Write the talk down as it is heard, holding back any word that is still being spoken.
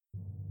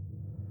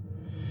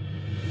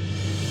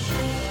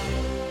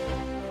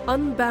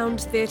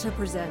Unbound Theatre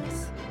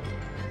presents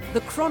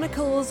The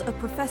Chronicles of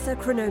Professor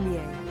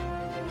Chronomier,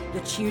 the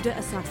Tudor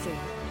Assassin.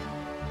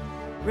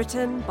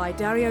 Written by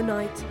Dario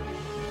Knight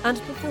and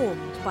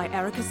performed by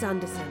Erica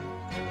Sanderson.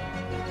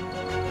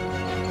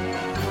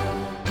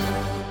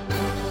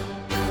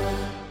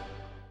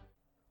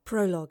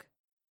 Prologue.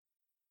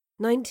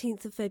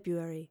 19th of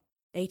February,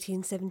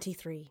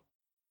 1873.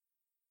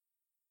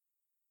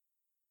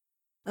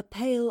 A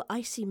pale,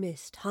 icy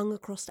mist hung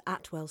across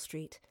Atwell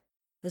Street,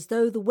 as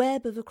though the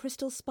web of a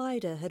crystal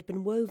spider had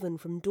been woven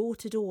from door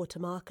to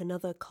mark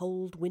another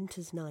cold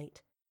winter's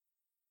night.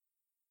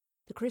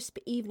 The crisp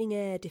evening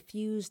air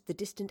diffused the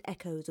distant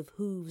echoes of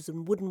hooves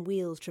and wooden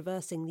wheels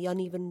traversing the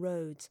uneven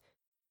roads,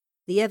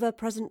 the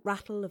ever-present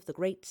rattle of the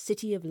great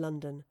city of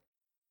London.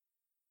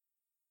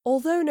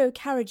 Although no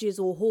carriages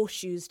or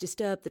horseshoes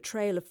disturbed the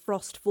trail of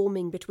frost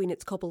forming between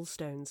its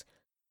cobblestones,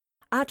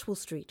 Atwell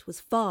Street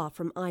was far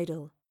from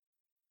idle.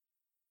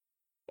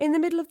 In the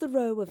middle of the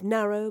row of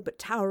narrow but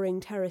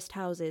towering terraced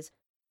houses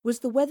was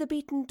the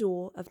weather-beaten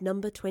door of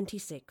number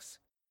 26.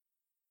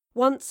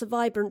 Once a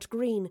vibrant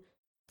green,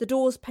 the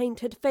door's paint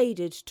had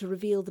faded to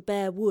reveal the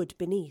bare wood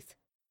beneath.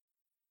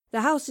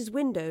 The house's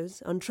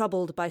windows,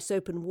 untroubled by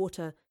soap and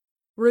water,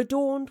 were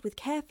adorned with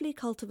carefully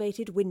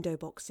cultivated window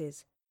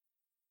boxes.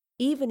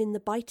 Even in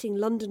the biting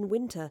London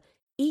winter,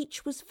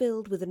 each was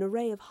filled with an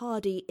array of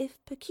hardy,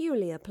 if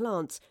peculiar,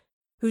 plants,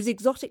 whose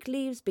exotic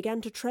leaves began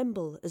to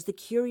tremble as the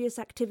curious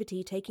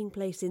activity taking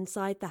place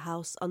inside the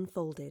house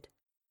unfolded.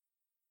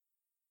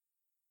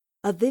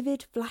 A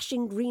vivid,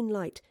 flashing green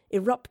light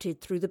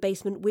erupted through the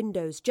basement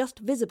windows just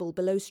visible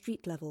below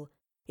street level,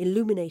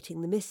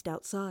 illuminating the mist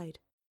outside.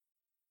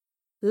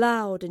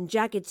 Loud and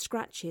jagged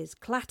scratches,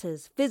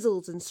 clatters,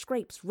 fizzles and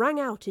scrapes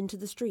rang out into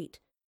the street.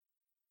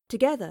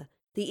 Together,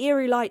 the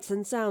eerie lights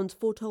and sounds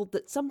foretold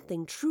that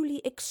something truly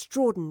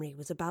extraordinary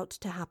was about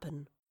to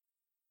happen.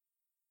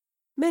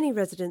 Many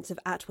residents of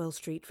Atwell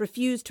Street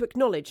refused to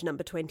acknowledge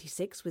number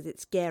 26 with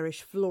its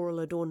garish floral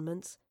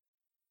adornments.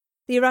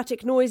 The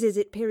erratic noises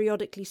it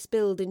periodically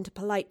spilled into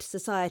polite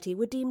society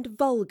were deemed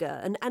vulgar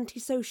and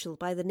antisocial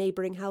by the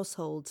neighbouring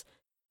households,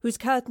 whose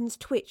curtains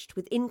twitched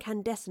with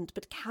incandescent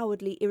but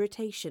cowardly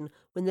irritation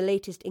when the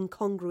latest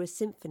incongruous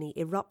symphony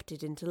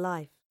erupted into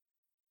life.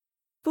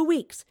 For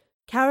weeks,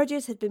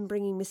 carriages had been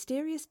bringing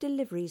mysterious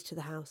deliveries to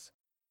the house.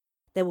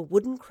 There were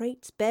wooden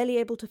crates barely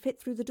able to fit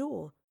through the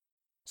door,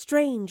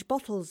 strange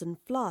bottles and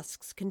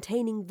flasks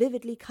containing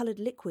vividly coloured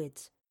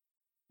liquids,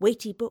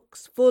 weighty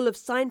books full of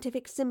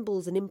scientific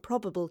symbols and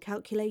improbable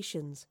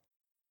calculations.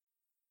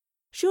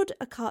 Should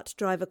a cart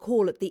driver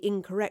call at the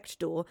incorrect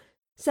door,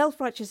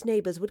 self-righteous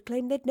neighbours would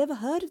claim they'd never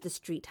heard of the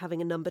street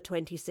having a number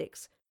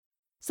 26.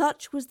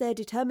 Such was their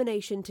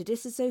determination to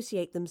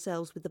disassociate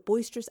themselves with the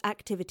boisterous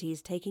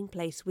activities taking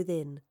place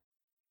within.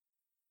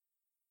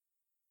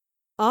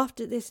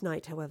 After this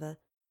night, however,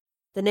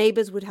 the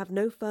neighbours would have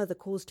no further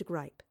cause to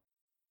gripe.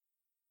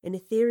 An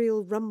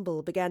ethereal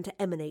rumble began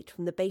to emanate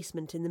from the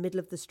basement in the middle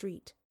of the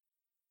street.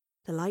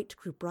 The light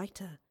grew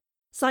brighter,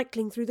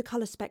 cycling through the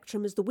colour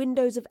spectrum as the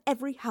windows of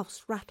every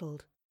house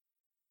rattled.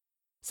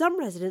 Some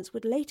residents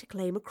would later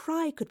claim a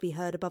cry could be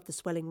heard above the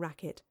swelling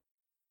racket.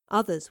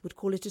 Others would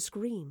call it a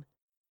scream.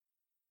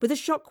 With a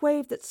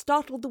shockwave that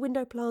startled the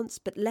window plants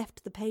but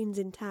left the panes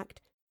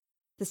intact,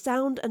 the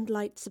sound and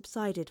light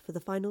subsided for the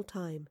final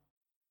time.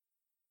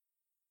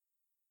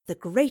 The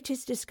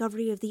greatest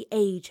discovery of the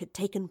age had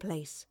taken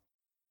place,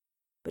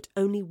 but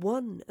only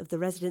one of the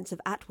residents of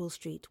Atwell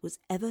Street was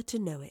ever to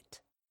know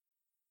it.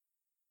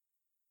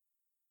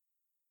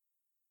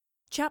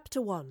 Chapter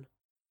 1.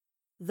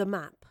 The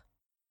Map.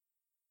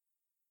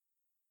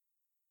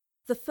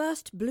 The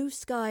first blue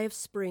sky of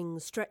spring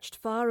stretched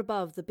far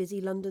above the busy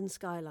London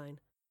skyline.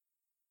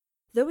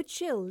 Though a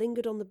chill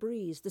lingered on the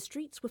breeze, the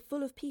streets were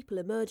full of people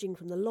emerging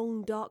from the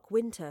long dark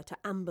winter to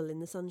amble in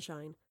the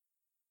sunshine.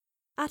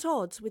 At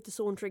odds with the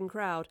sauntering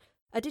crowd,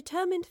 a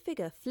determined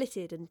figure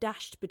flitted and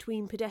dashed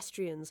between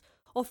pedestrians,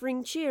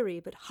 offering cheery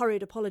but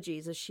hurried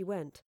apologies as she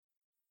went.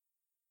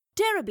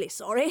 "Terribly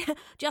sorry,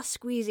 just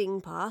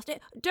squeezing past.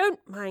 Don't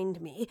mind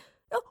me.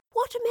 Oh,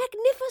 what a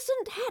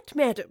magnificent hat,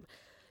 madam!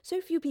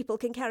 So few people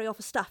can carry off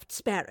a stuffed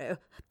sparrow.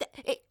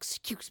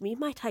 Excuse me,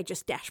 might I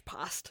just dash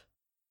past?"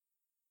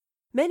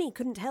 Many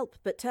couldn't help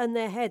but turn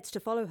their heads to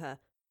follow her,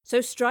 so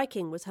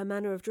striking was her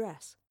manner of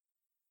dress.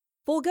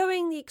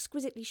 Foregoing the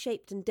exquisitely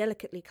shaped and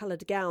delicately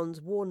coloured gowns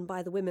worn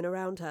by the women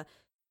around her,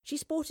 she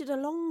sported a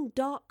long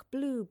dark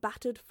blue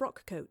battered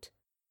frock coat.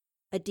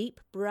 A deep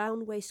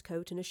brown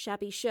waistcoat and a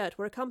shabby shirt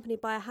were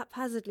accompanied by a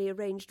haphazardly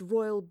arranged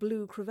royal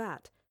blue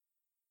cravat.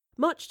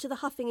 Much to the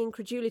huffing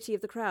incredulity of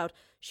the crowd,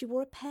 she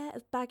wore a pair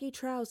of baggy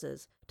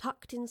trousers,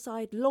 tucked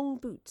inside long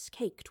boots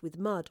caked with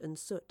mud and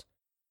soot.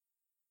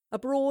 A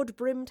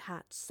broad-brimmed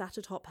hat sat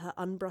atop her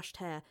unbrushed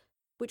hair,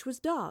 which was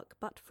dark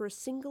but for a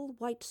single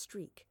white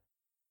streak.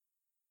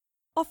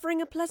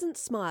 Offering a pleasant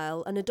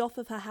smile and a doff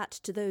of her hat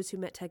to those who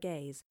met her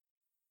gaze,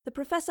 the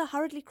professor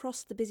hurriedly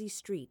crossed the busy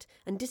street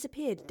and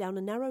disappeared down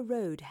a narrow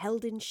road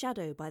held in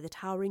shadow by the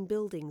towering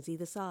buildings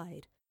either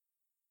side.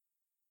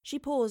 She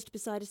paused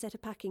beside a set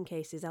of packing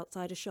cases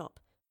outside a shop.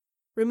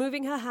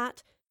 Removing her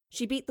hat,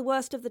 she beat the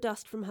worst of the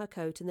dust from her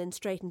coat and then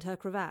straightened her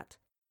cravat.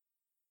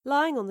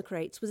 Lying on the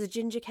crates was a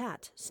ginger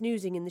cat,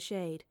 snoozing in the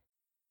shade.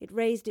 It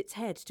raised its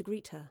head to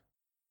greet her.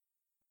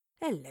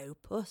 "Hello,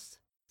 Puss,"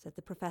 said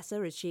the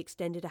Professor as she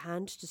extended a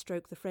hand to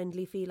stroke the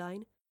friendly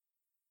feline.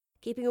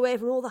 "Keeping away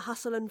from all the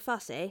hustle and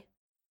fuss, eh?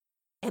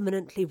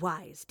 Eminently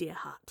wise, dear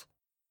heart."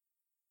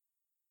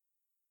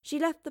 She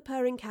left the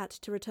purring cat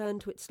to return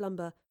to its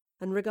slumber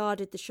and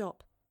regarded the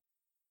shop.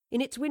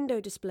 In its window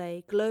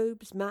display,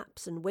 globes,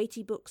 maps, and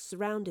weighty books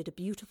surrounded a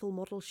beautiful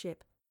model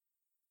ship.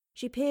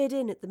 She peered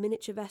in at the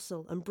miniature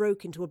vessel and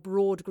broke into a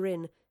broad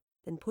grin,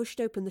 then pushed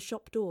open the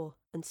shop door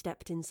and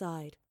stepped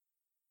inside.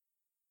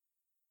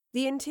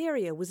 The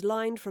interior was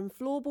lined from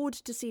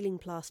floorboard to ceiling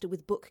plaster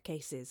with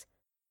bookcases.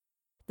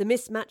 The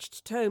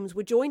mismatched tomes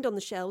were joined on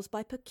the shelves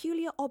by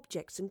peculiar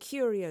objects and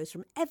curios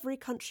from every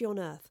country on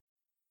earth.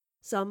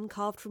 Some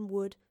carved from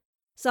wood,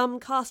 some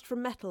cast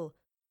from metal,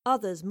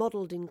 others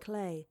modelled in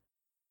clay.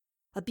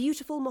 A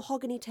beautiful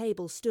mahogany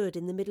table stood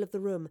in the middle of the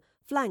room,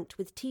 flanked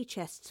with tea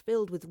chests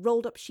filled with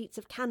rolled-up sheets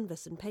of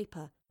canvas and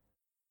paper.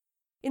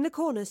 In the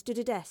corner stood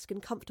a desk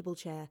and comfortable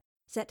chair,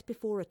 set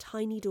before a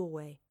tiny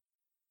doorway.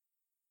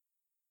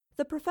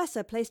 The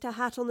Professor placed her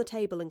hat on the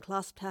table and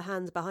clasped her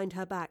hands behind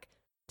her back,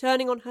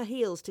 turning on her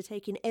heels to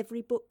take in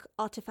every book,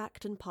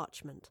 artefact, and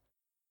parchment.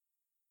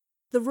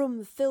 The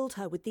room filled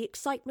her with the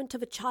excitement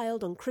of a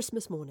child on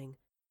Christmas morning.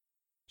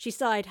 She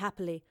sighed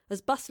happily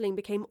as bustling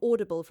became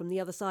audible from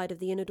the other side of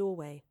the inner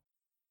doorway.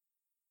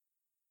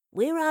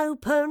 "We're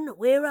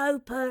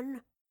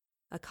open,"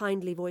 a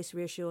kindly voice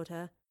reassured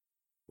her.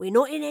 "We're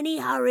not in any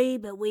hurry,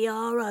 but we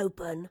are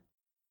open."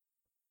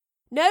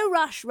 "No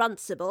rush,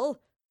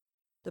 Runcible,"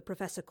 the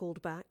Professor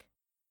called back.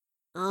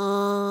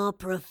 "Ah,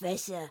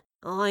 Professor,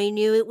 I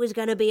knew it was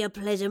going to be a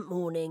pleasant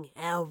morning.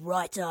 How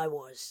right I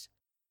was."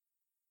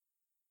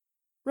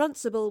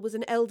 Runcible was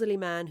an elderly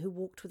man who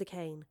walked with a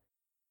cane.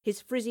 His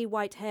frizzy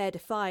white hair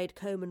defied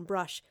comb and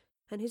brush,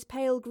 and his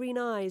pale green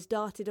eyes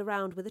darted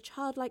around with a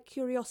childlike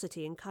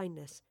curiosity and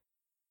kindness.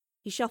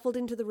 He shuffled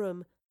into the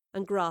room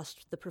and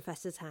grasped the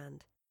Professor's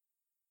hand.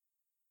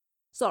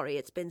 "Sorry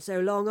it's been so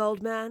long,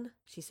 old man,"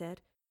 she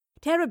said.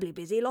 "Terribly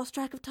busy, lost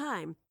track of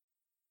time.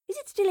 Is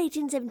it still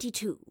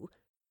 1872?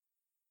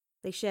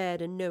 They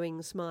shared a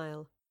knowing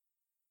smile.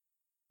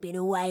 "Been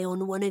away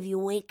on one of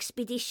your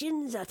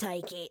expeditions, I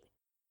take it?"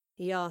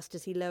 he asked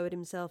as he lowered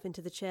himself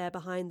into the chair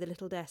behind the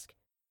little desk.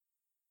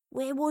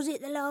 "Where was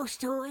it the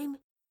last time?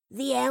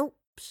 The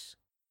Alps?"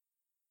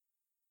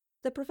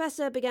 The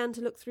Professor began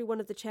to look through one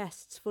of the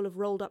chests full of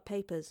rolled-up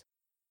papers.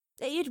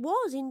 "It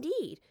was,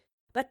 indeed,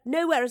 but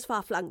nowhere as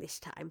far-flung this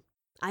time.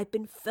 I've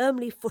been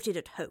firmly footed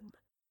at home."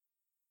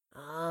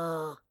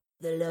 "Ah,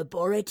 the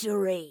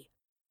laboratory."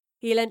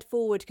 He leant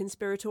forward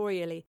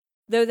conspiratorially,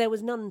 though there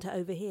was none to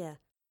overhear.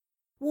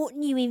 "What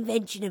new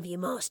invention have you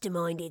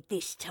masterminded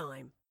this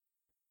time?"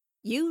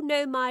 "You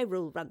know my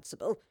rule,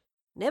 Runcible.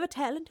 Never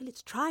tell until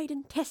it's tried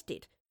and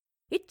tested.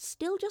 It's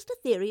still just a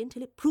theory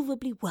until it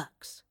provably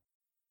works."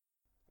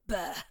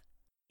 "Bah!"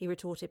 he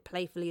retorted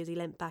playfully as he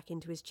leant back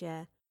into his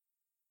chair.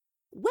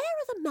 "Where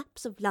are the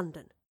maps of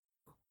London?"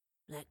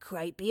 "That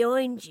crate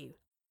behind you."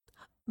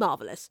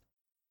 "Marvellous.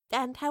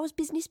 And how has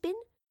business been?"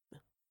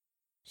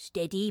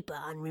 "Steady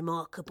but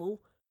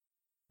unremarkable.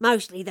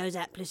 Mostly those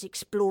hapless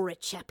explorer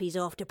chappies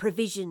after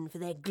provision for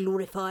their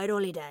glorified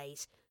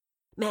holidays.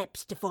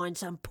 Maps to find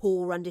some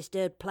poor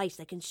undisturbed place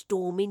they can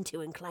storm into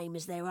and claim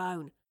as their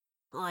own.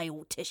 I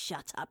ought to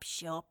shut up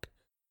shop."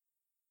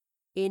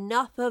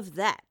 "Enough of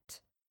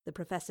that," the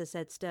Professor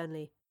said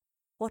sternly.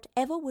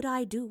 "Whatever would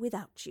I do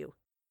without you?"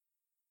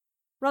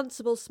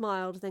 Runcible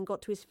smiled, then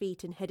got to his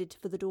feet and headed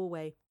for the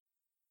doorway.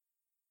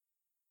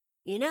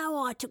 "You know,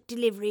 I took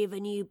delivery of a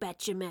new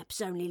batch of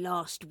maps only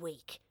last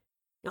week.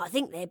 I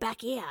think they're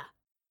back here."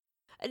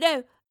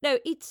 No,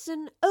 it's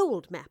an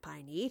old map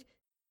I need.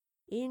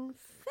 In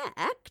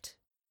fact,"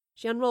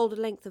 she unrolled a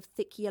length of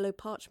thick yellow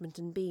parchment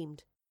and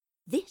beamed,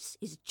 "this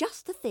is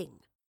just the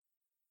thing."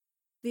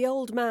 The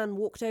old man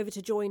walked over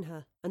to join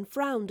her and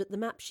frowned at the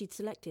map she'd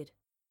selected.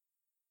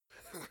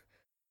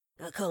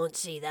 "I can't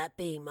see that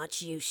being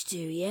much use to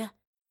you."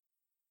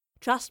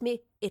 "Trust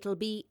me, it'll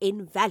be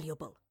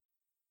invaluable."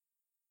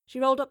 She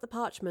rolled up the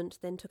parchment,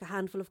 then took a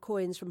handful of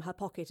coins from her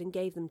pocket and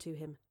gave them to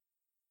him.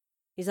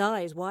 His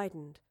eyes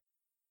widened.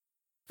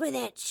 "For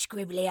that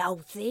scribbly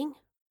old thing?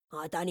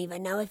 I don't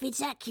even know if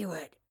it's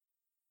accurate."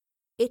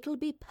 "It'll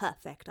be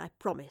perfect, I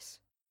promise.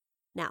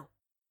 Now,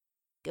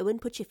 go and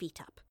put your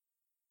feet up."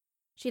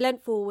 She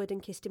leant forward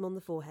and kissed him on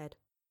the forehead.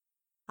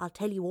 "I'll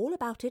tell you all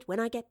about it when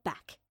I get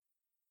back."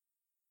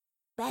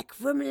 "Back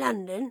from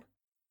London?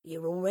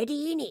 You're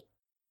already in it.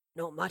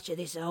 Not much of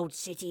this old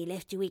city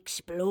left to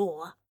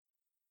explore."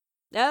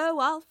 "Oh,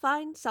 I'll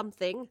find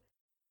something."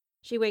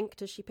 She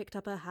winked as she picked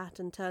up her hat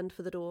and turned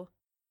for the door.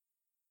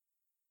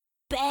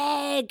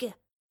 "Bag!"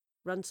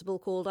 Runcible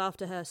called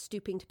after her,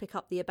 stooping to pick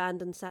up the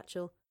abandoned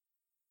satchel.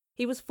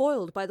 He was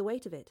foiled by the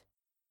weight of it.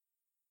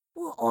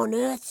 "What on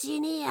earth's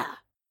in here?"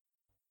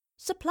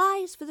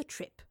 "Supplies for the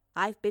trip.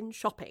 I've been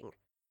shopping."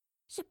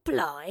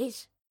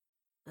 "Supplies?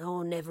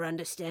 I'll never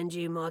understand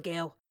you, my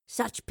girl.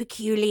 Such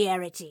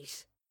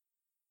peculiarities."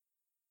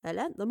 "I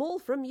learnt them all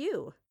from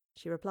you,"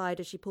 she replied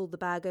as she pulled the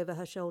bag over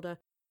her shoulder.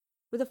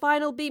 With a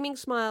final beaming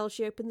smile,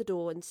 she opened the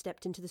door and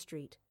stepped into the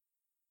street.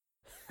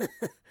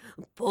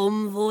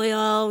 "Bon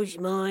voyage,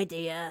 my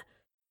dear."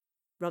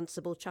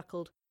 Runcible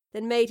chuckled,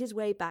 then made his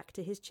way back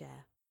to his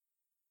chair.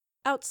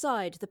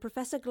 Outside, the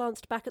Professor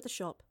glanced back at the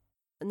shop,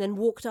 and then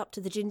walked up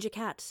to the ginger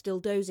cat still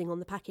dozing on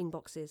the packing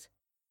boxes.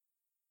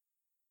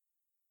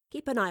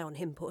 "Keep an eye on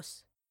him,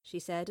 Puss," she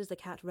said as the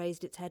cat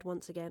raised its head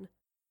once again.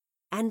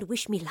 "And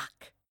wish me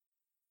luck."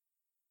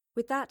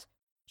 With that,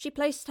 she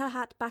placed her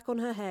hat back on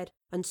her head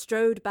and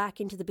strode back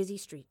into the busy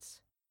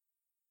streets.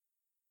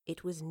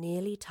 It was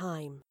nearly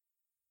time.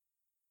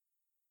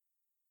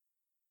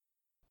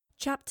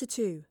 Chapter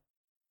 2.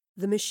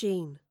 The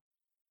Machine.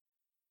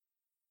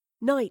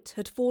 Night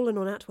had fallen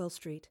on Atwell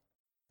Street,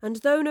 and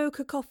though no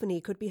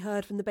cacophony could be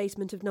heard from the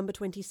basement of number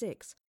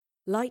 26,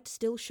 light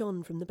still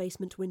shone from the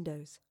basement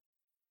windows.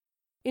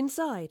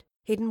 Inside,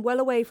 hidden well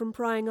away from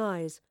prying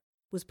eyes,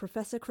 was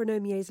Professor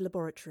Cronomier's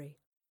laboratory.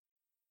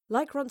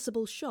 Like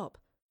Runcible's shop,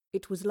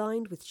 it was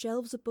lined with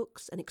shelves of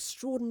books and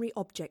extraordinary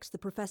objects the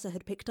Professor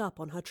had picked up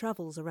on her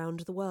travels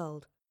around the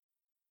world.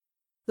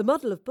 The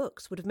muddle of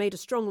books would have made a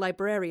strong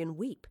librarian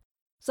weep.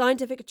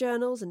 Scientific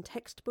journals and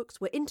textbooks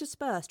were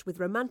interspersed with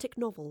romantic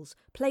novels,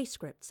 play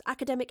scripts,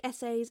 academic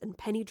essays, and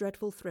penny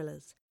dreadful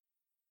thrillers.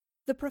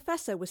 The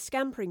Professor was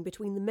scampering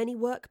between the many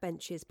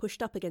workbenches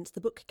pushed up against the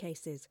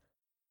bookcases.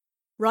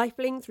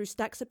 Rifling through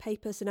stacks of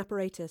papers and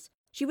apparatus,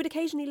 she would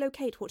occasionally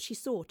locate what she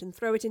sought and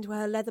throw it into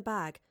her leather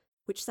bag,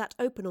 which sat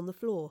open on the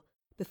floor,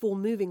 before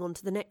moving on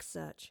to the next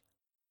search.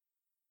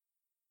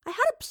 "I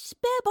had a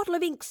spare bottle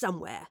of ink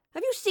somewhere.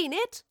 Have you seen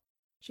it?"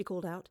 she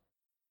called out.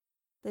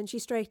 Then she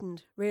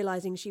straightened,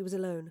 realising she was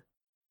alone.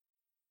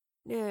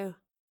 No,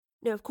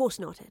 of course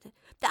not.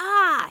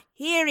 Ah,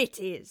 here it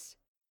is."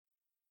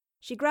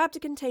 She grabbed a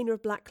container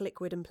of black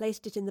liquid and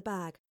placed it in the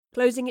bag,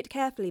 closing it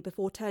carefully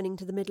before turning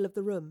to the middle of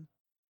the room.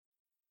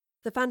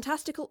 The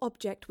fantastical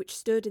object which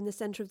stood in the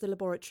centre of the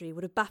laboratory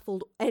would have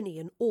baffled any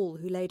and all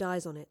who laid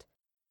eyes on it.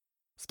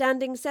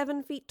 Standing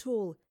 7 feet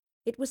tall,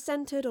 it was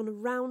centred on a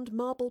round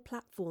marble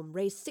platform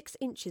raised 6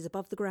 inches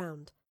above the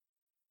ground.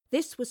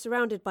 This was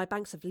surrounded by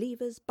banks of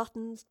levers,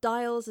 buttons,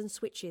 dials and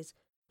switches,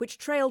 which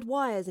trailed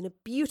wires in a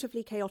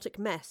beautifully chaotic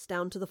mess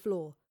down to the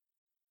floor.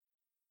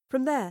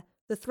 From there,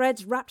 the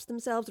threads wrapped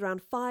themselves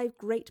around 5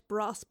 great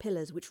brass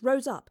pillars which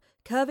rose up,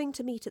 curving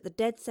to meet at the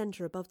dead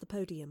centre above the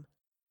podium.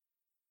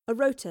 A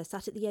rotor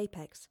sat at the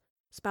apex,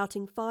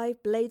 spouting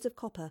 5 blades of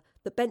copper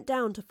that bent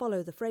down to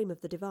follow the frame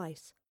of the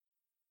device.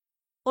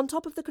 On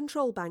top of the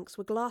control banks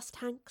were glass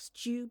tanks,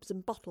 tubes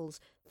and bottles,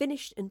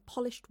 finished in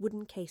polished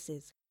wooden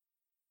cases.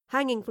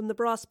 Hanging from the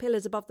brass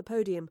pillars above the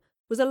podium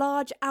was a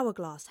large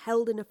hourglass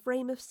held in a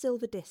frame of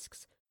silver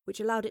discs, which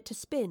allowed it to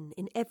spin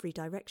in every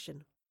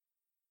direction.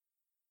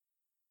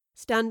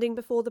 Standing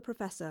before the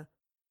Professor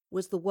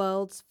was the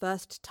world's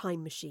first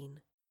time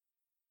machine.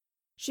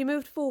 She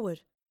moved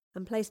forward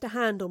and placed a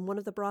hand on one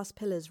of the brass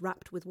pillars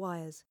wrapped with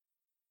wires.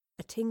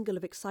 A tingle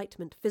of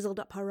excitement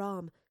fizzled up her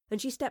arm,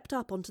 and she stepped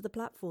up onto the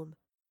platform.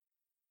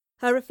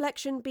 Her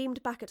reflection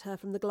beamed back at her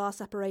from the glass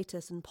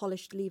apparatus and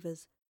polished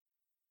levers.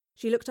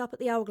 She looked up at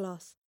the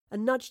hourglass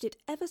and nudged it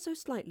ever so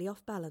slightly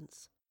off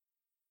balance.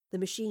 The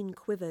machine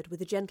quivered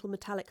with a gentle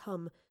metallic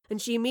hum,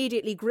 and she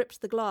immediately gripped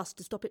the glass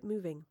to stop it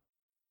moving.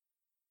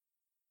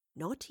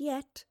 "Not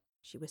yet,"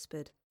 she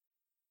whispered.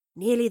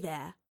 "Nearly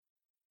there."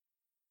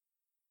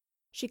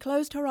 She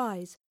closed her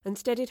eyes and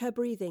steadied her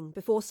breathing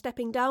before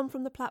stepping down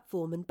from the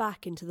platform and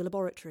back into the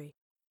laboratory.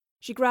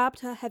 She grabbed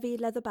her heavy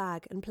leather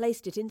bag and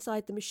placed it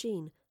inside the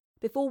machine,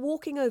 before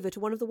walking over to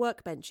one of the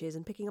workbenches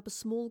and picking up a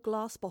small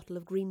glass bottle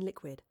of green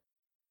liquid.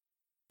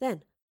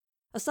 Then,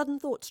 a sudden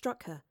thought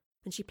struck her,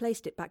 and she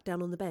placed it back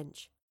down on the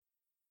bench.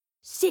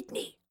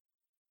 "Sydney!"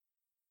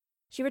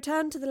 She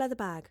returned to the leather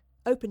bag,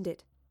 opened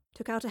it,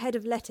 took out a head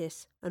of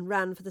lettuce, and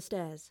ran for the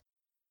stairs.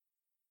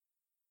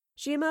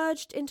 She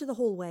emerged into the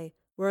hallway,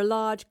 where a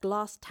large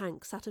glass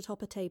tank sat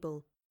atop a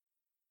table.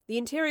 The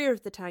interior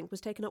of the tank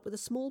was taken up with a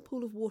small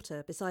pool of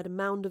water beside a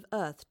mound of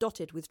earth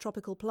dotted with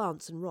tropical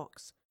plants and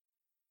rocks.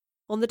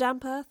 On the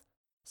damp earth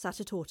sat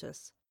a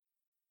tortoise.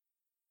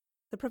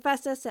 The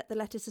Professor set the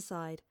lettuce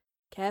aside,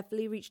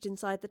 carefully reached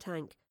inside the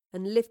tank,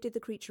 and lifted the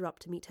creature up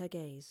to meet her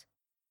gaze.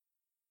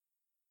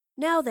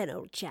 "Now then,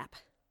 old chap,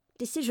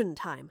 decision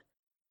time.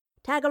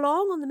 Tag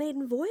along on the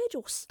maiden voyage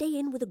or stay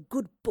in with a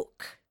good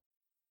book?"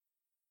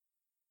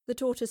 The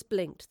tortoise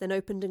blinked, then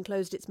opened and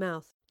closed its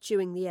mouth,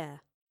 chewing the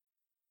air.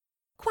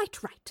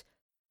 "Quite right.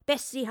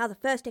 Best see how the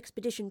first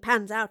expedition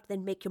pans out,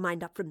 then make your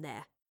mind up from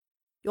there.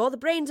 You're the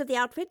brains of the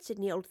outfit,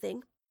 Sydney, old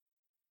thing."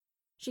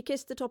 She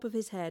kissed the top of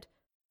his head,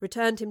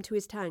 returned him to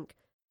his tank,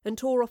 and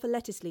tore off a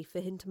lettuce leaf for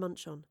him to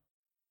munch on.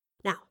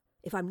 "Now,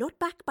 if I'm not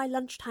back by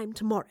lunchtime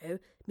tomorrow,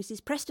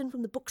 Mrs. Preston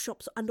from the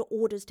bookshop's under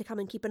orders to come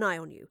and keep an eye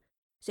on you.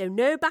 So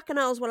no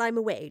bacchanals while I'm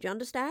away, do you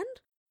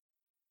understand?"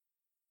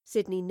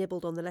 Sydney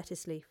nibbled on the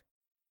lettuce leaf.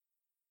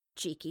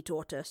 cheeky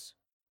tortoise.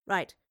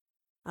 Right,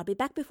 I'll be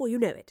back before you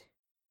know it.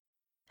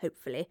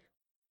 Hopefully.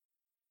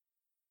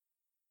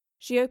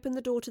 She opened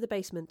the door to the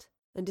basement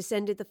and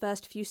descended the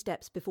first few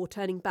steps before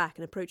turning back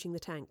and approaching the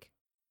tank.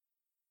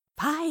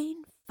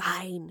 Fine,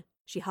 fine,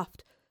 she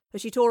huffed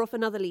as she tore off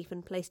another leaf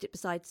and placed it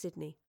beside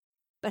Sydney.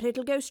 But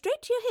it'll go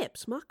straight to your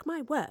hips, mark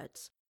my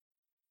words.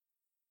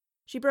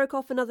 She broke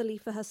off another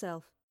leaf for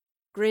herself,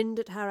 grinned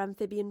at her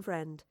amphibian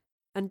friend,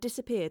 and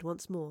disappeared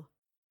once more.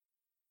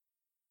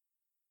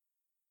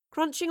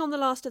 Crunching on the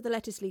last of the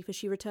lettuce leaf as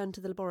she returned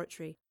to the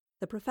laboratory,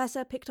 the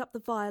professor picked up the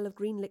vial of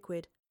green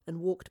liquid and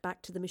walked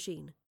back to the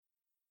machine.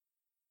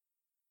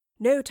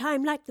 No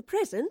time like the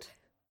present?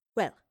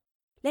 Well,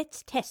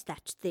 let's test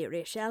that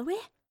theory, shall we?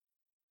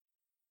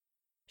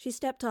 She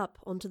stepped up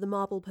onto the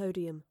marble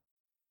podium.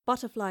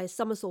 Butterflies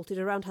somersaulted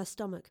around her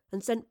stomach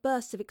and sent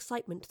bursts of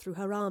excitement through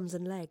her arms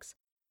and legs.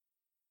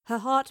 Her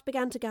heart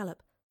began to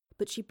gallop,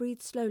 but she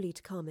breathed slowly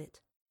to calm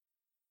it.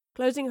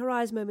 Closing her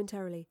eyes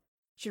momentarily,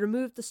 she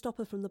removed the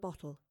stopper from the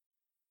bottle.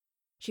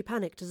 She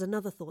panicked as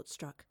another thought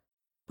struck.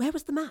 Where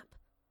was the map?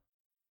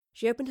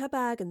 She opened her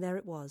bag and there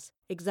it was,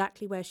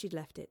 exactly where she'd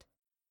left it.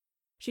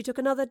 She took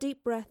another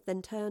deep breath,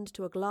 then turned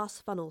to a glass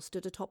funnel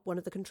stood atop one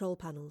of the control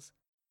panels.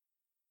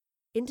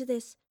 Into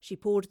this she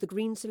poured the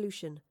green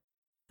solution,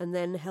 and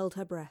then held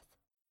her breath.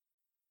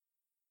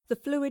 The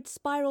fluid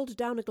spiraled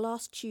down a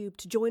glass tube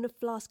to join a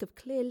flask of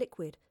clear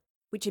liquid,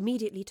 which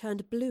immediately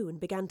turned blue and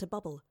began to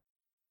bubble.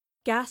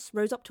 Gas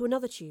rose up to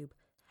another tube,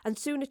 and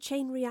soon a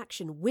chain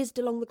reaction whizzed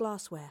along the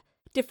glassware,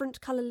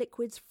 different colour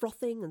liquids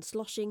frothing and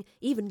sloshing,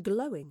 even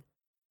glowing.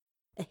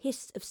 A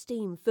hiss of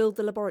steam filled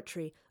the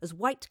laboratory as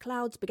white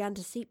clouds began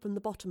to seep from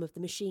the bottom of the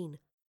machine.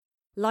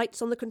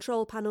 Lights on the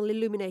control panel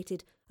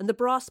illuminated, and the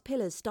brass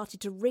pillars started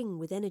to ring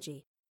with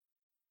energy.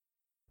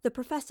 The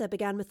professor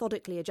began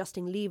methodically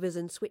adjusting levers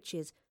and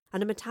switches,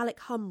 and a metallic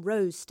hum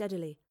rose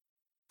steadily.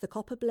 The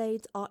copper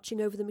blades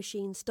arching over the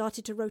machine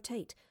started to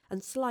rotate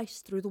and slice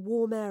through the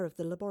warm air of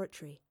the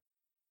laboratory.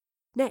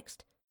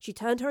 Next, she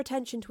turned her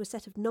attention to a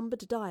set of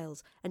numbered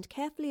dials and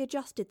carefully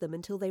adjusted them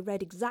until they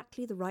read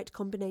exactly the right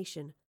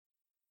combination.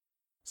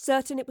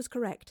 Certain it was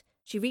correct,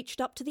 she reached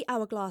up to the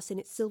hourglass in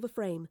its silver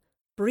frame,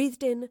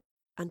 breathed in,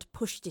 and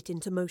pushed it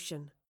into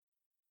motion.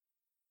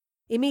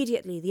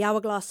 Immediately, the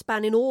hourglass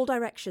span in all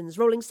directions,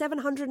 rolling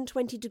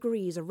 720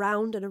 degrees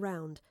around and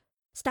around.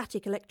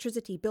 Static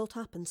electricity built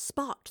up and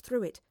sparked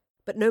through it,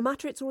 but no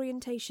matter its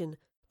orientation,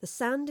 the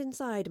sand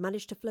inside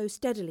managed to flow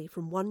steadily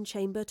from one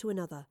chamber to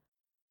another.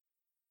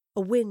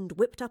 A wind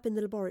whipped up in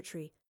the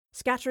laboratory,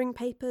 scattering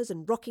papers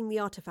and rocking the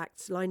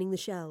artefacts lining the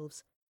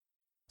shelves.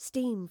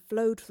 Steam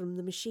flowed from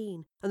the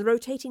machine, and the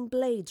rotating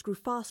blades grew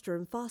faster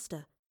and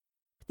faster.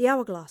 The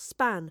hourglass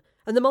span,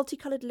 and the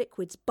multicoloured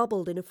liquids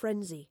bubbled in a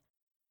frenzy.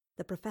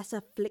 The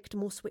professor flicked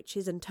more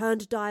switches and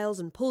turned dials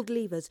and pulled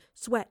levers,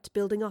 sweat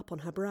building up on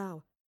her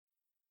brow.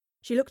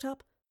 She looked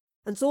up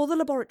and saw the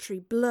laboratory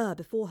blur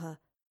before her.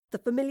 The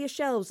familiar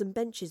shelves and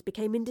benches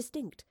became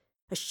indistinct,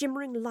 a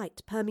shimmering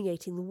light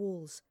permeating the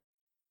walls.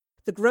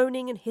 The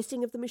groaning and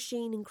hissing of the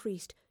machine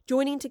increased,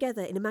 joining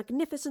together in a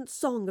magnificent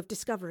song of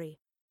discovery.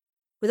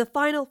 With a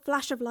final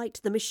flash of light,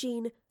 the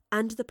machine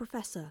and the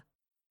professor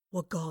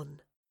were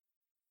gone.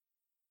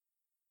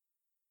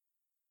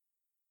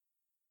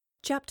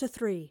 Chapter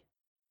 3.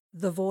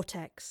 The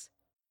Vortex.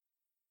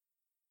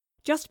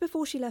 Just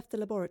before she left the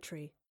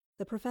laboratory,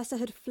 the professor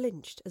had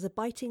flinched as a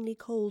bitingly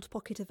cold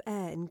pocket of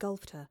air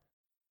engulfed her.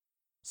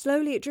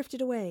 Slowly it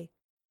drifted away,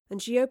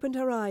 and she opened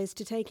her eyes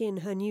to take in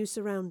her new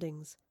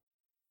surroundings.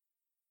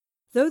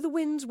 Though the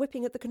winds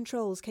whipping at the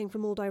controls came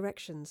from all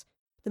directions,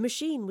 the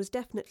machine was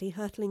definitely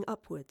hurtling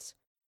upwards.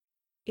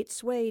 It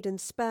swayed and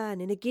span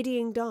in a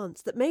giddying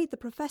dance that made the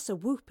professor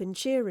whoop and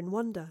cheer in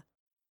wonder.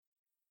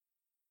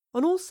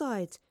 On all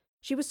sides,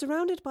 she was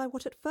surrounded by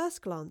what at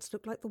first glance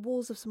looked like the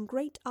walls of some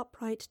great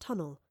upright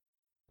tunnel,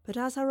 but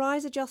as her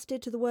eyes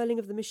adjusted to the whirling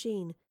of the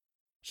machine,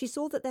 she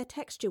saw that their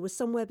texture was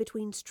somewhere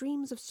between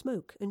streams of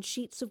smoke and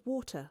sheets of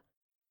water,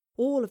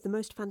 all of the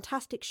most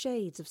fantastic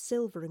shades of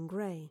silver and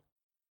grey.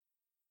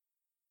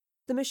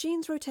 The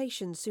machine's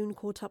rotation soon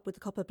caught up with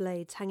the copper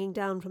blades hanging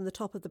down from the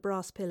top of the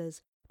brass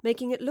pillars,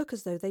 making it look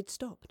as though they'd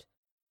stopped.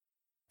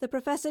 The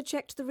professor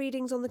checked the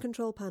readings on the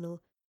control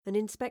panel and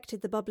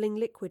inspected the bubbling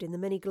liquid in the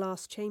many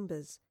glass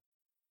chambers.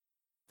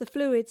 The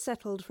fluid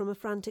settled from a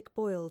frantic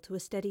boil to a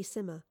steady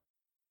simmer.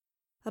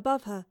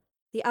 Above her,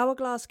 the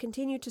hourglass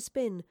continued to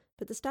spin,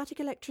 but the static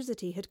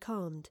electricity had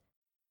calmed.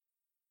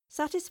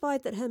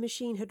 Satisfied that her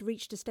machine had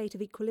reached a state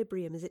of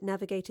equilibrium as it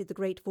navigated the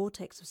great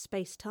vortex of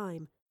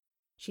space-time,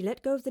 she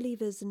let go of the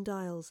levers and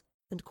dials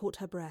and caught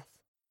her breath.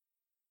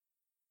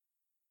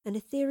 An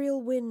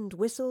ethereal wind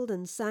whistled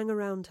and sang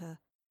around her.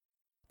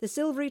 The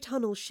silvery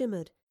tunnel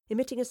shimmered,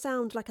 emitting a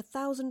sound like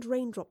 1,000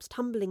 raindrops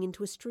tumbling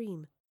into a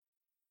stream.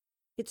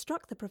 It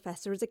struck the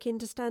professor as akin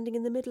to standing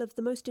in the middle of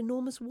the most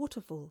enormous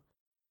waterfall.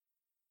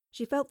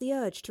 She felt the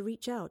urge to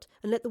reach out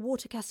and let the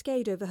water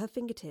cascade over her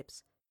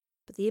fingertips,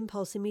 but the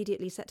impulse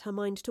immediately set her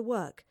mind to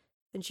work,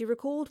 and she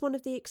recalled one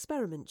of the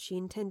experiments she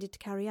intended to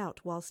carry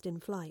out whilst in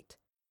flight.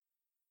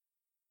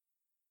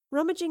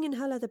 Rummaging in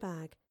her leather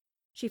bag,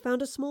 she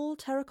found a small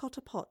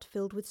terracotta pot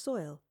filled with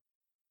soil.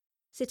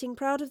 Sitting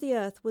proud of the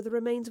earth were the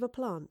remains of a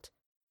plant,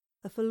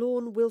 a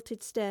forlorn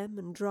wilted stem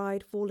and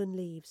dried fallen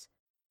leaves.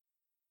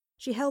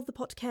 She held the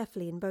pot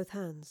carefully in both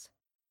hands.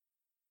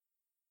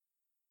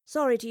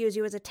 "Sorry to use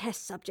you as a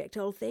test subject,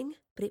 old thing,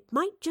 but it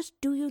might just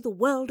do you the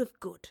world of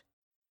good."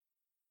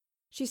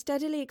 She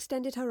steadily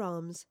extended her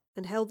arms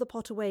and held the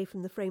pot away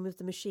from the frame of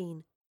the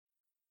machine.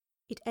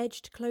 It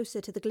edged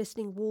closer to the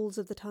glistening walls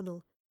of the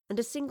tunnel, and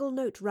a single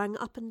note rang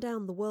up and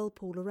down the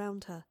whirlpool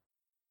around her.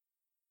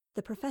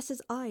 The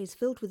professor's eyes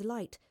filled with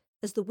light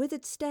as the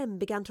withered stem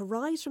began to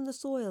rise from the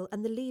soil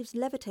and the leaves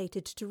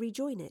levitated to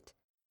rejoin it.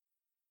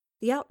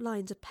 The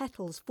outlines of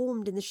petals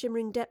formed in the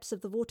shimmering depths of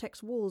the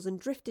vortex walls and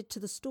drifted to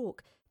the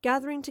stalk,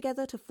 gathering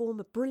together to form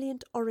a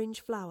brilliant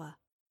orange flower.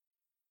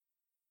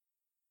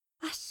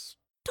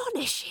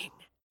 "Astonishing!"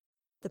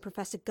 the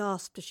professor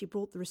gasped as she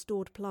brought the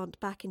restored plant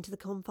back into the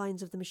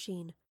confines of the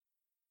machine.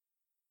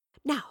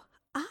 "Now,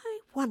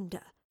 I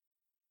wonder—"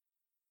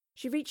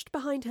 She reached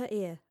behind her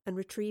ear and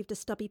retrieved a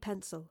stubby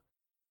pencil.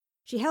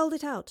 She held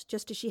it out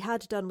just as she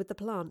had done with the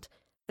plant,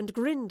 and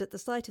grinned at the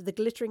sight of the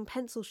glittering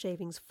pencil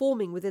shavings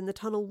forming within the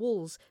tunnel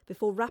walls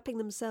before wrapping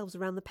themselves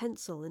around the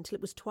pencil until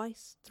it was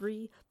 2,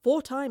 3,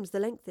 4 times the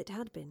length it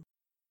had been.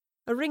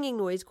 A ringing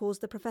noise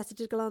caused the professor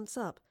to glance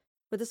up,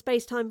 where the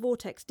space-time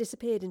vortex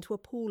disappeared into a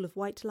pool of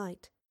white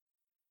light.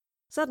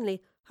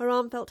 Suddenly, her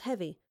arm felt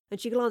heavy, and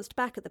she glanced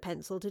back at the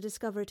pencil to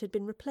discover it had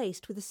been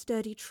replaced with a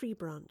sturdy tree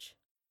branch.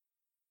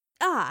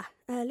 "Ah,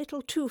 a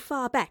little too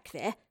far back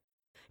there.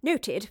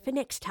 Noted for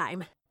next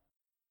time."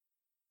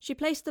 She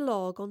placed the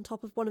log on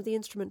top of one of the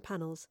instrument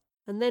panels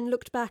and then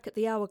looked back at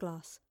the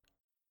hourglass.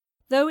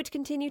 Though it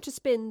continued to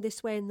spin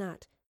this way and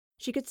that,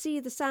 she could see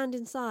the sand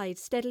inside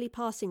steadily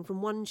passing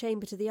from one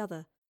chamber to the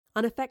other,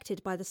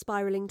 unaffected by the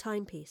spiralling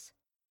timepiece.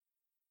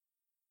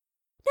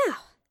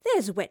 "Now,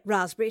 there's a wet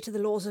raspberry to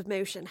the laws of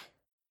motion.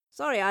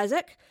 Sorry,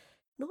 Isaac.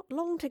 Not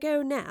long to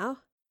go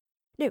now.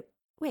 No,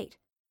 wait.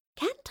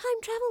 Can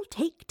time travel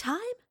take time?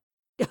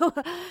 Oh,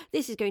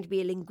 this is going to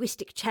be a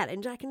linguistic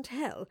challenge, I can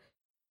tell."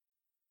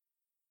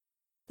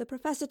 The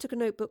professor took a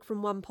notebook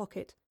from one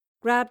pocket,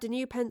 grabbed a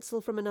new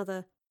pencil from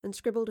another, and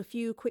scribbled a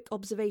few quick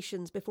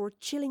observations before a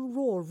chilling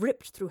roar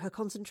ripped through her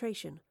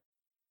concentration.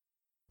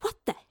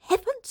 "What the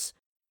heavens?"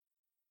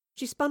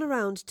 She spun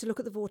around to look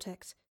at the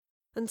vortex,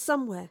 and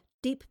somewhere,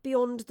 deep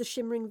beyond the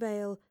shimmering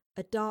veil,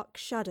 a dark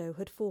shadow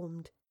had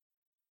formed.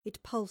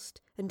 It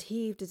pulsed and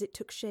heaved as it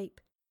took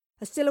shape,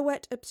 a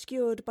silhouette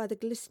obscured by the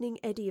glistening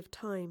eddy of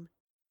time.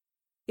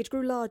 It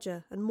grew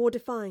larger and more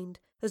defined,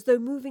 as though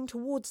moving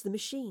towards the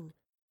machine.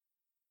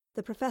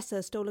 The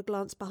professor stole a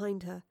glance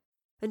behind her,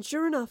 and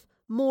sure enough,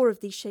 more of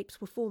these shapes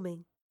were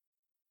forming.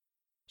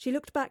 She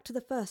looked back to the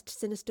first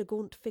sinister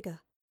gaunt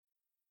figure.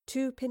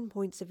 2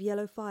 pinpoints of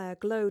yellow fire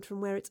glowed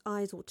from where its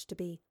eyes ought to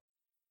be,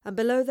 and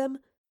below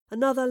them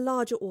another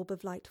larger orb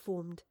of light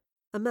formed,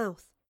 a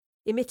mouth,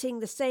 emitting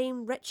the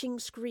same retching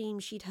scream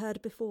she'd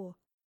heard before.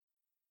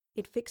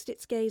 It fixed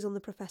its gaze on the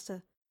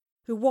professor,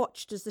 who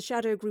watched as the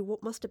shadow grew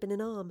what must have been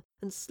an arm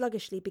and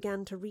sluggishly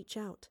began to reach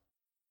out.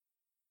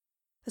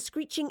 A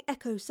screeching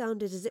echo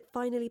sounded as it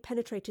finally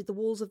penetrated the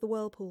walls of the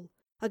whirlpool,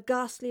 a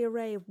ghastly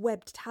array of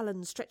webbed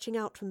talons stretching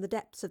out from the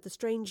depths of the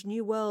strange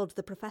new world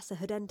the professor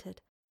had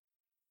entered.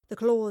 The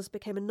claws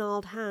became a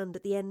gnarled hand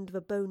at the end of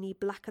a bony,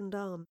 blackened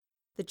arm.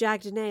 The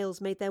jagged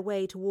nails made their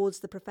way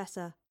towards the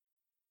professor.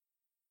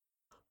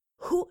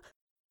 Who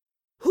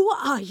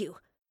are you?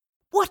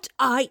 What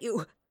are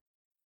you?"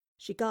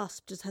 she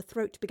gasped as her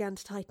throat began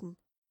to tighten.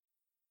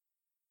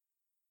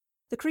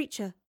 The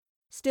creature,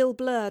 still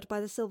blurred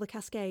by the silver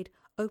cascade,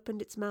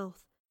 opened its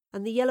mouth,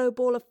 and the yellow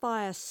ball of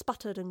fire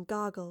sputtered and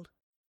gargled.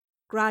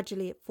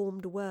 Gradually it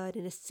formed a word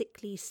in a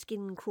sickly,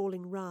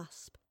 skin-crawling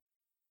rasp.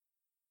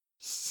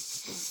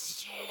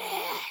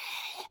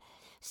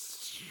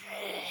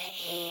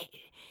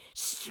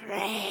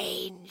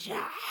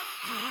 Stranger.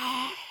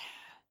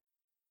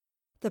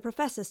 The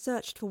professor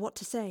searched for what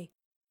to say.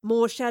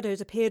 More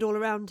shadows appeared all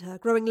around her,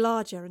 growing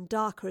larger and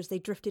darker as they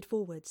drifted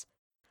forwards.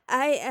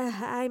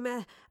 I'm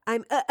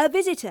a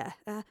visitor,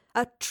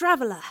 a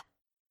traveller."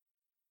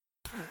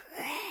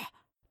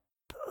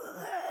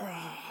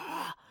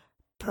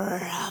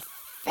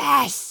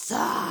 "Professor!"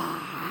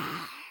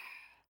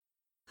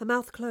 Her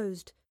mouth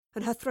closed,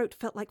 and her throat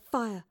felt like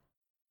fire.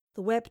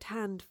 The webbed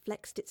hand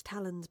flexed its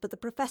talons, but the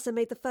professor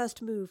made the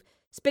first move,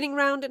 spinning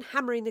round and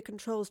hammering the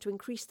controls to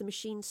increase the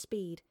machine's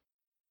speed.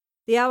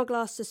 The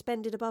hourglass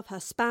suspended above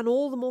her span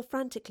all the more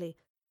frantically,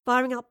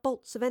 firing out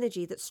bolts of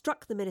energy that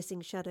struck the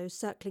menacing shadows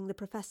circling the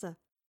professor.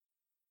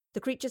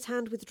 The creature's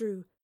hand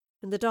withdrew,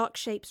 and the dark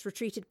shapes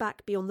retreated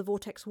back beyond the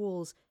vortex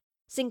walls,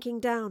 sinking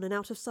down and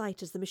out of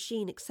sight as the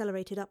machine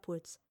accelerated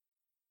upwards.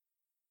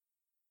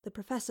 The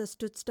professor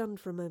stood stunned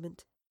for a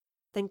moment,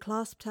 then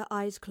clasped her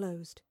eyes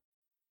closed.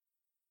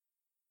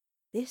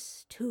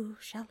 "This too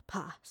shall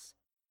pass,"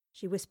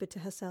 she whispered to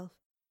herself,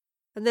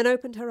 and then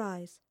opened her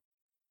eyes.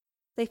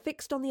 They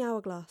fixed on the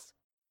hourglass.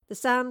 The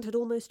sand had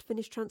almost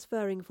finished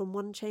transferring from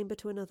one chamber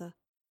to another.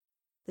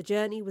 The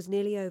journey was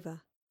nearly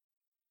over.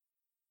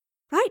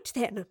 Right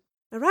then,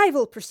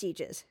 arrival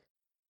procedures.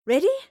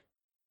 Ready?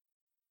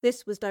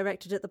 This was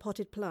directed at the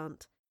potted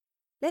plant.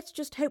 Let's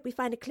just hope we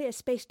find a clear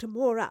space to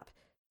moor up.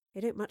 I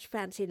don't much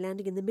fancy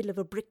landing in the middle of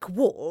a brick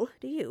wall,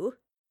 do you?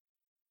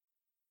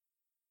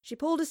 She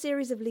pulled a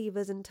series of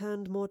levers and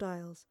turned more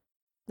dials.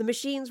 The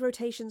machine's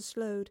rotation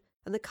slowed,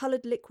 and the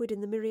coloured liquid in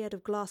the myriad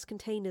of glass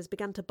containers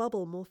began to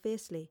bubble more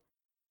fiercely.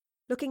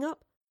 Looking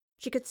up,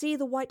 she could see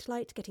the white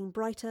light getting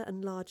brighter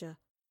and larger.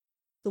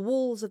 The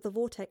walls of the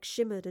vortex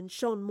shimmered and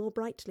shone more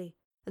brightly,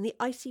 and the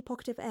icy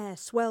pocket of air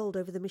swelled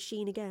over the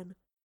machine again.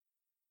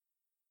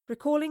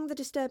 Recalling the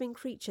disturbing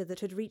creature that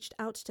had reached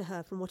out to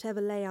her from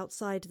whatever lay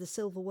outside the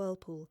silver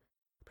whirlpool,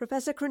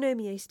 Professor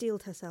Chronomier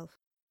steeled herself.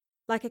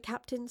 Like a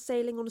captain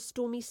sailing on a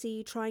stormy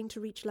sea trying to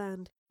reach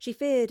land, she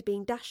feared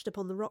being dashed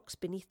upon the rocks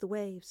beneath the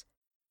waves.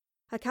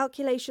 Her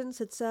calculations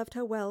had served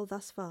her well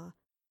thus far,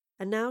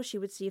 and now she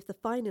would see if the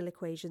final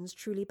equations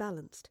truly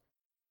balanced.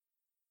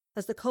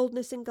 As the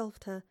coldness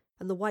engulfed her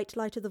and the white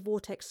light of the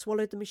vortex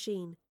swallowed the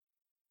machine,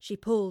 she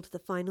pulled the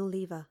final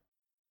lever.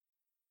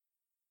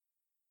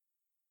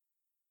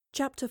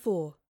 Chapter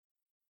 4.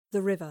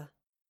 The River.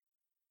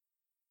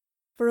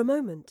 For a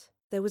moment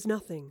there was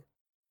nothing.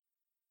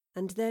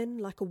 And then,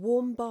 like a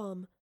warm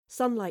balm,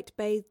 sunlight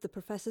bathed the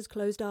professor's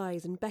closed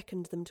eyes and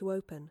beckoned them to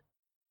open.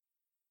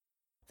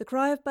 The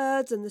cry of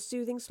birds and the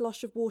soothing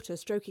slosh of water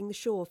stroking the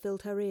shore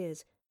filled her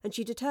ears, and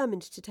she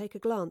determined to take a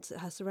glance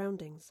at her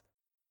surroundings.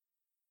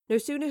 No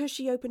sooner had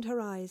she opened her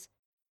eyes,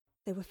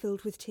 they were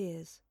filled with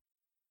tears.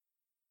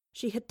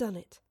 She had done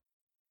it.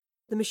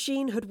 The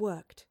machine had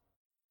worked.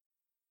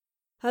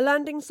 Her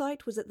landing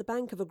site was at the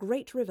bank of a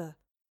great river,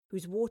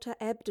 whose water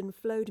ebbed and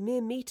flowed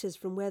mere metres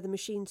from where the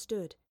machine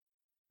stood,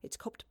 its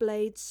copped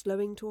blades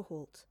slowing to a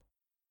halt.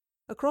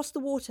 Across the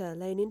water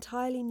lay an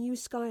entirely new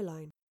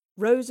skyline.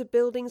 Rows of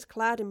buildings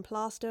clad in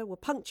plaster were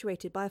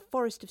punctuated by a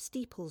forest of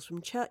steeples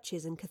from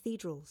churches and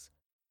cathedrals.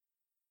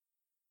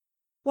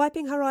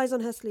 Wiping her eyes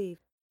on her sleeve,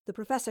 the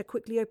professor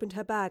quickly opened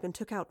her bag and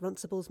took out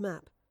Runcible's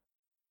map.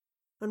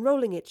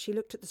 Unrolling it, she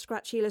looked at the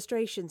scratchy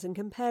illustrations and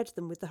compared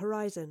them with the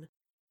horizon.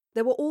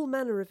 There were all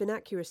manner of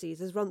inaccuracies,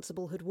 as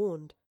Runcible had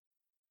warned,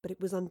 but it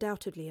was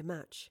undoubtedly a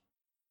match.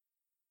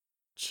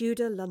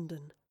 Tudor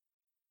London.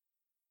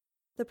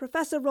 The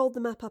professor rolled the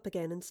map up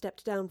again and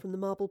stepped down from the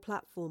marble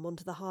platform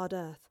onto the hard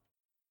earth.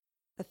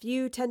 A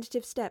few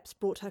tentative steps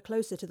brought her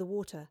closer to the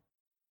water.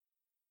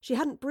 She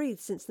hadn't breathed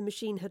since the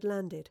machine had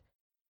landed.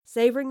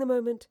 Savouring the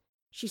moment,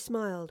 she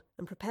smiled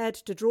and prepared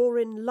to draw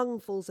in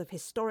lungfuls of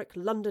historic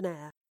London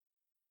air.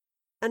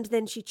 And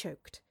then she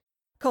choked.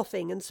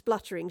 Coughing and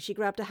spluttering, she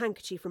grabbed a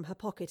handkerchief from her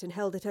pocket and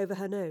held it over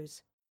her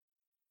nose.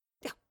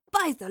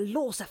 By the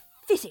laws of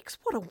physics,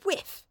 what a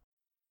whiff!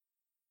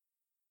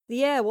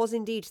 The air was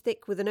indeed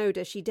thick with an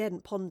odour she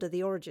daredn't ponder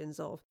the origins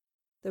of,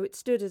 though it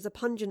stood as a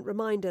pungent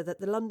reminder that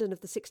the London of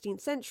the 16th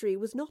century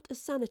was not as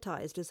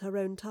sanitised as her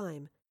own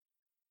time.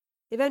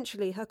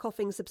 Eventually her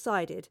coughing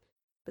subsided,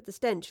 but the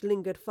stench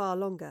lingered far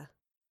longer.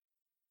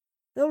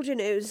 Hold your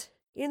nose,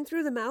 in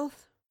through the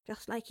mouth,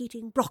 just like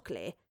eating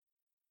broccoli.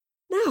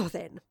 Now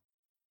then.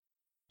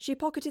 She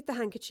pocketed the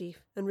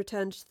handkerchief and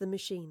returned to the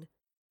machine.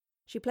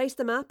 She placed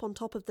the map on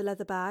top of the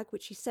leather bag,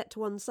 which she set to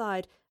one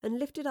side, and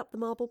lifted up the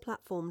marble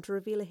platform to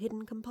reveal a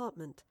hidden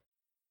compartment.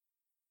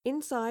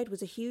 Inside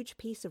was a huge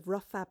piece of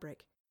rough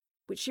fabric,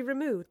 which she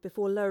removed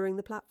before lowering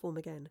the platform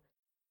again.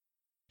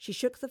 She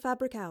shook the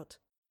fabric out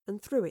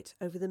and threw it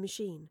over the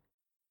machine.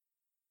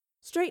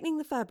 Straightening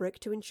the fabric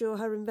to ensure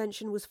her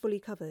invention was fully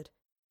covered,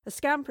 a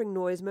scampering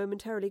noise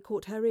momentarily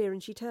caught her ear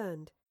and she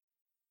turned.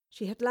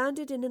 She had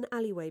landed in an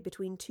alleyway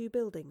between two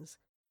buildings,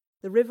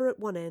 the river at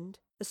one end,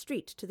 a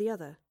street to the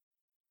other.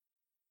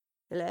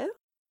 Hello?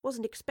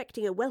 Wasn't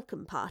expecting a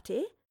welcome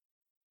party.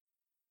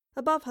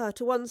 Above her,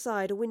 to one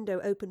side, a window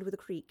opened with a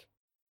creak.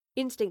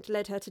 Instinct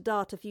led her to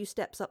dart a few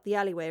steps up the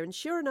alleyway, and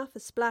sure enough, a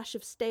splash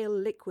of stale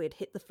liquid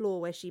hit the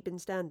floor where she'd been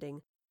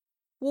standing.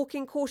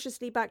 Walking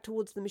cautiously back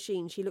towards the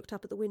machine, she looked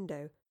up at the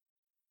window.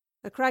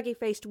 A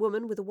craggy-faced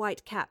woman with a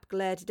white cap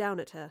glared down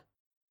at her.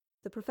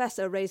 The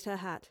professor raised her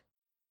hat.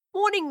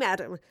 Morning,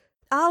 madam.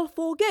 I'll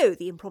forego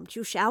the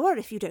impromptu shower,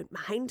 if you don't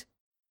mind.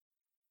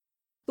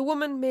 The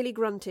woman merely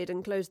grunted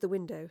and closed the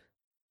window.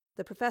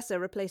 The professor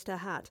replaced her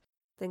hat,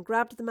 then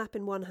grabbed the map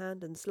in one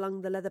hand and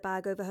slung the leather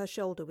bag over her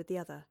shoulder with the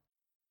other.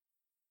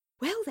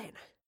 Well then,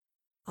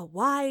 a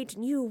wide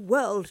new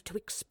world to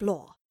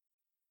explore.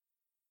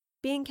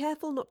 Being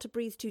careful not to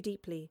breathe too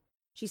deeply,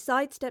 she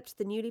sidestepped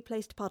the newly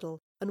placed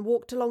puddle and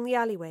walked along the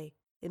alleyway,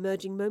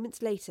 emerging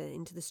moments later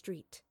into the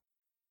street.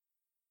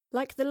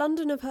 Like the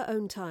London of her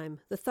own time,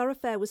 the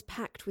thoroughfare was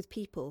packed with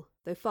people,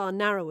 though far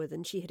narrower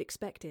than she had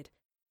expected.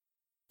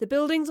 The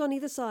buildings on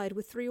either side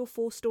were 3 or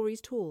 4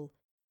 stories tall,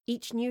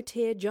 each new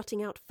tier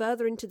jutting out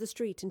further into the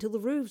street until the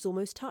roofs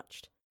almost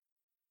touched.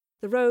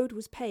 The road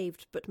was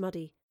paved but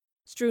muddy,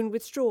 strewn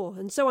with straw,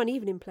 and so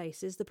uneven in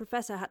places the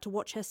professor had to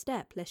watch her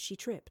step lest she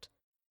tripped.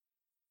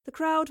 The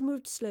crowd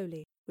moved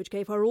slowly, which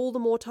gave her all the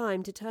more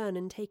time to turn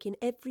and take in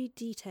every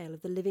detail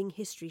of the living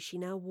history she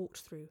now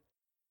walked through.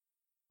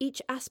 Each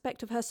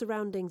aspect of her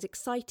surroundings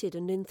excited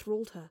and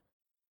enthralled her.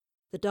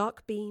 The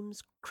dark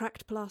beams,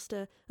 cracked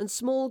plaster, and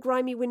small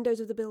grimy windows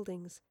of the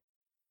buildings.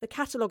 The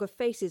catalogue of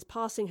faces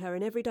passing her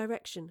in every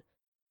direction.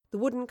 The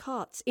wooden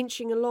carts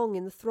inching along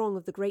in the throng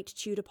of the great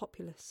Tudor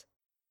populace.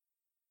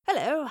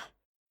 "Hello,"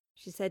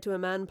 she said to a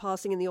man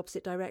passing in the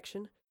opposite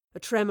direction, a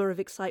tremor of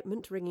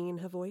excitement ringing in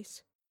her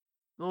voice.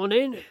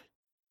 "Morning,"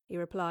 he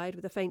replied,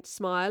 with a faint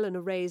smile and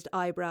a raised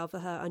eyebrow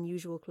for her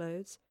unusual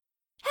clothes.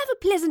 "Have a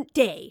pleasant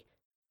day,"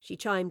 she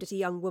chimed at a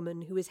young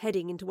woman who was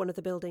heading into one of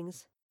the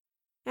buildings.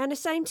 "And the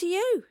same to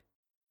you,"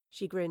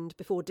 she grinned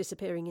before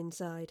disappearing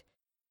inside.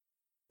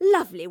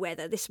 "Lovely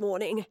weather this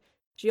morning,"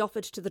 she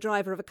offered to the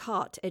driver of a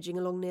cart edging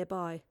along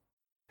nearby.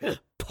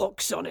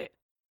 "Pox on it,"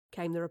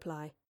 came the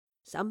reply.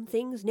 "Some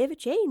things never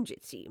change,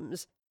 it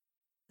seems."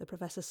 The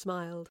professor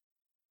smiled.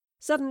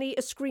 Suddenly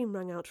a scream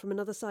rang out from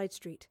another side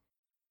street.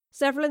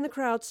 Several in the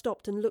crowd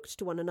stopped and looked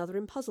to one another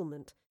in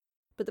puzzlement,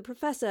 but the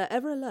professor,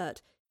 ever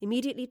alert,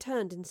 immediately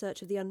turned in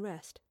search of the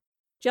unrest.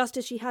 Just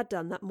as she had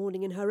done that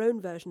morning in her own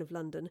version of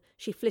London,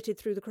 she flitted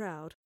through the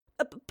crowd.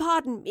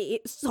 "Pardon me,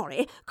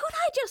 sorry, could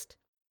I just—"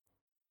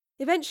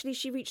 Eventually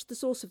she reached the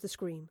source of the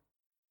scream.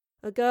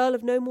 A girl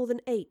of no more than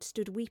 8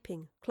 stood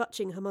weeping,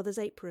 clutching her mother's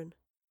apron.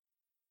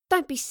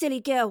 "Don't be silly,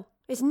 girl.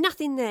 There's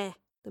nothing there,"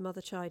 the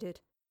mother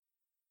chided.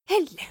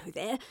 "Hello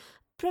there.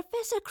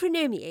 Professor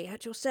Chronomier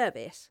at your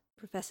service,"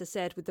 the professor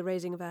said with the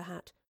raising of her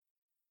hat.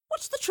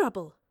 "What's the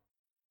trouble?"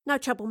 "No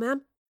trouble,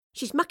 ma'am.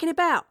 She's mucking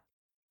about."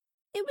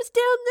 "It was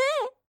down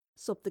there,"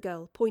 sobbed the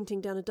girl, pointing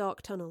down a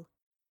dark tunnel.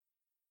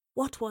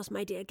 "What was,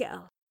 my dear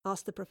girl?"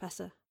 asked the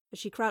professor, as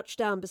she crouched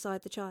down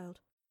beside the child.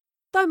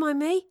 "Don't mind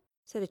me,"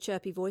 said a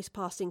chirpy voice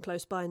passing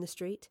close by in the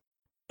street.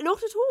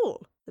 "Not at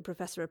all," the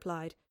professor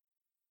replied,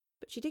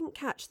 but she didn't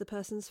catch the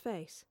person's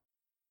face.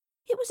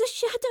 "It was a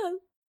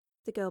shadow,"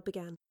 the girl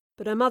began,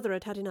 but her mother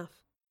had had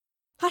enough.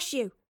 "Hush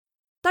you.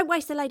 Don't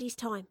waste the lady's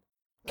time.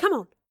 Come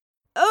on."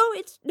 "Oh,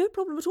 it's no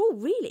problem at all,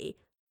 really."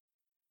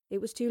 It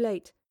was too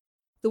late.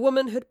 The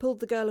woman had pulled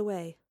the girl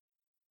away.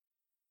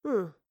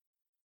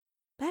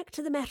 Back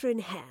to the matter in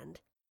hand.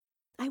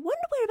 I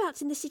wonder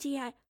whereabouts in the city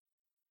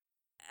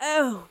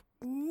Oh,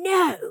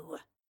 no!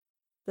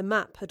 The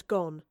map had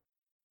gone.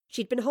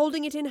 She'd been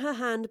holding it in her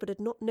hand but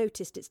had not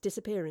noticed its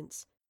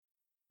disappearance.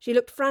 She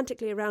looked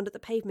frantically around at the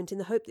pavement in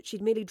the hope that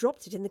she'd merely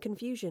dropped it in the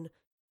confusion,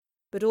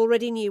 but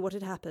already knew what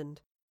had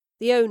happened.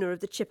 The owner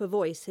of the chipper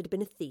voice had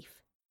been a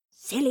thief.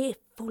 "Silly,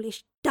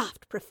 foolish,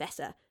 daft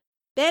professor.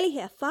 Barely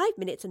here 5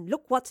 minutes and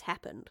look what's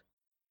happened."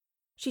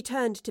 She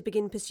turned to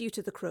begin pursuit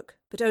of the crook,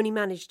 but only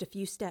managed a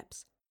few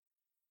steps.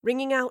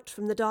 Ringing out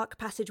from the dark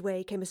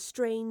passageway came a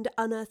strained,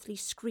 unearthly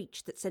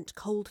screech that sent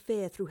cold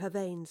fear through her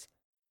veins.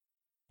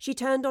 She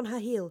turned on her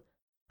heel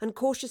and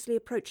cautiously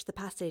approached the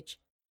passage.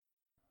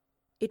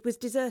 It was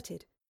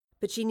deserted,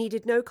 but she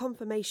needed no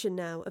confirmation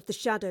now of the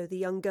shadow the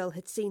young girl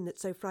had seen that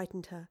so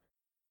frightened her.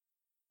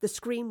 The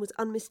scream was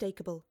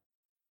unmistakable.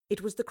 It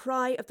was the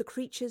cry of the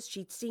creatures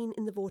she'd seen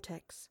in the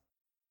vortex.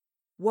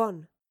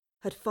 One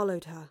had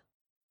followed her.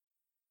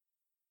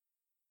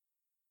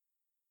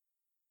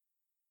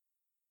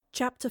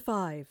 Chapter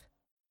 5.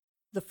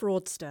 The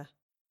Fraudster.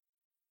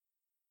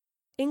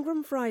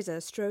 Ingram Fraser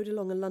strode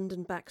along a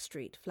London back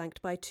street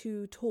flanked by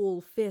 2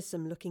 tall,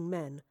 fearsome-looking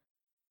men.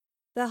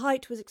 Their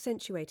height was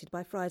accentuated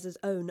by Fraser's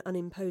own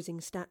unimposing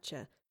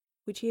stature,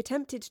 which he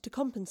attempted to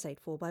compensate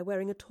for by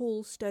wearing a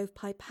tall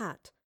stovepipe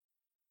hat.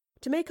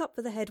 To make up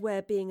for the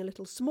headwear being a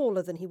little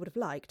smaller than he would have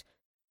liked,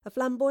 a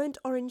flamboyant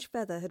orange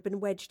feather had been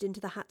wedged into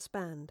the hat's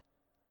band.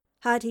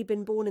 Had he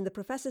been born in the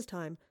professor's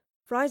time,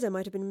 Fraser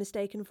might have been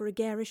mistaken for a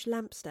garish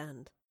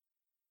lampstand.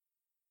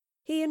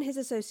 He and his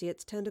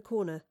associates turned a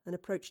corner and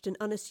approached an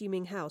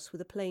unassuming house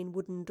with a plain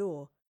wooden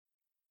door.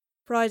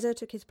 Fraser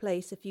took his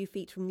place a few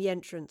feet from the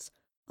entrance,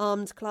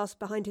 arms clasped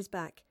behind his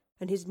back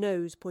and his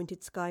nose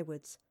pointed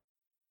skywards.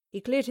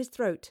 He cleared his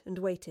throat and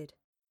waited.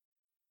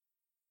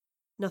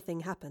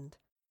 Nothing happened.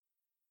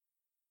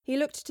 He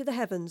looked to the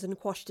heavens and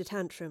quashed a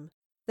tantrum,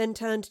 then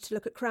turned to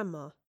look at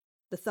Cranmer,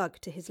 the thug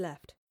to his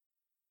left.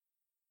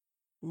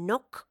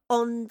 "Knock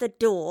on the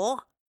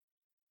door."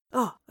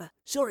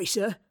 Sorry,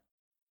 sir."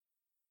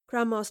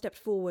 Cranmer stepped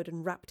forward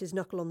and rapped his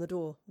knuckle on the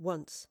door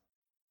once.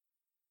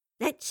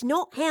 "That's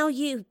not how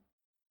you—"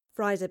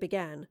 Fraser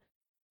began,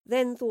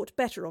 then thought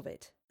better of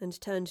it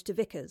and turned to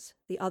Vickers,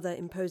 the other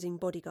imposing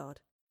bodyguard.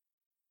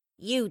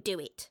 "You do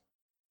it."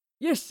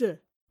 "Yes,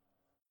 sir."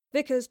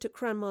 Vickers took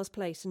Cranmer's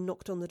place and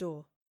knocked on the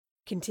door,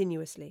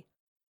 continuously.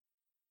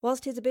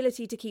 Whilst his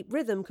ability to keep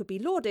rhythm could be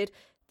lauded,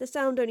 the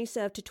sound only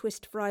served to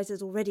twist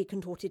Fraser's already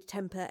contorted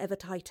temper ever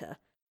tighter.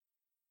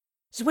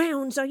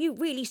 "Zounds, are you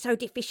really so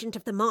deficient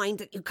of the mind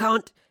that you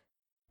can't—"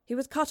 He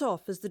was cut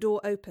off as the door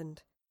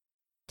opened.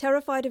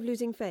 Terrified of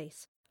losing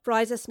face,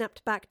 Fraser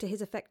snapped back to his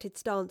affected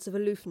stance of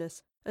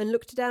aloofness and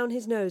looked down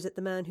his nose at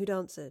the man who'd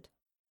answered.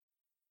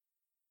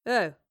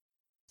 "Oh,"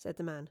 said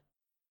the man.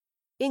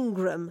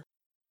 "Ingram."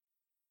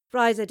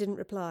 Fraser didn't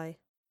reply.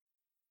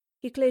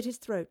 He cleared his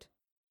throat.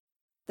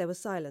 There was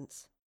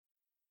silence.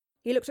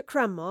 He looked at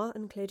Cranmer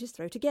and cleared his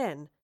throat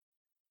again.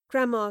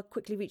 Cranmer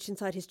quickly reached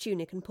inside his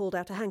tunic and pulled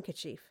out a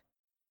handkerchief.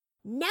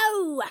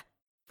 No!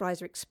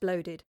 Fraser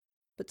exploded,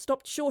 but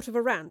stopped short of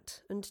a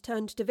rant and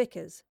turned to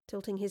Vickers,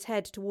 tilting his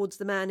head towards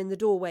the man in the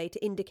doorway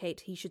to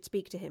indicate he should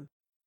speak to him.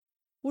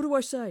 What do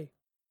I say?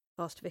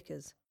 Asked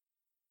Vickers.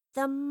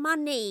 The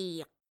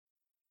money.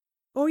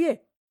 Oh, yeah.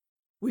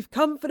 We've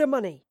come for the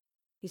money,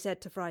 he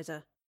said to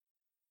Fraser.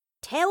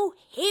 Tell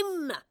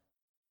him.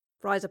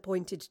 Fraser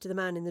pointed to the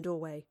man in the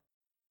doorway.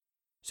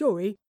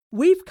 Sorry,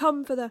 we've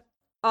come for the...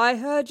 I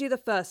heard you the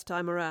first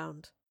time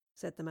around,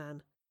 said the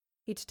man.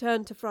 He'd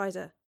turned to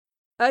Fraser.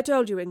 I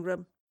told you,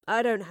 Ingram.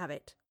 I don't have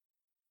it.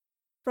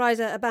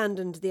 Fraser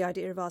abandoned the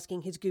idea of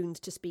asking his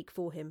goons to speak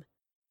for him.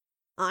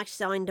 I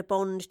signed a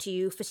bond to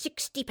you for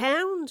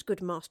 £60,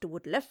 good Master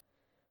Woodliffe.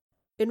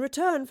 In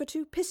return for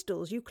 2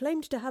 pistols you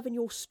claimed to have in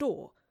your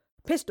store.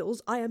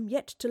 Pistols I am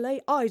yet to lay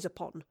eyes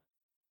upon.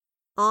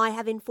 I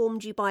have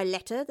informed you by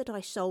letter that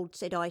I sold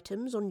said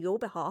items on your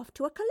behalf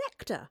to a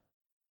collector.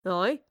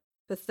 Aye,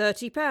 for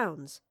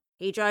 £30.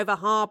 He drove a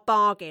hard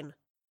bargain.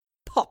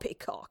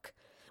 Poppycock.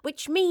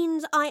 Which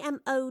means I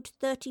am owed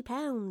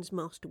 £30,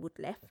 Master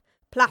Woodliffe,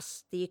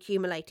 plus the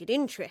accumulated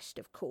interest,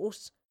 of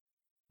course.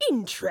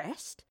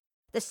 Interest?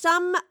 The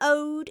sum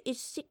owed is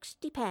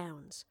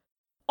 £60.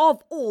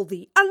 Of all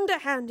the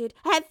underhanded...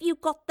 Have you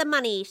got the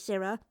money,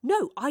 sirrah?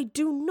 No, I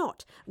do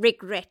not.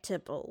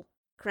 Regrettable.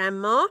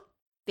 Cranmer,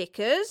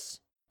 Vickers,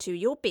 to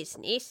your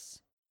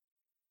business.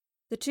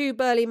 The 2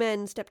 burly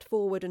men stepped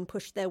forward and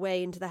pushed their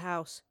way into the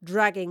house,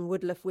 dragging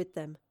Woodliffe with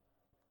them.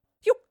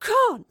 You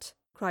can't!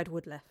 Cried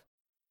Woodliffe.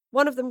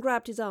 One of them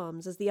grabbed his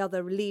arms as the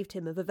other relieved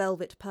him of a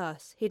velvet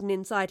purse hidden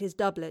inside his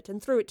doublet and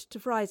threw it to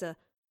Fraser,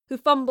 who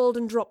fumbled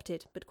and dropped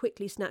it, but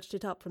quickly snatched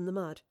it up from the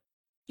mud.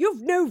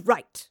 You've no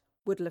right,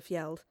 Woodliffe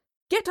yelled.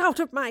 Get out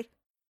of my...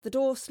 The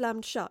door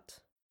slammed shut,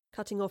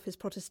 cutting off his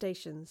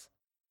protestations.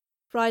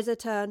 Fraser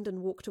turned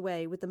and walked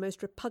away with the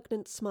most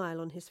repugnant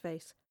smile on his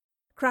face.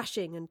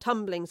 Crashing and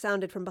tumbling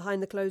sounded from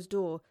behind the closed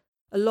door,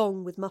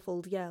 along with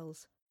muffled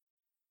yells.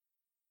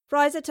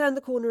 Fraser turned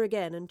the corner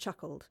again and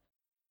chuckled.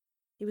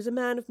 He was a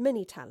man of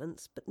many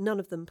talents, but none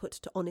of them put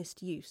to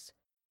honest use.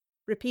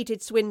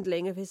 Repeated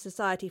swindling of his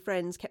society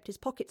friends kept his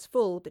pockets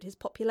full, but his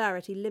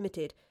popularity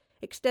limited,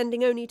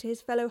 extending only to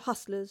his fellow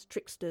hustlers,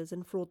 tricksters,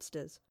 and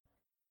fraudsters.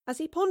 As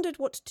he pondered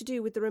what to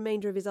do with the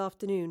remainder of his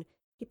afternoon,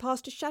 he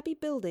passed a shabby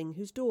building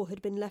whose door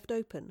had been left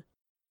open.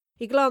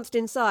 He glanced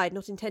inside,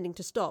 not intending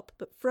to stop,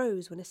 but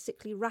froze when a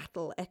sickly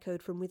rattle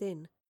echoed from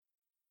within.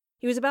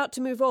 He was about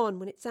to move on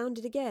when it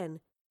sounded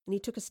again, and he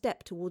took a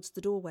step towards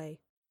the doorway.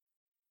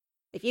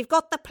 If you've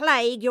got the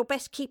plague, you're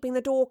best keeping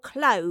the door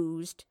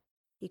closed,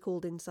 he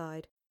called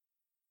inside.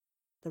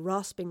 The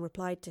rasping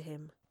replied to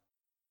him.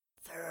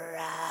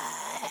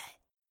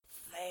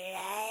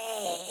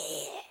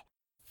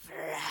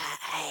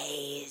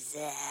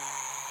 Fraser.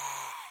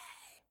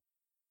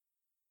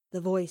 The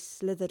voice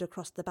slithered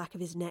across the back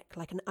of his neck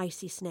like an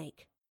icy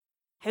snake.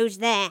 Who's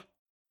there?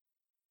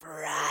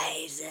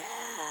 Fraser.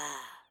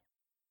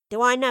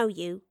 Do I know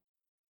you?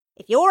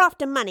 If you're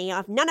after money,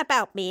 I've none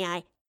about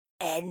me,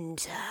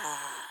 Enter.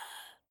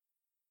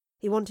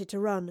 He wanted to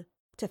run,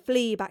 to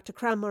flee back to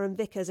Cranmer and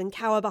Vickers and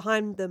cower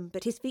behind them,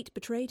 but his feet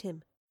betrayed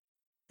him.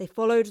 They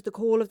followed the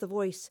call of the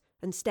voice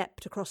and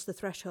stepped across the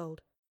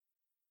threshold.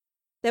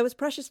 There was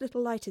precious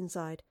little light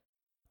inside.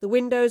 The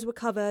windows were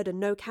covered and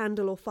no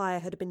candle or fire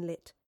had been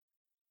lit.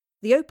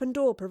 The open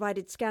door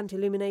provided scant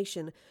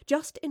illumination,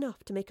 just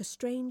enough to make a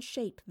strange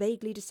shape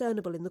vaguely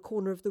discernible in the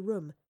corner of the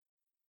room.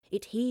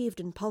 It heaved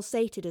and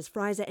pulsated as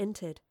Fraser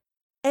entered.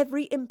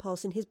 Every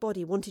impulse in his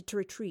body wanted to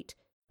retreat,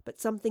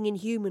 but something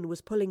inhuman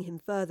was pulling him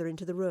further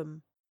into the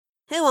room.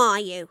 Who are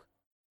you?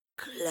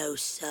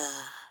 Closer.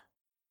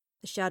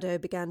 The shadow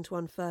began to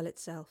unfurl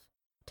itself,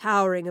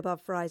 towering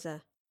above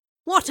Fraser.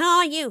 What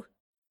are you?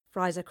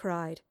 Fraser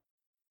cried.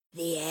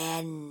 The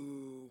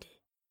end.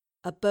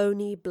 A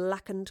bony,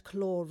 blackened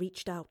claw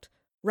reached out,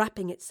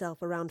 wrapping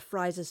itself around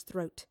Fraser's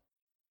throat.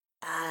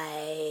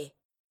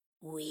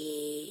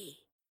 We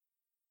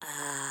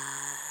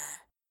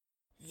are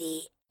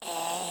the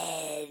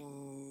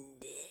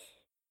end.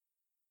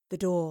 The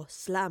door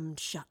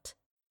slammed shut,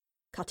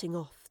 cutting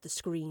off the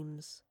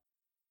screams.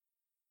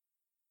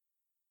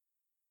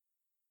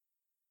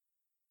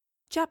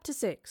 Chapter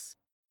 6.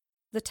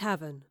 The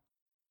Tavern.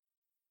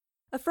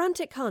 A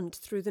frantic hunt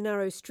through the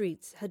narrow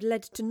streets had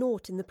led to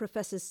naught in the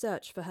Professor's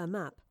search for her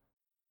map.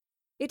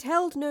 It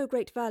held no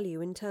great value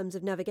in terms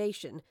of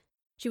navigation.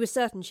 She was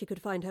certain she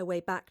could find her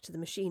way back to the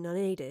machine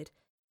unaided.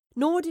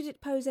 Nor did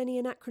it pose any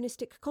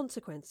anachronistic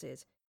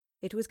consequences.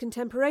 It was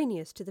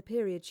contemporaneous to the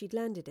period she'd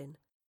landed in.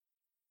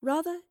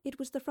 Rather, it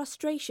was the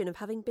frustration of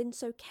having been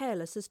so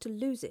careless as to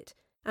lose it,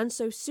 and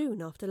so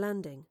soon after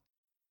landing.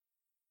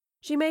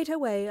 She made her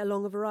way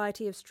along a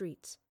variety of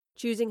streets,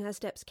 choosing her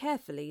steps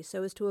carefully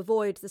so as to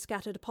avoid the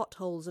scattered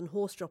potholes and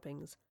horse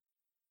droppings.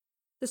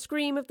 The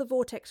scream of the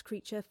vortex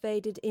creature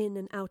faded in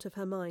and out of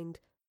her mind,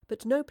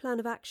 but no plan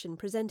of action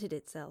presented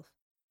itself.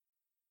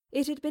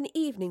 It had been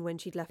evening when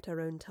she'd left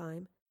her own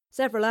time,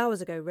 several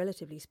hours ago,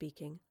 relatively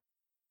speaking.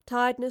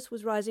 Tiredness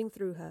was rising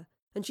through her,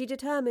 and she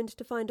determined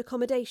to find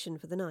accommodation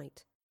for the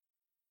night.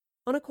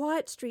 On a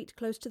quiet street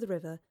close to the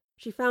river,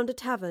 she found a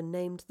tavern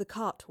named the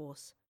Cart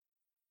Horse.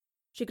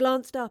 She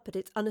glanced up at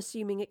its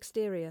unassuming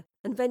exterior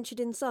and ventured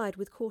inside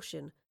with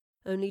caution,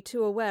 only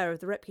too aware of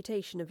the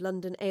reputation of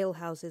London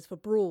alehouses for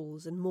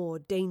brawls and more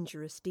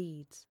dangerous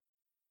deeds.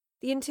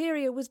 The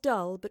interior was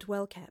dull but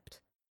well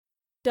kept.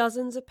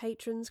 Dozens of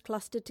patrons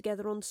clustered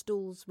together on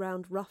stools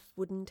round rough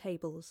wooden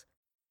tables.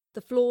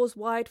 The floor's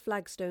wide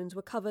flagstones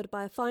were covered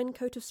by a fine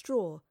coat of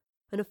straw,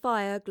 and a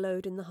fire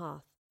glowed in the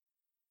hearth.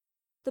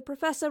 The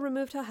Professor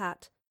removed her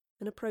hat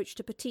and approached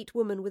a petite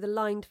woman with a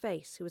lined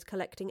face who was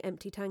collecting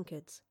empty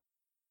tankards.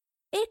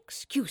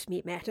 "Excuse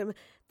me, madam,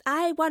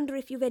 I wonder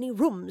if you've any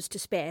rooms to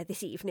spare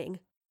this evening?"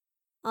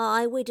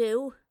 "Aye, we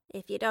do,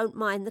 if you don't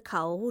mind the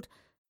cold.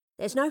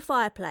 There's no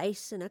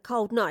fireplace and a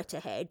cold night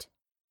ahead."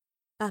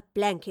 "A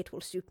blanket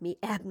will suit me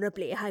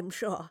admirably, I'm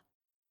sure."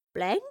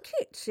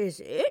 "Blankets,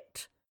 is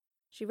it?"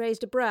 She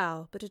raised a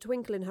brow, but a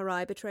twinkle in her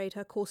eye betrayed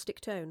her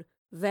caustic tone.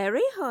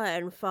 "Very high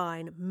and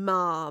fine,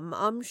 ma'am,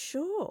 I'm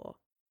sure."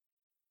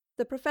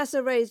 The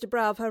Professor raised a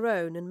brow of her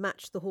own and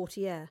matched the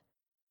haughty air.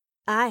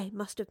 "I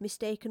must have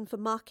mistaken for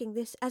marking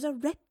this as a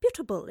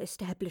reputable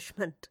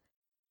establishment."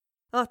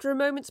 After a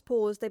moment's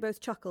pause they both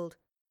chuckled,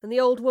 and the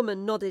old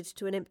woman nodded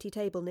to an empty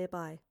table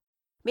nearby.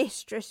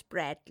 "Mistress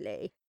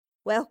Bradley,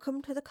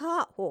 welcome to the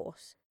Cart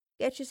Horse.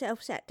 Get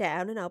yourself sat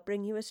down and I'll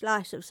bring you a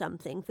slice of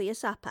something for your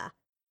supper."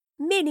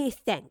 "Many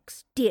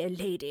thanks, dear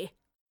lady."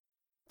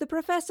 The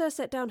Professor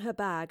set down her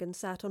bag and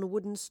sat on a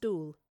wooden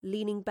stool,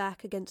 leaning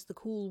back against the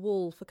cool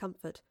wall for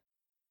comfort.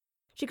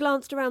 She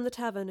glanced around the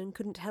tavern and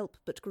couldn't help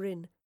but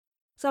grin.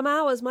 Some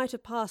hours might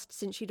have passed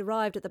since she'd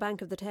arrived at the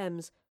bank of the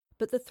Thames,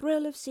 but the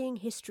thrill of seeing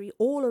history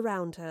all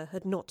around her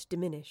had not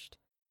diminished.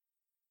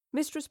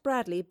 Mistress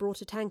Bradley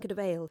brought a tankard of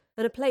ale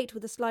and a plate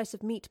with a slice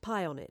of meat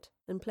pie on it,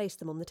 and placed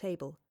them on the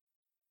table.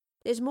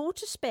 "There's more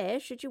to spare,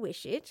 should you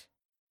wish it.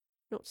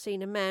 Not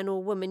seen a man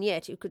or woman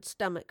yet who could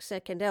stomach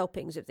second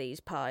helpings of these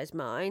pies,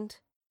 mind."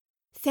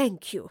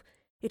 "Thank you.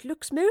 It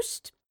looks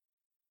most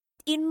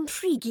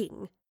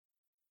intriguing."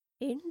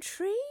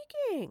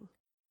 "Intriguing?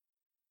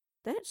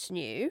 That's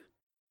new.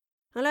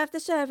 I'll have the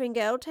serving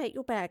girl take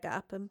your bag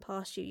up and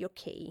pass you your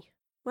key.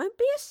 Won't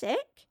be a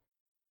sec."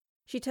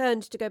 She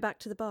turned to go back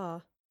to the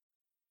bar.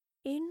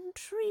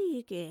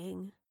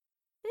 "Intriguing.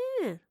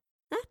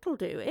 That'll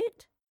do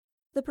it."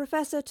 The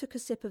Professor took a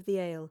sip of the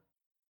ale.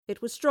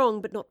 It was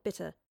strong but not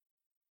bitter.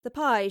 The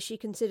pie she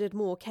considered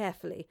more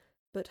carefully,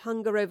 but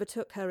hunger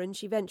overtook her and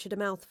she ventured a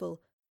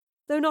mouthful.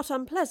 Though not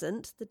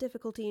unpleasant, the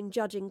difficulty in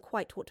judging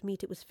quite what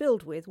meat it was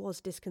filled with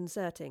was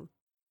disconcerting.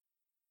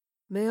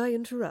 "May I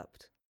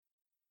interrupt?"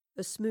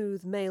 a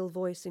smooth male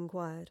voice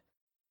inquired.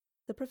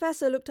 The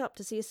Professor looked up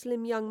to see a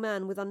slim young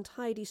man with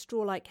untidy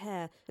straw-like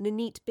hair and a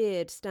neat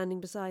beard standing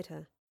beside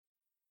her.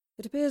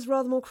 "It appears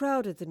rather more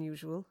crowded than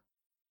usual.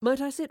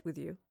 Might I sit with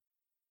you?"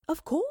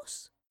 "Of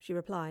course," she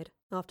replied,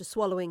 after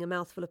swallowing a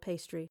mouthful of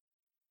pastry.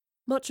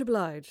 "Much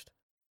obliged."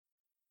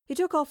 He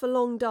took off a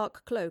long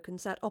dark cloak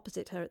and sat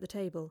opposite her at the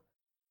table.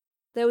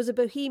 There was a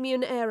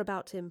bohemian air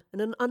about him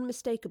and an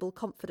unmistakable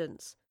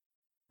confidence.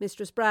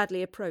 Mistress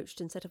Bradley approached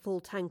and set a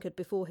full tankard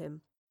before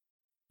him.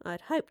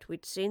 "I'd hoped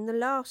we'd seen the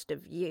last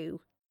of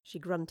you," she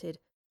grunted,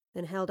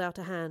 then held out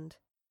a hand.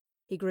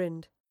 He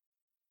grinned.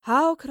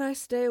 "How could I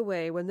stay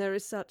away when there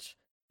is such—"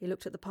 he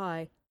looked at the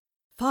pie—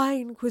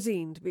 "fine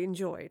cuisine to be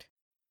enjoyed."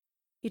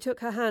 He took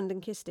her hand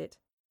and kissed it.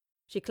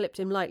 She clipped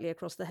him lightly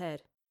across the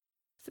head.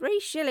 3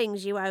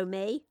 shillings you owe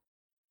me."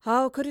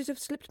 How could it have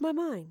slipped my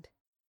mind?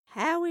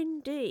 "How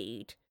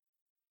indeed?"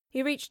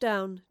 He reached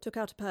down, took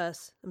out a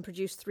purse, and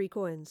produced 3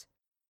 coins.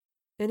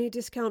 "Any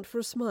discount for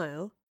a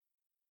smile?"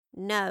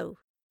 "No,"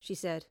 she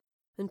said,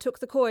 and took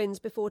the coins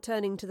before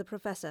turning to the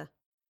Professor.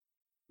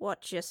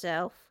 "Watch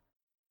yourself."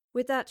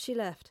 With that she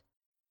left.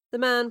 The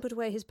man put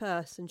away his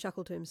purse and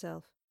chuckled to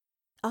himself.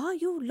 "Are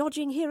you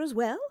lodging here as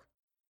well?"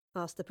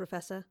 asked the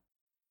Professor.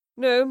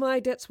 "No, my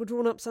debts were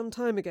drawn up some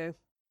time ago.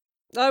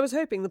 I was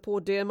hoping the poor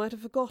dear might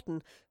have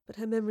forgotten, but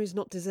her memory's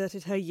not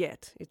deserted her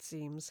yet, it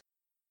seems."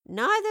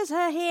 "Neither's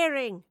her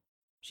hearing,"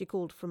 she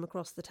called from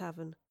across the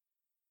tavern.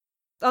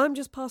 "I'm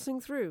just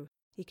passing through,"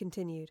 he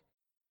continued.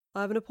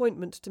 "I have an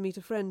appointment to meet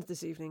a friend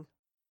this evening.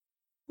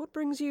 What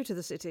brings you to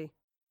the city?"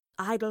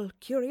 "Idle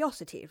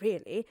curiosity,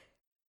 really.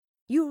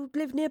 You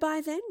live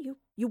nearby, then?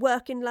 You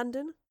work in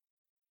London?"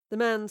 The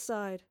man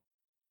sighed.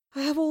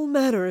 "I have all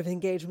manner of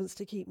engagements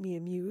to keep me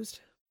amused.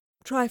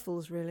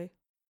 Trifles, really."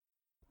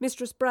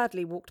 Mistress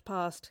Bradley walked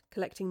past,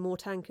 collecting more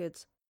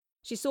tankards.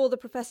 She saw the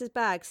Professor's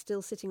bag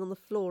still sitting on the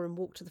floor and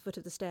walked to the foot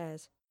of the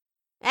stairs.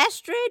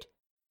 "Astrid,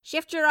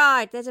 shift your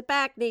eye. There's a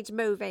bag needs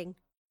moving."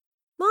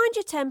 "Mind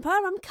your temper.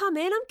 I'm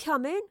coming,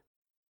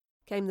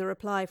 came the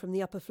reply from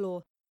the upper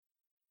floor.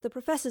 The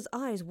Professor's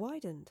eyes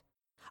widened.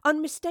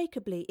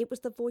 Unmistakably, it was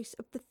the voice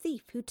of the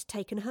thief who'd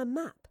taken her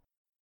map.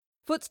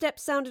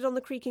 Footsteps sounded on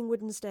the creaking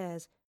wooden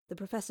stairs. The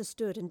Professor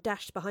stood and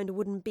dashed behind a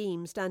wooden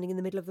beam standing in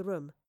the middle of the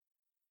room.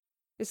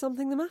 "Is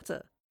something the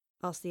matter?"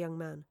 asked the young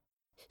man.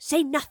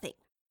 "Say nothing."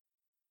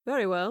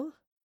 "Very well."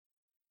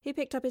 He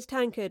picked up his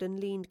tankard and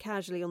leaned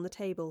casually on the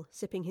table,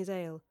 sipping his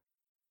ale.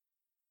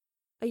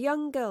 A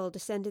young girl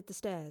descended the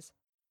stairs.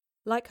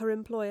 Like her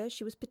employer,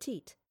 she was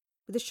petite,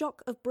 with a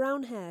shock of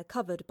brown hair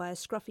covered by a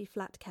scruffy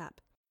flat cap.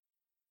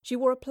 She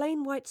wore a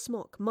plain white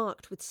smock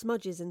marked with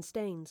smudges and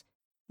stains,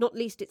 not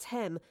least its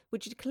hem,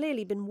 which had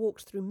clearly been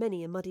walked through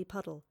many a muddy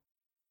puddle.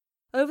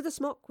 Over the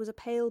smock was a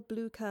pale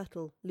blue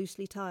kirtle,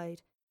 loosely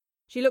tied.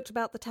 She looked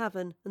about the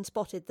tavern and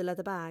spotted the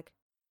leather bag.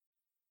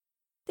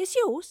 "This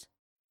yours?"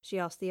 she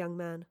asked the young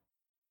man.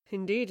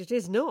 "Indeed it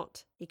is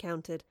not," he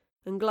countered,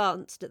 and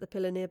glanced at the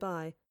pillar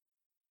nearby.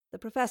 The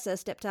Professor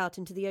stepped out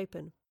into the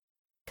open.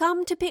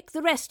 "Come to pick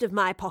the rest of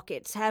my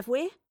pockets, have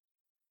we?"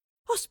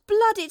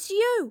 "Osblood, it's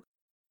you!"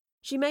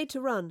 She made to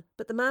run,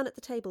 but the man at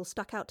the table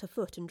stuck out her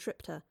foot and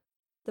tripped her.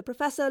 The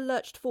Professor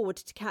lurched forward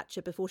to catch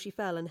her before she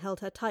fell and held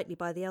her tightly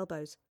by the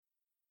elbows.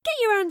 "Get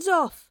your hands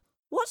off!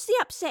 What's the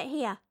upset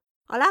here?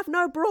 I'll have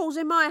no brawls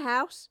in my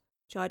house,"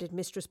 chided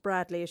Mistress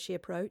Bradley as she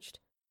approached.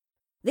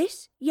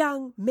 "This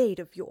young maid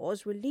of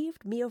yours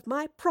relieved me of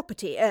my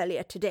property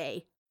earlier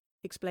today,"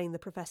 explained the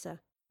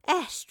Professor.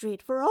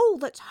 "Astrid, for all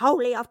that's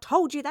holy, I've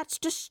told you that's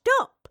to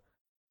stop."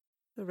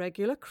 "A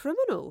regular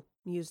criminal,"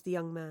 mused the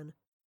young man.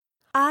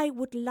 "I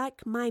would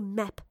like my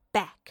map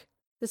back."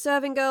 The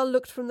serving girl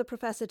looked from the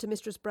Professor to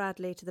Mistress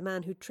Bradley to the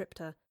man who'd tripped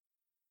her.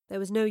 There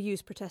was no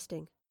use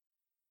protesting.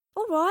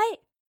 "All right,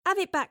 have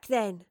it back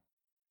then."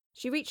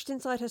 She reached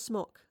inside her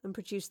smock and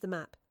produced the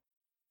map.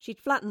 She'd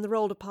flattened the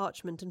roll of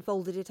parchment and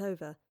folded it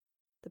over.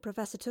 The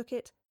Professor took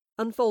it,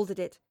 unfolded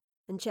it,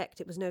 and checked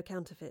it was no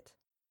counterfeit.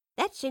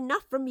 "That's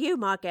enough from you,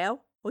 my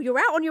girl, or you're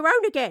out on your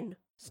own again,"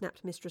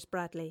 snapped Mistress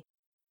Bradley.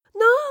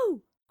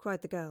 "No!"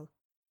 cried the girl.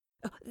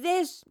 "Oh,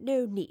 there's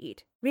no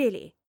need,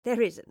 really,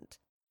 there isn't,"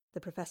 the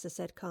Professor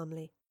said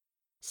calmly.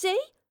 "See,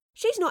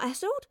 she's not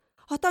hassled.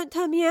 Oh, don't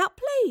turn me out,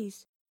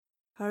 please."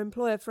 Her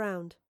employer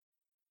frowned.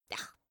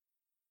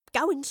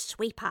 "Go and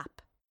sweep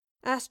up."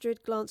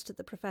 Astrid glanced at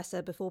the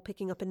Professor before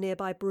picking up a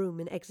nearby broom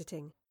and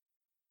exiting.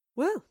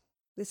 "Well,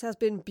 this has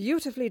been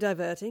beautifully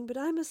diverting, but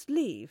I must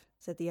leave,"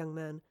 said the young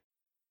man.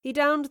 He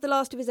downed the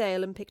last of his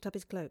ale and picked up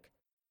his cloak.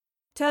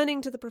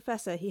 Turning to the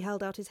Professor, he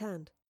held out his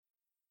hand.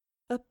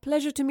 "A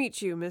pleasure to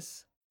meet you,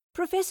 Miss—"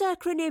 "Professor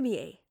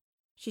Chronemier."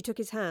 She took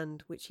his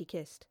hand, which he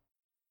kissed.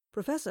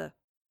 "Professor,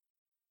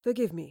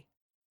 forgive me."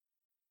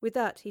 With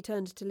that, he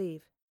turned to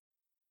leave.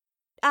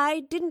 "I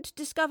didn't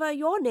discover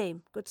your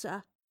name, good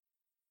sir."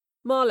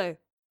 "Marlowe.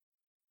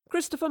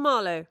 Christopher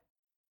Marlowe."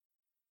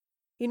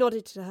 He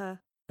nodded to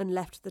her and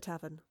left the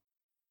tavern.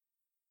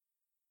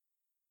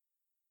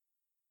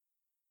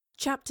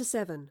 Chapter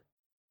 7.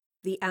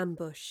 The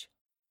Ambush.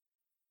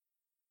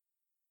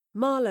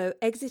 Marlowe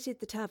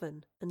exited the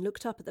tavern and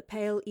looked up at the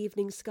pale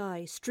evening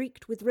sky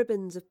streaked with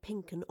ribbons of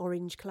pink and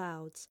orange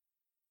clouds.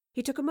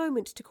 He took a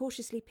moment to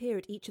cautiously peer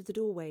at each of the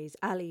doorways,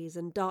 alleys,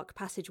 and dark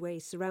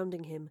passageways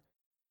surrounding him.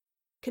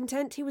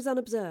 Content he was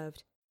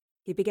unobserved,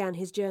 he began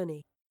his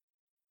journey.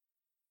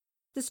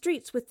 The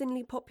streets were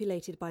thinly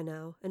populated by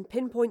now, and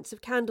pinpoints of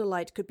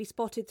candlelight could be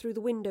spotted through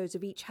the windows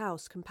of each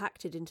house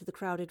compacted into the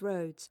crowded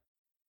roads.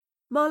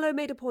 Marlowe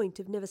made a point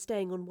of never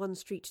staying on one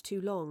street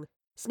too long,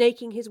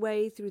 snaking his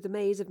way through the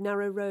maze of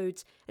narrow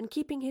roads and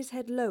keeping his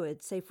head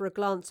lowered save for a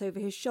glance over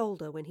his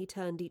shoulder when he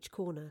turned each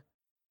corner.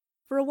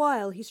 For a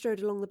while he strode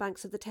along the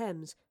banks of the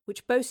Thames,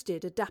 which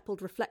boasted a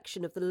dappled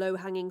reflection of the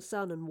low-hanging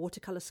sun and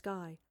watercolour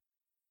sky.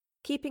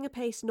 Keeping a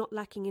pace not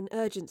lacking in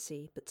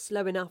urgency, but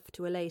slow enough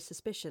to allay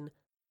suspicion,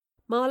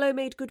 Marlowe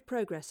made good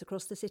progress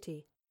across the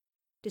city.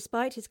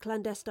 Despite his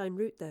clandestine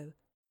route, though,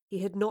 he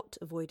had not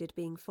avoided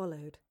being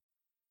followed.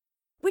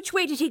 "Which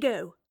way did he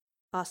go?"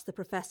 asked the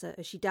Professor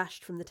as she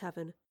dashed from the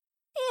tavern.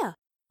 "Here,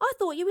 I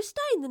thought you were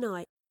staying the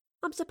night.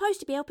 I'm supposed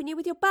to be helping you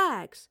with your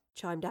bags,"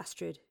 chimed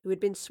Astrid, who had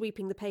been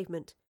sweeping the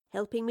pavement.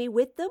 "Helping me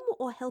with them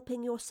or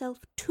helping yourself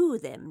to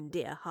them,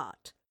 dear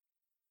heart?"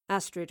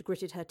 Astrid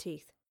gritted her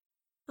teeth.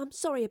 "I'm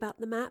sorry about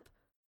the map.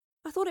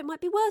 I thought it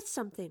might be worth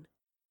something."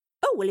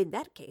 "Oh, well, in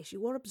that case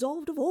you are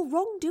absolved of all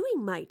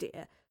wrongdoing, my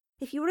dear.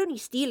 If you were only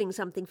stealing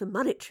something for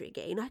monetary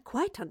gain, I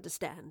quite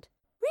understand."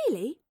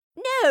 "Really?"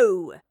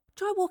 "No!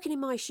 Try walking in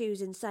my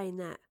shoes in saying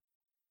that."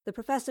 The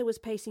Professor was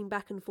pacing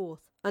back and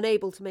forth,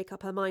 unable to make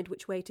up her mind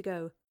which way to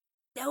go.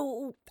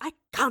 "Oh, I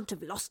can't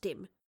have lost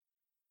him."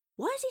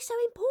 "Why is he so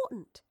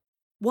important?"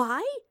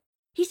 "Why?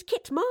 He's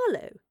Kit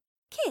Marlowe."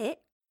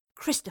 "Kit?"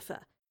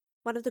 "Christopher,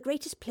 one of the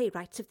greatest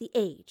playwrights of the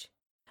age."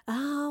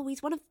 "Oh,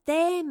 he's one of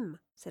them,"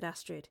 said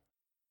Astrid.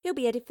 "He'll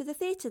be headed for the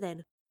theatre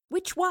then."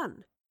 "Which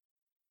one?"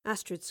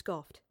 Astrid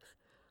scoffed.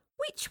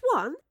 "Which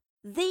one?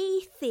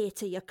 The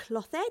theatre, you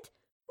clothhead.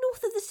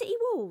 North of the city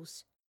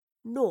walls."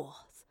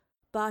 "North,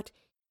 but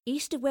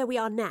east of where we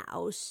are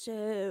now,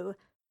 so—"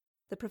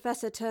 The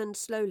Professor turned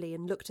slowly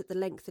and looked at the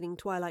lengthening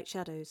twilight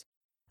shadows.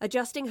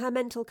 Adjusting her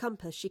mental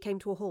compass, she came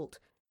to a halt.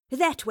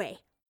 "That way."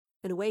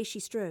 And away she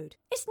strode.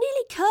 "It's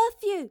nearly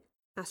curfew,"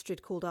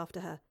 Astrid called after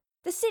her.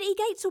 "The city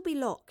gates will be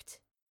locked."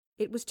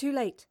 It was too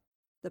late.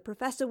 The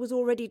Professor was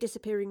already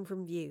disappearing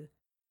from view.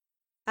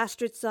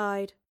 Astrid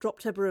sighed,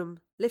 dropped her broom,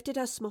 lifted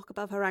her smock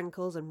above her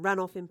ankles and ran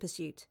off in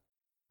pursuit.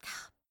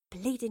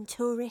 Bleeding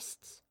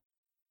tourists.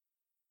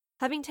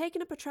 Having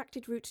taken a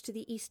protracted route to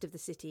the east of the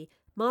city,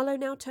 Marlowe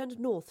now turned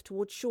north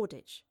towards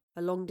Shoreditch,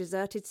 along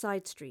deserted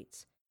side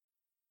streets.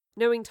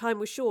 Knowing time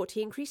was short,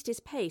 he increased his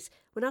pace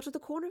when out of the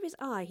corner of his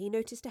eye he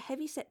noticed a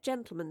heavy-set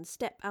gentleman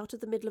step out of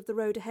the middle of the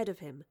road ahead of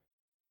him.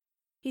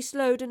 He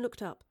slowed and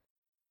looked up.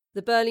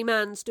 The burly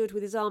man stood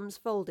with his arms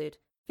folded,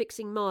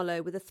 fixing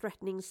Marlowe with a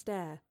threatening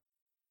stare.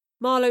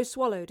 Marlowe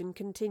swallowed and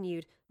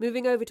continued,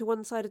 moving over to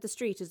one side of the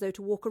street as though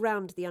to walk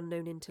around the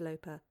unknown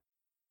interloper.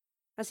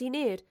 As he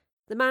neared,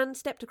 the man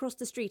stepped across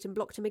the street and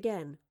blocked him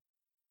again.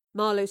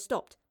 Marlowe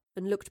stopped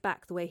and looked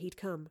back the way he'd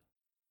come.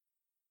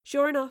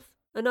 Sure enough,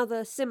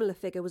 another similar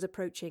figure was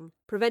approaching,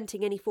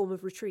 preventing any form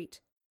of retreat.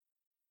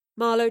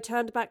 Marlowe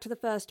turned back to the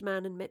first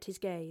man and met his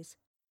gaze.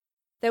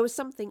 There was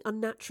something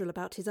unnatural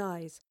about his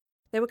eyes.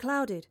 They were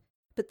clouded,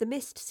 but the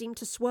mist seemed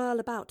to swirl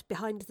about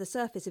behind the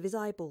surface of his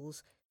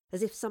eyeballs,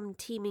 as if some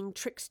teeming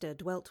trickster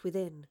dwelt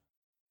within.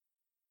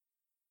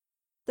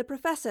 The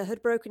Professor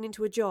had broken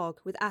into a jog,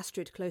 with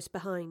Astrid close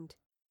behind.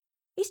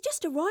 He's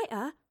just a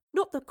writer,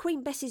 not the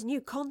Queen Bess's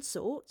new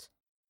consort.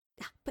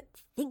 But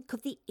think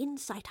of the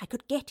insight I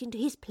could get into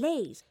his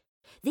plays.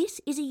 This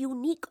is a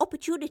unique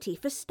opportunity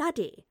for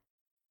study.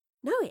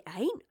 No, it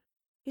ain't.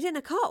 He's in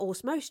a cart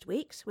horse most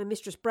weeks, when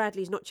Mistress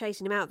Bradley's not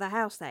chasing him out of the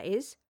house, that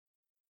is.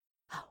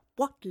 Oh,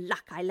 what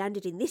luck I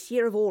landed in this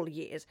year of all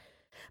years.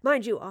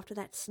 Mind you, after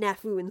that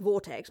snafu in the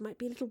vortex, might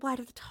be a little wide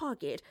of the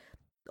target.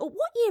 Oh,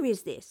 what year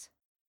is this?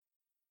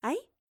 Eh?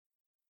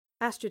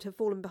 Astrid had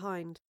fallen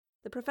behind.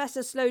 The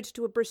Professor slowed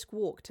to a brisk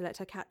walk to let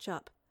her catch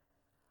up.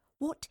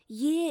 What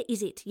year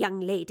is it, young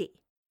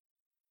lady?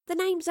 The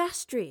name's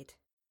Astrid.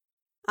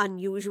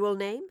 Unusual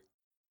name?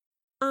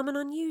 I'm an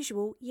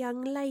unusual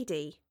young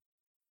lady.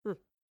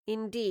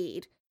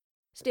 Indeed.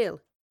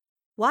 Still,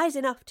 wise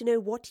enough to know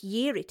what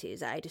year it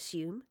is, I'd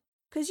assume.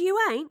 'Cause you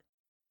ain't.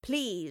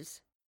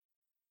 Please.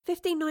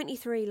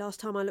 1593 last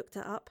time I looked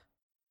it up.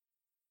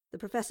 The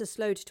Professor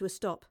slowed to a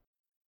stop.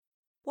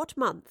 What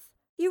month?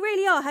 You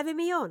really are having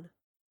me on.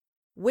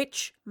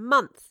 Which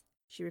month?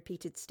 She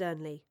repeated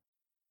sternly.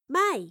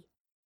 May.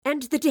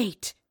 And the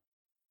date.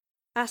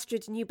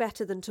 Astrid knew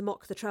better than to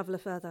mock the traveller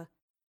further.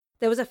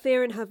 There was a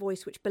fear in her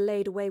voice which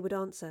belayed a wayward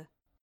answer.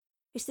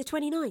 It's the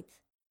 29th.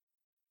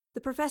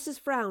 The Professor's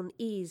frown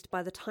eased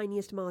by the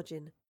tiniest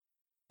margin.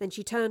 Then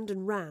she turned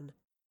and ran.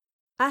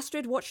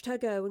 Astrid watched her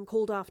go and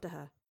called after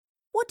her.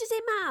 What does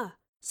it matter?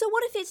 So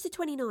what if it's the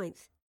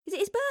 29th? Is it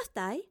his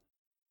birthday?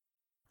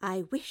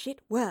 I wish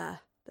it were,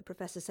 the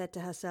Professor said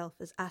to herself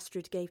as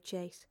Astrid gave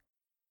chase.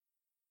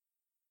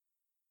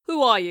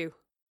 Who are you?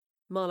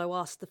 Marlowe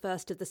asked the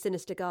first of the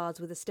sinister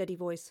guards with a steady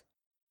voice.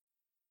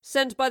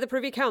 Sent by the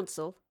Privy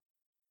Council?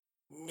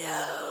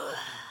 No,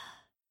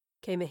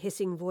 came a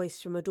hissing voice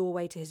from a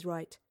doorway to his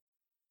right.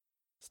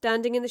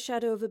 Standing in the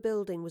shadow of a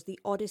building was the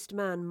oddest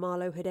man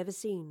Marlowe had ever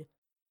seen.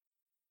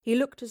 He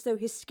looked as though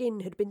his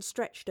skin had been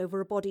stretched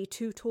over a body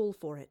too tall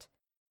for it.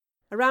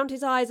 Around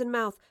his eyes and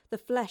mouth the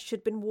flesh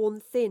had been worn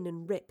thin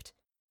and ripped.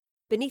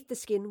 Beneath the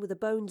skin were the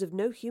bones of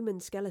no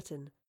human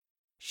skeleton,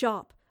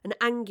 sharp and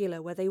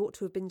angular where they ought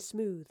to have been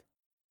smooth.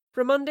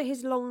 From under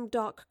his long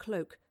dark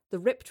cloak the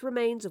ripped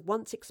remains of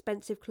once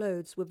expensive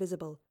clothes were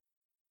visible.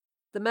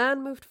 The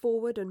man moved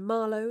forward, and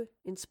Marlowe,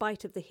 in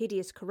spite of the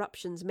hideous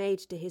corruptions made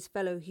to his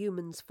fellow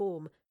human's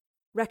form,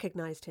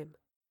 recognised him.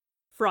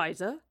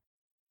 Fraser?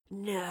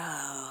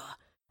 No,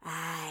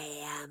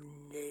 I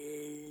am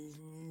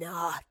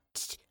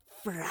not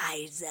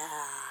Fraser.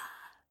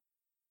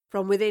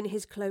 From within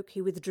his cloak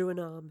he withdrew an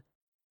arm.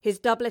 His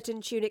doublet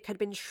and tunic had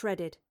been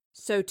shredded,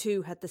 so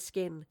too had the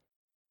skin.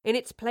 In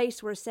its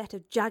place were a set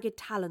of jagged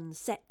talons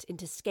set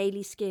into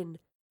scaly skin.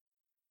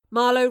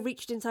 Marlowe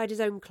reached inside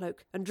his own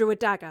cloak and drew a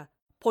dagger,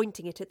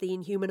 pointing it at the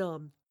inhuman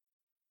arm.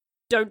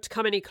 Don't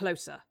come any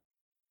closer.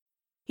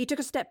 He took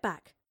a step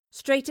back,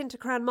 straight into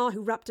Cranmar,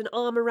 who wrapped an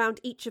arm around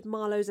each of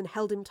Marlowe's and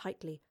held him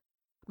tightly.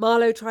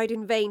 Marlowe tried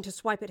in vain to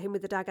swipe at him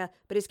with the dagger,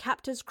 but his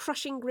captor's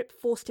crushing grip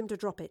forced him to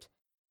drop it.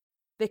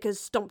 Vickers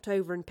stomped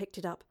over and picked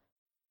it up.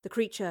 The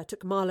creature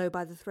took Marlowe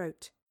by the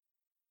throat.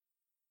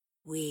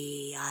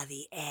 We are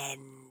the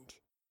end.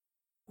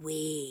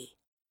 We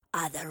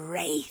are the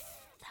Wraith.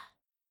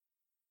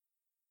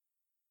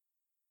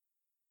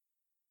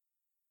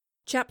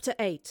 Chapter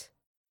 8.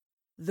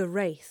 The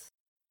Wraith.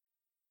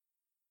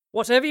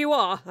 Whatever you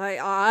are,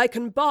 I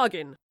can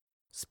bargain,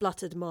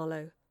 spluttered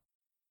Marlowe.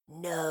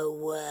 No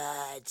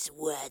words,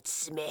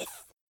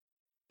 wordsmith,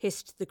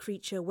 hissed the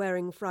creature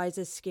wearing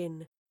Fraser's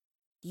skin.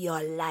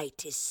 Your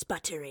light is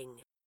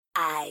sputtering.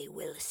 I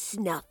will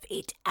snuff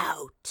it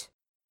out.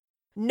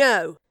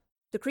 No!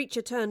 The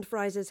creature turned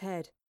Fraser's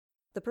head.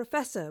 The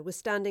Professor was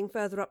standing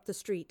further up the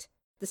street,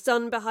 the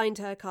sun behind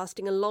her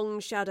casting a long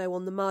shadow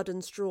on the mud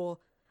and straw,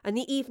 and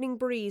the evening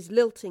breeze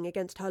lilting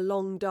against her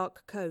long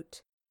dark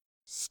coat.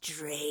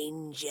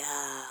 Stranger.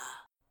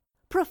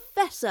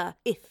 Professor,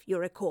 if you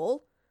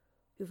recall.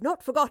 You've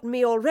not forgotten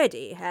me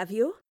already, have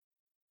you?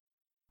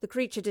 The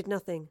creature did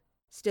nothing,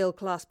 still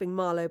clasping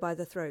Marlowe by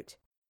the throat.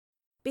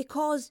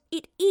 Because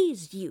it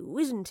is you,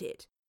 isn't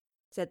it?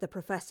 said the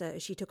Professor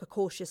as she took a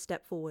cautious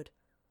step forward.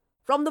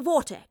 "From the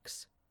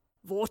vortex."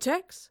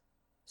 "Vortex?"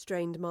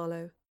 strained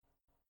Marlowe.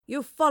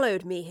 "You've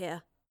followed me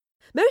here.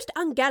 Most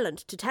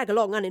ungallant to tag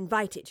along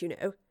uninvited, you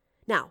know.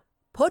 Now,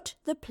 put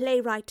the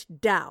playwright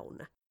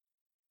down."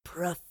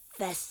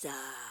 "Professor,"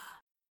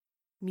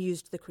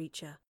 mused the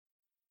creature.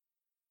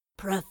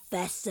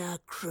 "Professor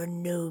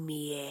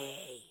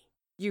Chronomier."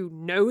 "You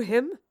know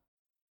him?"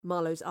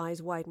 Marlowe's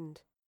eyes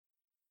widened.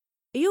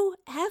 "You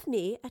have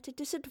me at a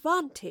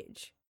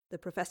disadvantage," the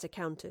Professor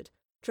countered,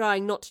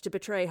 trying not to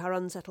betray her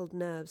unsettled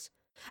nerves.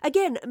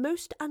 "Again,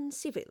 most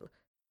uncivil.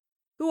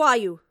 Who are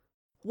you?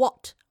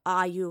 What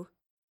are you?"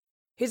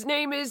 "His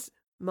name is—"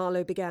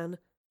 Marlowe began,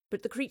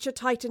 but the creature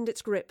tightened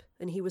its grip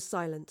and he was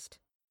silenced.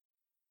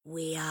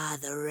 "We are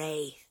the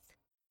Wraith."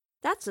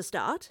 "That's a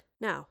start.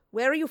 Now,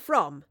 where are you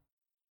from?"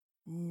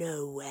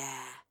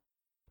 "Nowhere."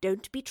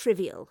 "Don't be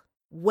trivial.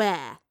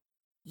 Where?"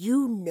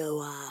 "You know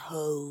our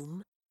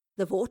home.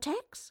 "The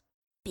vortex?"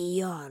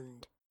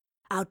 Beyond.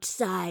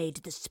 Outside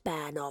the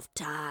span of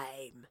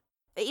time.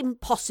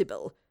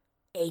 "Impossible."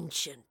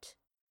 Ancient.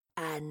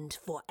 And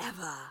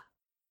forever."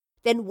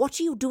 "Then what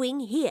are you doing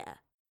here?"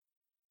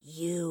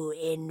 "You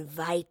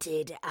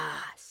invited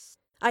us."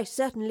 "I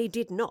certainly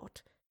did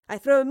not. I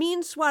throw a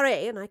mean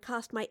soirée and I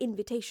cast my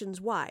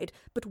invitations wide,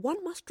 but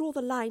one must draw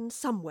the line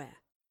somewhere."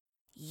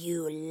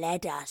 "You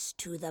led us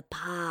to the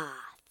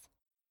path."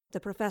 The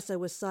Professor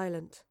was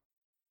silent.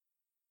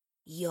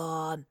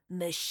 "Your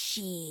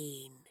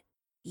machine.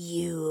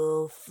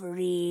 You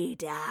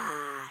freed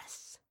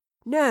us."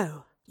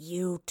 "No."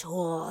 "You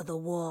tore the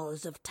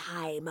walls of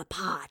time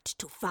apart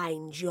to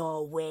find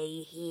your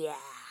way here."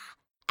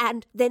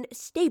 "And then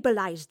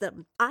stabilised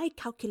them. I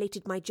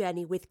calculated my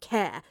journey with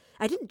care.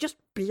 I didn't just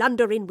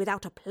blunder in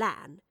without a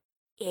plan."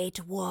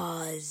 "It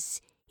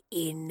was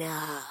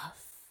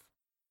enough."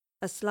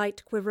 A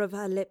slight quiver of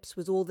her lips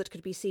was all that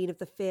could be seen of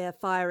the fear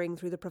firing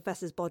through the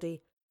Professor's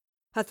body.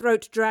 Her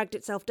throat dragged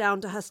itself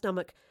down to her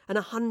stomach, and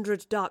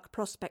 100 dark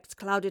prospects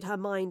clouded her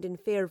mind in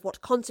fear of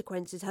what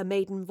consequences her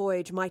maiden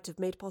voyage might have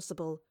made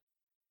possible.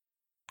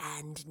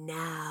 "And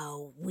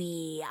now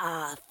we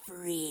are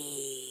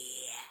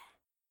free."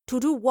 "To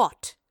do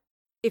what?"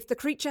 If the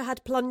creature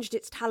had plunged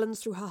its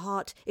talons through her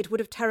heart, it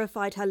would have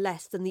terrified her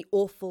less than the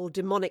awful,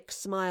 demonic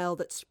smile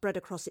that spread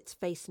across its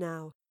face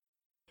now.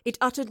 It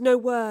uttered no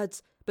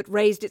words, but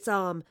raised its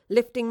arm,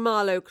 lifting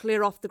Marlowe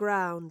clear off the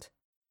ground.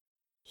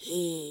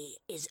 "He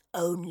is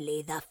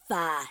only the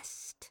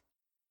first."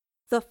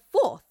 "The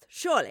fourth,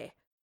 surely,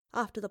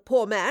 after the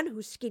poor man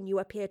whose skin you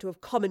appear to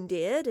have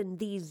commandeered and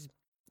these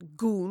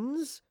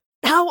goons."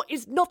 "Now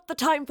is not the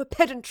time for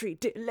pedantry,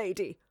 dear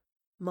lady,"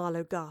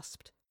 Marlowe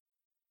gasped.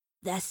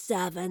 "The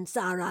servants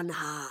are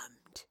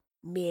unharmed,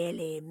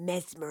 merely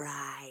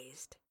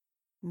mesmerised."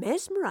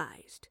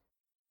 "Mesmerised?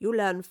 You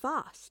learn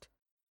fast.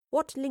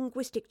 What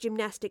linguistic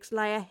gymnastics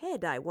lie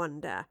ahead, I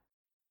wonder?"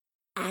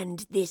 "And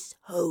this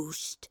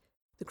host,"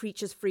 the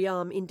creature's free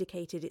arm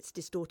indicated its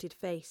distorted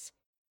face,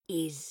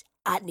 "is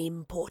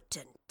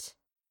unimportant."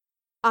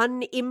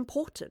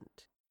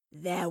 "Unimportant?"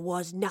 "There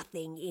was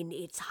nothing in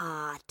its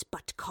heart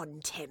but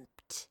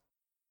contempt."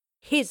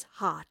 "His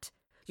heart.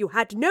 You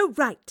had no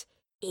right."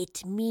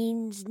 "It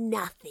means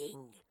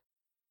nothing.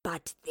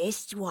 But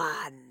this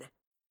one,"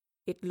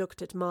 it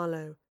looked at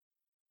Marlowe,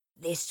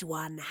 "this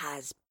one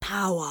has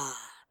power,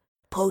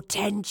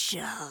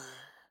 potential."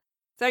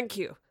 "Thank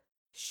you."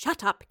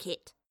 "Shut up,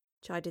 Kit,"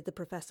 chided the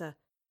Professor.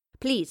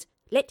 "Please,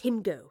 let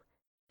him go.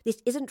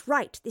 This isn't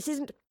right. This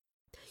isn't...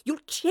 You'll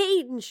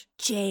change."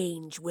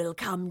 "Change will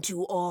come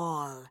to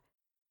all.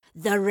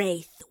 The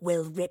Wraith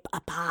will rip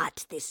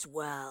apart this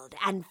world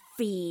and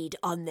feed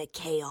on the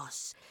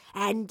chaos,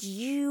 and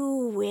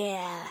you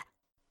will..."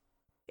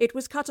 It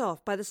was cut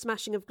off by the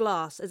smashing of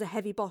glass as a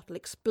heavy bottle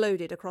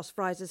exploded across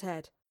Fraser's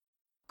head.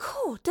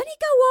 "God, doesn't he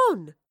go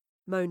on?"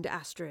 moaned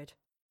Astrid.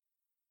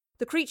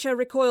 The creature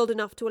recoiled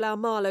enough to allow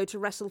Marlowe to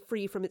wrestle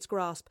free from its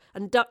grasp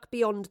and duck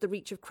beyond the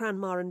reach of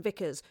Cranmar and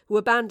Vickers, who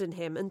abandoned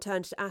him and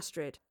turned to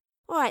Astrid.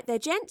 "All right there,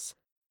 gents.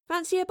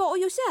 Fancy a bottle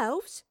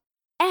yourselves?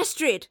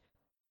 Astrid!"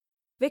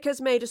 Vickers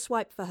made a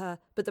swipe for her,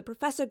 but the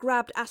Professor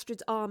grabbed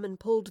Astrid's arm and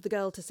pulled the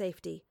girl to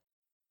safety.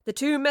 The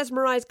two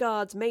mesmerised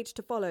guards made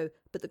to follow,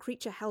 but the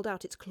creature held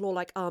out its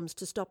claw-like arms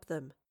to stop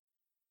them.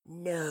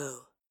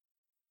 "No.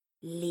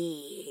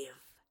 Leave."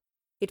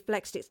 It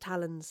flexed its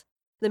talons.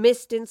 The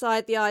mist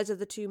inside the eyes of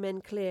the two men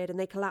cleared and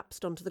they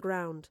collapsed onto the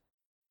ground.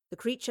 The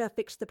creature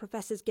fixed the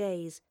Professor's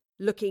gaze,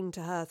 looking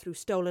to her through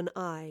stolen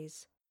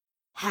eyes.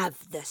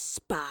 "Have the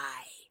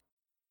spy."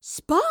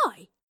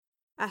 "Spy?"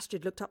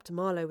 Astrid looked up to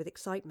Marlowe with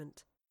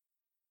excitement.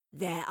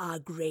 "There are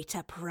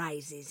greater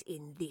prizes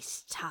in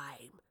this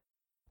time.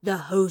 The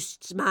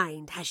host's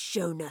mind has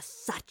shown us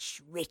such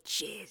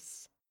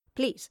riches."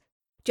 "Please,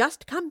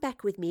 just come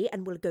back with me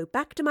and we'll go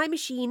back to my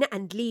machine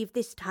and leave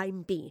this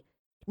time be.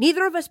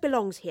 Neither of us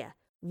belongs here.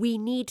 We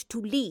need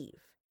to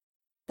leave."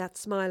 That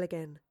smile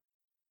again.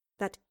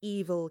 That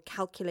evil,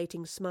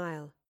 calculating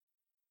smile.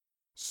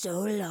 "So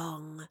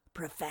long,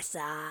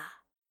 Professor."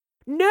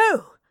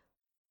 "No!"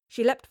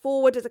 She leapt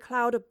forward as a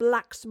cloud of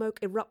black smoke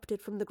erupted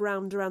from the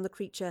ground around the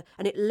creature,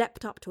 and it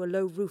leapt up to a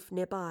low roof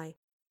nearby.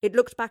 It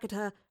looked back at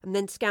her and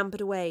then scampered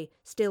away,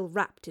 still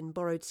wrapped in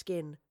borrowed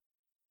skin.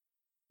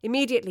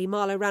 Immediately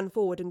Marlowe ran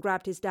forward and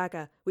grabbed his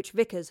dagger, which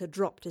Vickers had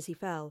dropped as he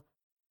fell.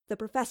 The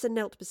Professor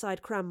knelt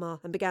beside Cranmer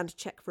and began to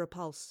check for a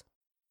pulse.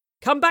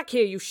 "Come back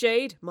here, you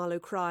shade!"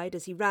 Marlowe cried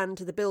as he ran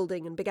to the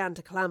building and began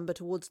to clamber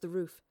towards the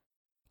roof.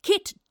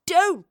 "Kit,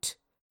 don't!"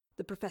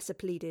 the Professor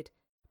pleaded,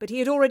 but he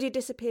had already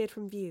disappeared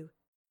from view.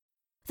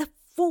 The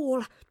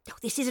fool! Oh,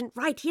 this isn't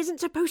right. He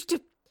isn't supposed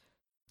to...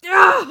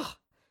 Ah!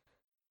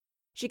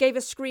 She gave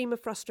a scream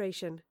of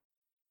frustration.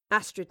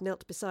 Astrid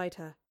knelt beside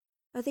her.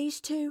 Are these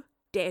two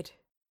Dead.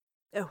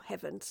 Oh,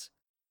 heavens.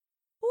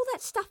 all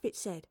that stuff it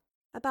said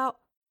about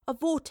a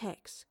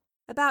vortex,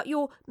 about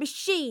your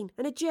machine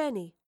and a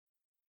journey?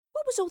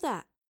 What was all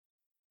that?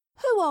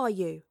 Who are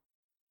you?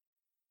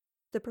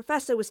 The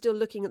Professor was still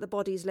looking at the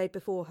bodies laid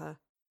before her.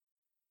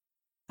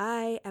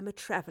 I am a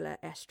traveller,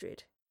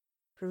 Astrid,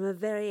 from a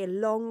very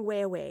long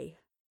way away,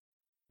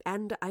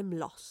 and I'm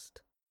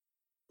lost.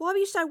 Why were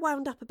you so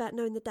wound up about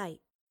knowing the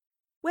date?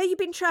 Where you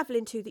been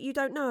travelling to that you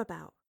don't know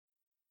about?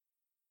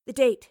 The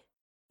date.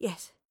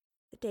 Yes,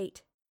 the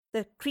date.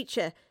 The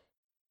creature.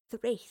 The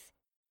wraith.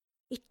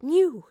 It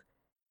knew.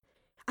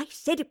 I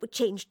said it would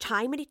change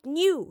time, and it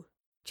knew.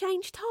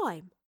 Change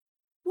time?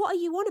 What are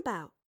you on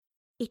about?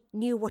 It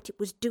knew what it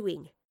was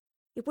doing.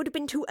 It would have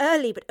been too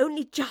early, but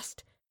only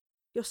just.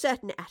 You're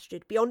certain,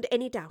 Astrid, beyond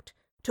any doubt.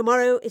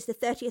 Tomorrow is the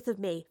 30th of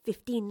May,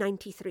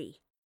 1593.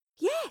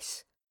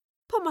 Yes.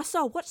 Upon my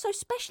soul, what's so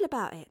special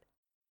about it?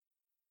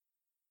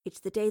 It's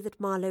the day that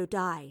Marlowe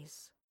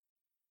dies.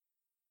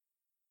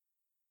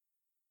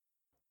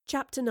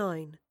 Chapter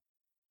 9.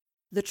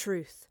 The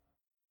Truth.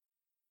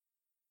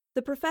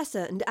 The Professor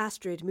and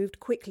Astrid moved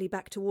quickly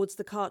back towards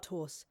the cart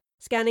horse,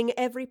 scanning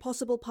every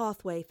possible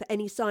pathway for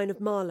any sign of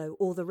Marlowe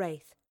or the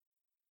wraith.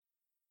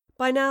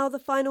 By now the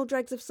final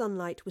dregs of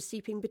sunlight were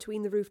seeping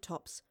between the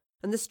rooftops,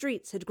 and the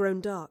streets had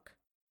grown dark.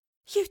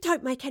 You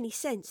don't make any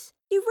sense.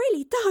 You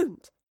really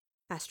don't,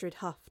 Astrid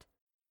huffed.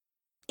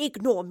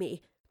 Ignore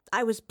me.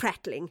 I was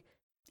prattling.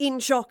 In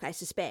shock, I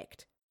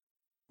suspect.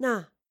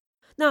 Nah,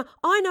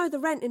 I know the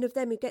renting of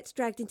them who gets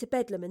dragged into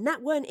Bedlam, and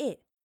that weren't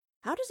it.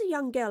 How does a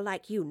young girl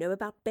like you know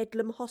about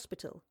Bedlam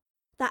Hospital?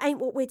 That ain't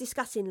what we're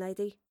discussing,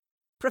 lady.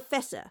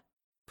 Professor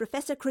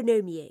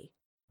Chronomier.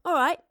 All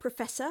right,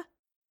 Professor.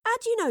 How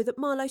do you know that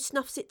Marlowe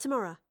snuffs it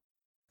tomorrow?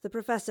 The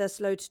Professor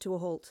slowed to a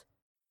halt.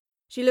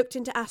 She looked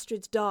into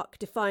Astrid's dark,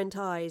 defiant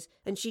eyes,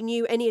 and she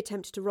knew any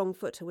attempt to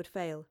wrong-foot her would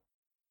fail.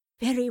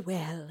 Very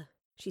well,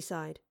 she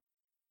sighed.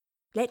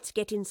 Let's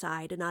get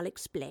inside and I'll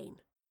explain.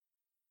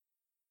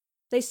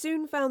 They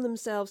soon found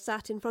themselves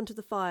sat in front of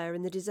the fire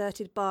in the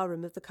deserted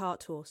barroom of the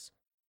cart horse.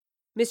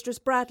 Mistress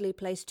Bradley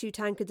placed 2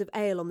 tankards of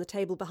ale on the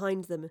table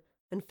behind them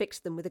and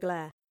fixed them with a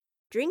glare.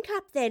 Drink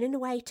up then and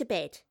away to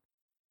bed.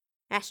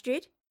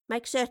 Astrid,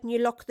 make certain you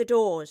lock the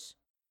doors.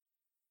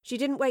 She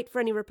didn't wait for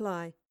any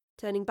reply,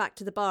 turning back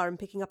to the bar and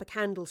picking up a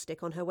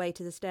candlestick on her way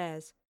to the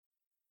stairs.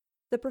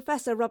 The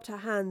Professor rubbed her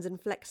hands and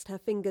flexed her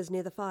fingers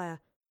near the fire,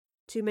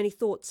 too many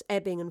thoughts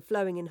ebbing and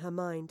flowing in her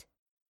mind.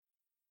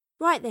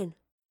 Right then,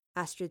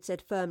 Astrid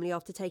said firmly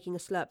after taking a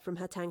slurp from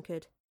her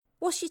tankard.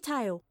 What's your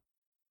tale?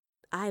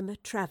 I'm a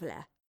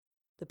traveller,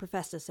 the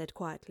Professor said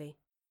quietly.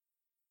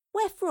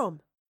 Where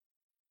from?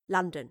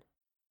 London.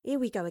 Here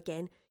we go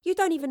again. You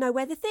don't even know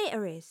where the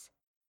theatre is.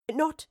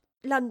 Not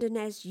London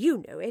as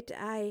you know it.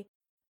 I...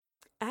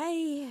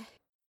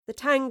 The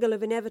tangle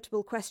of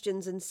inevitable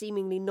questions and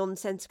seemingly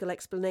nonsensical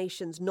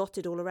explanations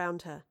knotted all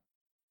around her.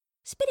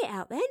 Spit it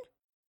out then.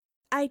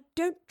 I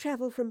don't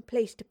travel from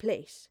place to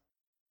place.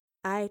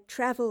 I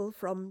travel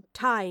from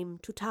time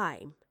to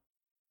time.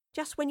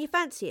 Just when you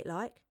fancy it,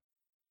 like?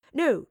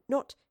 No,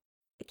 not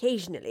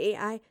occasionally.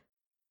 I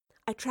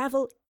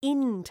travel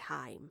in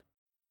time.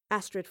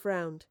 Astrid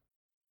frowned.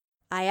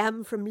 I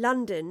am from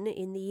London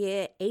in the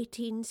year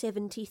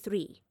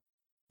 1873.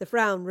 The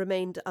frown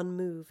remained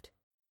unmoved.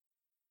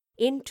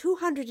 In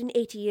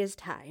 280 years'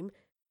 time,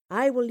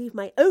 I will leave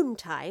my own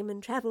time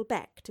and travel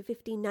back to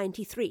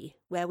 1593,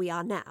 where we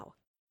are now.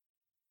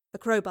 A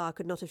crowbar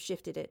could not have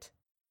shifted it.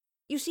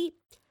 You see,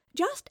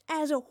 just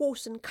as a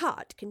horse and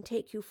cart can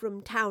take you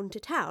from town to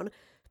town,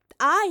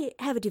 I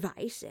have a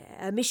device,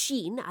 a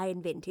machine I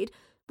invented,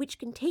 which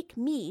can take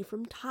me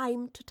from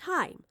time to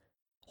time.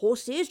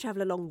 Horses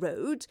travel along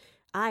roads.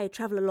 I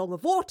travel along a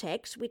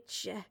vortex,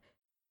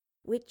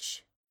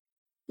 which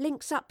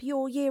links up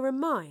your year and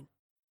mine.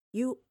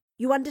 You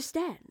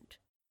understand?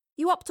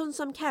 You hopped on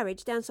some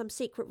carriage down some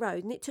secret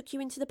road and it took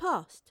you into the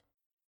past.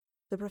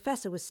 The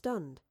Professor was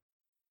stunned.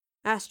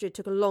 Astrid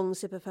took a long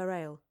sip of her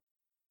ale.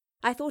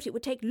 I thought it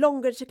would take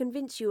longer to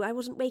convince you I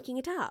wasn't making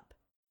it up.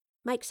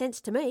 Makes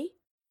sense to me.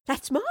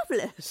 That's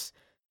marvellous.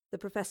 The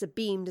Professor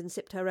beamed and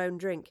sipped her own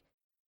drink.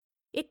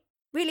 It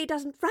really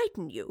doesn't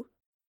frighten you?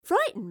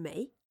 Frighten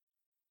me?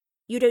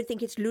 You don't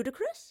think it's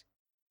ludicrous?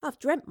 I've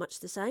dreamt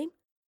much the same.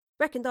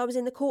 Reckoned I was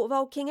in the court of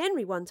old King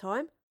Henry one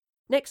time.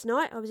 Next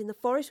night I was in the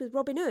forest with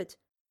Robin Hood.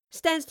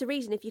 Stands to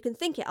reason if you can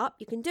think it up,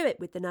 you can do it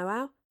with the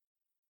know-how.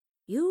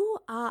 You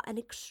are an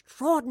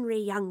extraordinary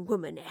young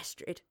woman,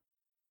 Astrid.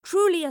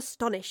 Truly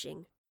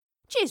astonishing.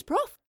 Cheers,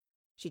 Prof,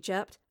 she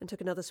chirped and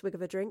took another swig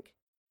of her drink.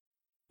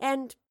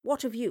 And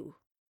what of you?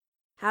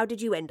 How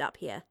did you end up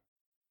here?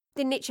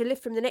 Didn't itch a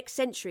lift from the next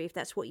century, if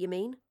that's what you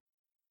mean.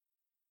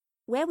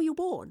 Where were you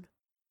born?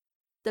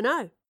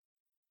 Dunno.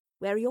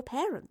 Where are your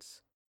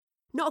parents?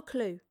 Not a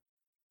clue.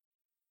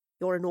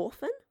 You're an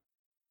orphan?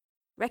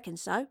 Reckon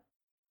so.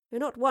 You're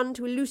not one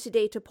to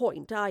elucidate a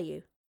point, are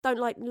you? Don't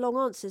like long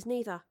answers,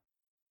 neither.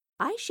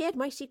 I shared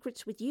my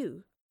secrets with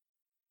you.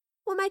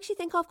 What makes you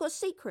think I've got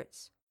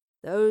secrets?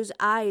 Those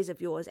eyes of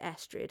yours,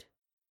 Astrid.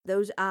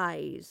 Those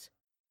eyes.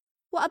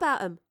 What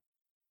about 'em?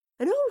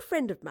 An old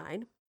friend of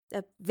mine,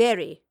 a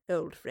very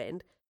old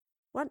friend,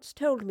 once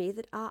told me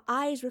that our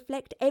eyes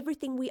reflect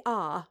everything we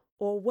are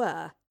or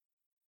were.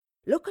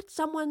 Look at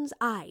someone's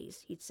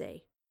eyes, he'd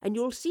say, and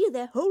you'll see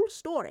their whole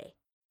story.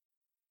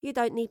 You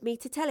don't need me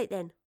to tell it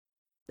then.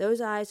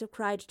 Those eyes have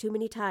cried too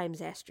many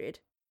times,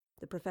 Astrid,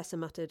 the Professor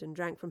muttered and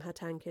drank from her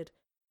tankard,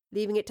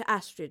 leaving it to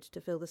Astrid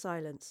to fill the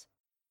silence.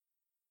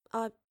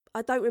 I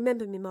don't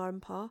remember me Ma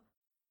and Pa.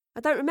 I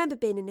don't remember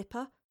being in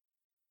Nipper.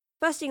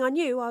 First thing I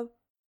knew,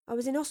 I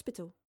was in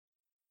hospital.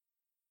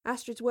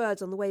 Astrid's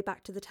words on the way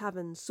back to the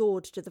tavern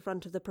soared to the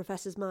front of the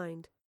Professor's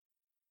mind.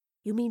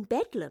 You mean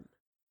Bedlam?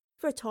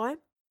 For a time.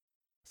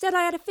 Said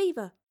I had a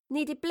fever,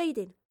 needed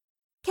bleeding.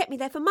 Kept me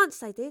there for months,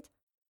 they did.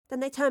 Then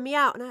they turned me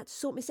out and I had to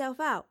sort myself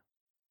out.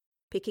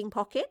 Picking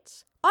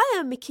pockets? I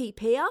earn me keep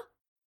here.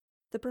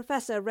 The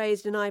Professor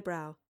raised an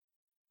eyebrow.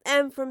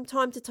 And from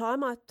time to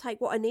time I take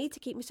what I need to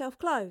keep myself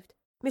clothed.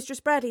 Mistress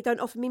Bradley don't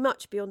offer me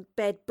much beyond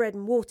bed, bread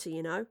and water,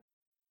 you know.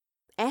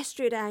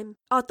 Astrid,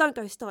 don't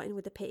go starting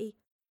with the pity.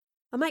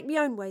 I make me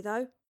own way,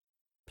 though.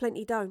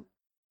 Plenty don't.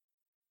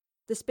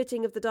 The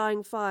spitting of the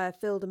dying fire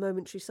filled a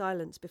momentary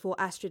silence before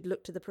Astrid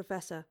looked to the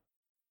Professor.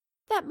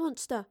 That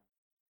monster.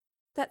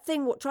 That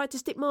thing what tried to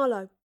stick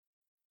Marlowe.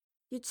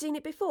 You'd seen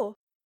it before?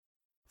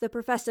 The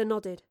Professor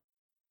nodded.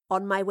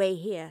 On my way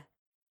here.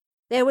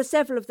 There were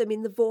several of them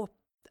in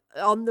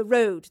on the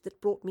road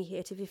that brought me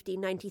here to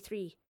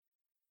 1593.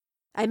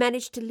 I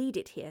managed to lead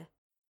it here.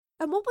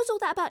 And what was all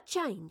that about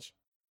change?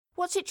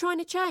 What's it trying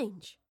to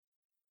change?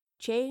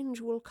 Change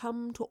will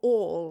come to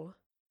all,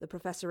 the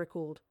Professor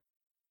recalled.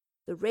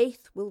 The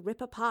Wraith will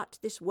rip apart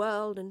this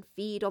world and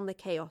feed on the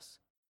chaos.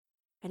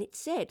 And it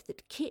said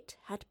that Kit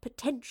had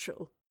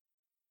potential.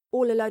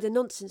 All a load of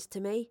nonsense to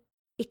me.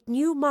 It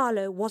knew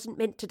Marlowe wasn't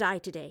meant to die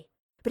today,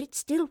 but it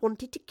still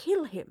wanted to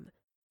kill him.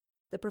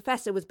 The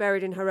Professor was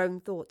buried in her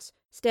own thoughts,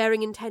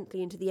 staring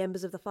intently into the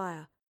embers of the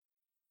fire.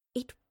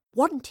 It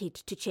wanted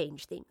to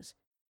change things,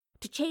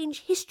 to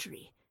change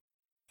history,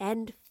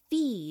 and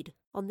feed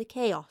on the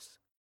chaos.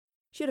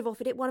 Should have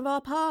offered it one of our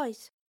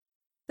pies.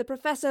 The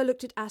Professor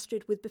looked at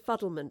Astrid with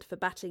befuddlement for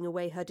batting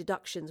away her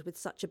deductions with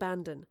such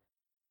abandon.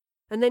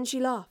 And then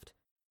she laughed,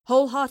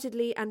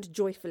 wholeheartedly and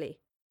joyfully.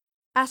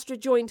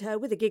 Astrid joined her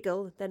with a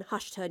giggle, then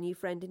hushed her new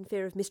friend in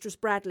fear of Mistress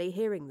Bradley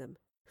hearing them.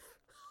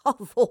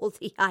 Of all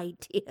the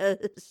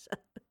ideas,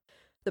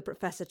 the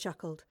Professor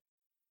chuckled.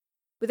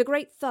 With a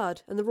great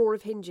thud and the roar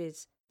of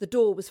hinges, the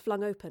door was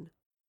flung open.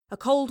 A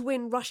cold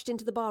wind rushed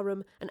into the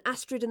barroom, and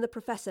Astrid and the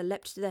Professor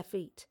leapt to their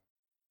feet.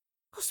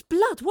 God's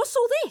blood, what's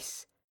all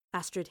this?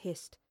 Astrid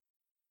hissed.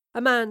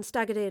 A man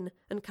staggered in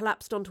and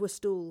collapsed onto a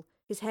stool,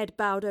 his head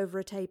bowed over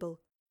a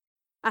table.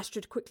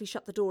 Astrid quickly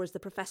shut the door as the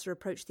Professor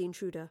approached the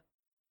intruder.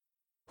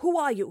 Who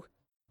are you?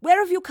 Where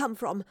have you come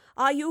from?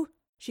 Are you?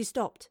 She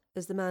stopped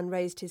as the man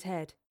raised his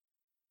head.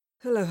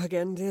 Hello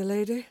again, dear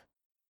lady,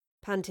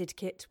 panted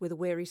Kit with a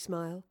weary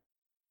smile.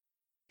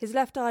 His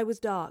left eye was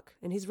dark,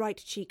 and his right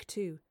cheek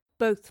too,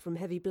 both from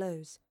heavy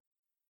blows.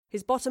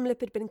 His bottom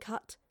lip had been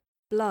cut,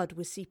 blood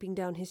was seeping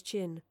down his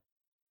chin.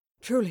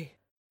 Truly,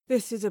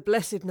 this is a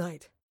blessed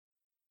night.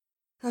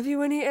 Have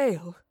you any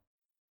ale?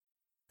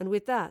 And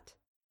with that,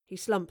 he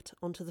slumped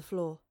onto the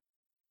floor.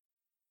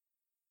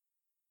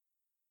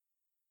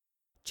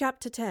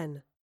 Chapter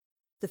 10.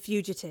 The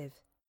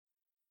Fugitive.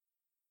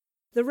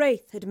 The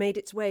Wraith had made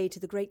its way to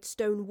the great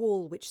stone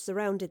wall which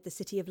surrounded the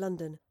city of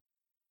London.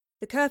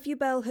 The curfew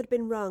bell had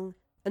been rung,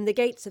 and the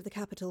gates of the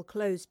capital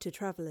closed to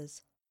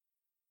travellers.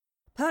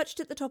 Perched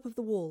at the top of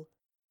the wall,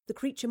 the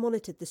creature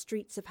monitored the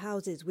streets of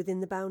houses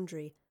within the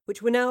boundary,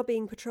 which were now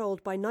being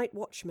patrolled by night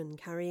watchmen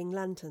carrying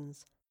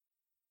lanterns.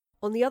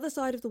 On the other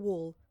side of the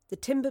wall, the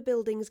timber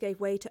buildings gave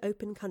way to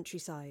open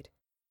countryside.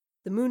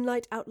 The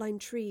moonlight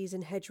outlined trees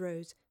and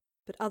hedgerows,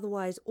 but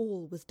otherwise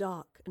all was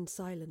dark and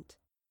silent.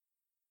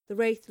 The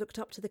Wraith looked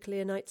up to the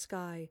clear night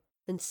sky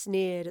and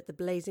sneered at the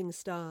blazing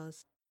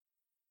stars.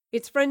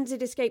 Its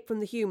frenzied escape from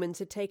the humans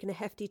had taken a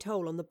hefty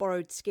toll on the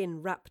borrowed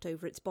skin wrapped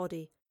over its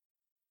body.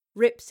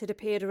 Rips had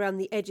appeared around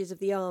the edges of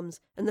the arms,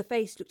 and the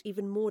face looked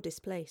even more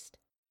displaced.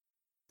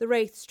 The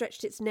Wraith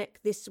stretched its neck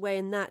this way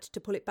and that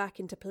to pull it back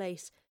into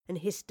place, and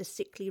hissed a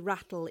sickly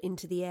rattle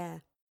into the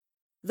air.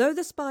 Though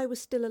the spy was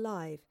still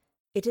alive,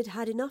 it had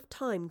had enough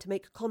time to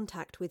make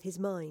contact with his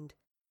mind.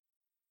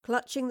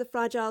 Clutching the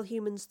fragile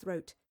human's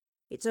throat,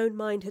 Its own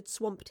mind had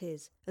swamped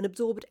his and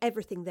absorbed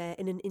everything there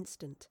in an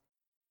instant.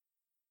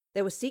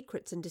 There were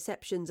secrets and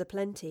deceptions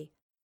aplenty,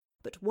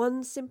 but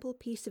one simple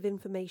piece of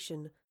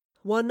information,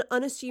 one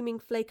unassuming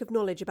flake of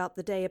knowledge about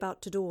the day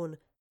about to dawn,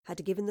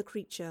 had given the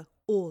creature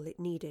all it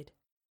needed.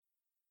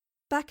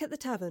 Back at the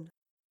tavern,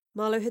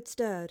 Marlowe had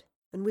stirred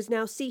and was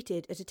now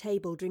seated at a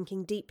table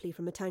drinking deeply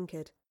from a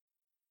tankard.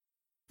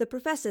 The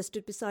Professor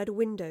stood beside a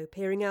window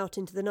peering out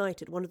into the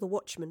night at one of the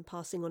watchmen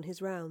passing on his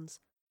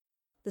rounds.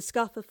 The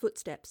scuff of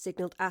footsteps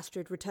signalled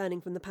Astrid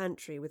returning from the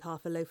pantry with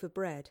half a loaf of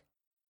bread.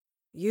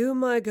 "You,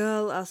 my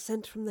girl, are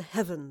sent from the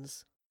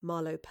heavens,"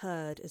 Marlowe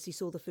purred as he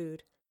saw the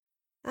food.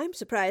 "I'm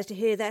surprised to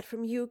hear that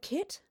from you,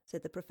 Kit,"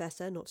 said the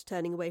Professor, not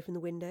turning away from the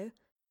window.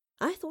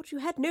 "I thought you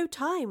had no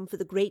time for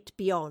the great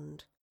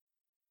beyond."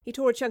 He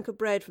tore a chunk of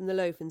bread from the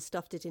loaf and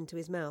stuffed it into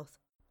his mouth.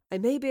 "I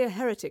may be a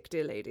heretic,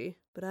 dear lady,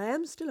 but I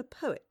am still a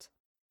poet."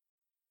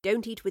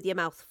 "Don't eat with your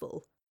mouth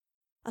full."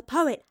 "A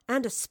poet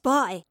and a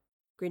spy,"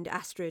 grinned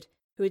Astrid,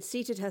 who had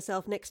seated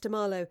herself next to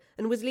Marlowe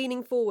and was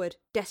leaning forward,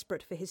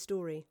 desperate for his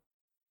story.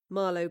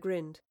 Marlowe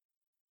grinned.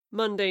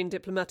 "Mundane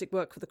diplomatic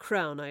work for the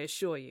Crown, I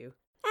assure you."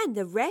 "And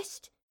the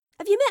rest?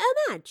 Have you met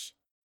her Madge?"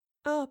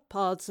 "Our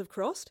paths have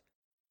crossed.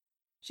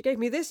 She gave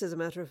me this, as a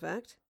matter of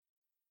fact."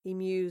 He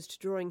mused,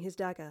 drawing his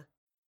dagger.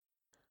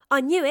 "I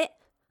knew it.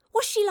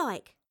 What's she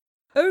like?"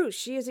 "Oh,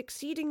 she is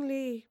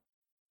exceedingly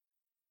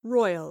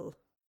royal."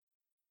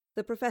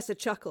 The Professor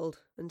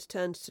chuckled and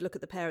turned to look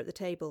at the pair at the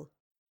table.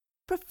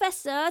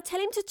 "Professor, tell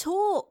him to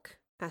talk,"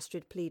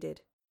 Astrid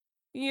pleaded.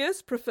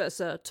 "Yes,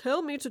 Professor,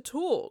 tell me to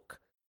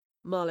talk,"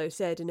 Marlowe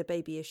said in a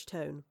babyish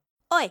tone.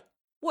 "Oi,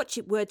 "Watch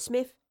it,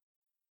 wordsmith."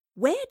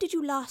 "Where did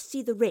you last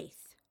see the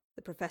Wraith?"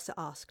 the Professor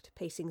asked,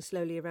 pacing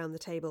slowly around the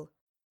table.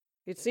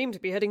 "It seemed to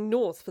be heading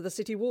north for the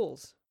city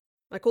walls.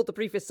 I caught the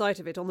briefest sight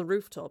of it on the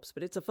rooftops,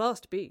 but it's a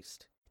fast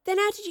beast." "Then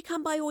how did you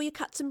come by all your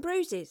cuts and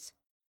bruises?"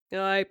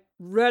 "I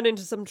ran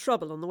into some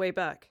trouble on the way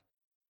back.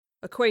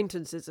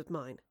 Acquaintances of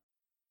mine."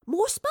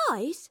 "More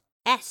spies?"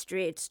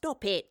 "Astrid,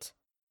 stop it,"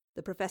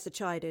 the Professor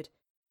chided,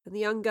 and the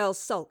young girl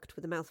sulked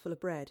with a mouthful of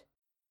bread.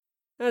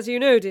 "As you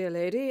know, dear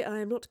lady, I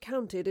am not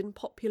counted in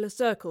popular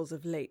circles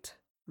of late,"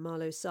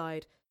 Marlowe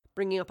sighed,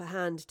 bringing up a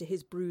hand to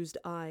his bruised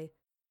eye.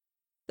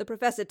 The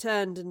Professor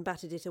turned and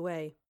batted it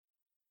away.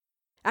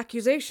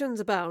 "Accusations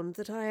abound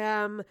that I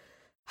am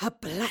a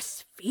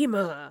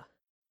blasphemer,"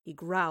 he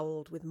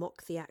growled with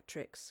mock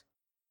theatrics.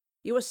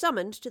 "You were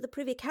summoned to the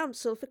Privy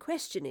Council for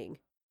questioning.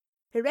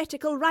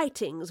 Heretical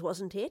writings,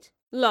 wasn't it?"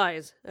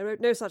 "Lies. I wrote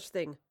no such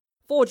thing.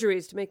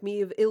 Forgeries to make me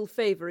of ill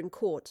favour in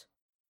court."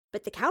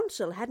 "But the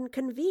council hadn't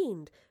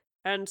convened."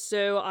 "And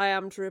so I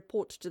am to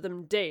report to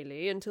them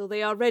daily until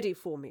they are ready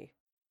for me.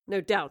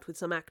 No doubt with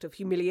some act of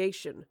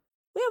humiliation."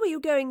 "Where were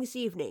you going this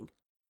evening?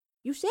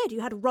 You said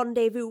you had a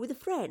rendezvous with a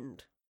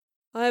friend."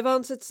 "I have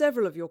answered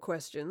several of your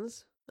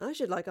questions. I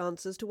should like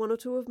answers to one or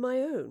two of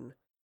my own."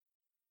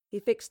 He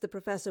fixed the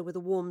Professor with a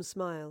warm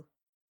smile.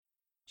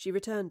 She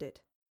returned it.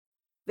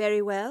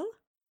 "Very well."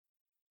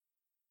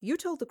 "You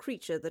told the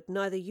creature that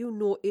neither you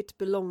nor it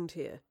belonged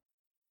here,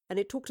 and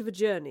it talked of a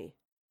journey.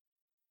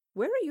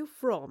 Where are you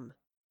from?"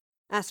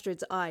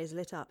 Astrid's eyes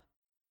lit up.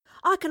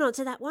 "I can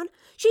answer that one.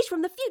 She's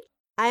from the future."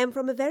 "I am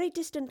from a very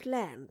distant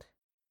land.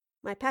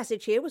 My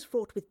passage here was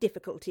fraught with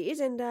difficulties,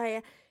 and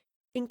I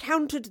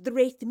encountered the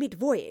Wraith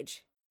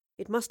mid-voyage.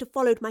 It must have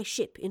followed my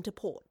ship into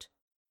port."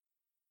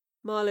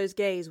 Marlowe's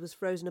gaze was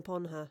frozen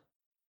upon her.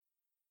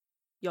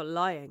 "You're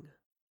lying,"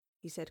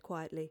 he said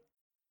quietly.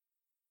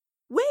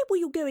 "Where were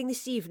you going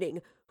this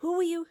evening? Who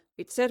were you?"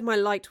 "It said my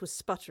light was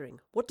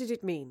sputtering. What did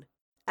it mean?"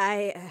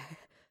 I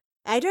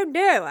don't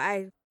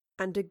know.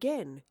 And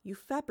again, you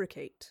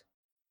fabricate.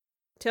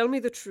 Tell me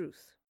the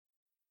truth.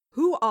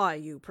 Who are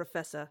you,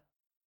 Professor?"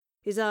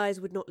 His eyes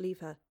would not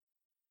leave her.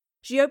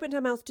 She opened her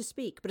mouth to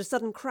speak, but a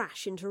sudden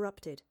crash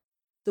interrupted.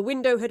 The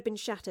window had been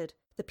shattered,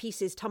 the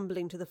pieces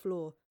tumbling to the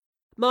floor.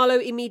 Marlowe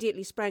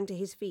immediately sprang to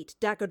his feet,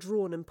 dagger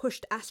drawn, and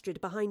pushed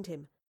Astrid behind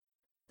him.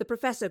 The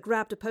Professor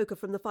grabbed a poker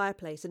from the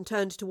fireplace and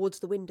turned towards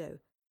the window.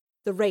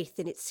 The Wraith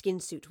in its skin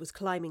suit was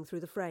climbing through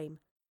the frame.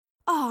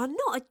 "Oh,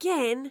 not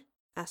again,"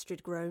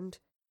 Astrid groaned.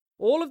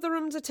 "All of the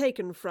rooms are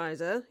taken,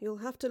 Fraser. You'll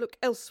have to look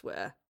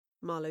elsewhere,"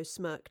 Marlowe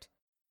smirked.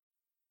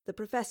 The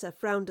Professor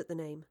frowned at the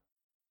name.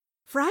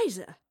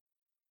 "Fraser?"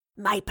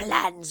 "My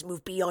plans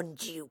move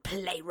beyond you,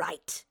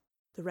 playwright,"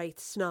 the Wraith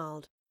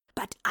snarled.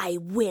 "but I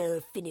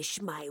will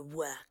finish my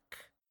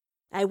work."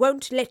 "I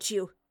won't let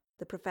you,"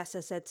 the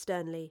Professor said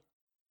sternly.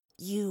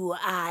 "You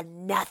are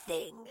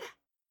nothing."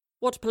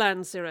 "What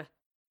plan, Sirrah?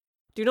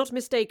 Do not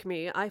mistake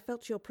me. I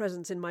felt your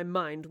presence in my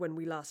mind when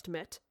we last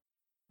met.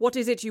 What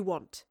is it you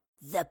want?"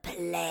 "The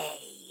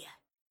play."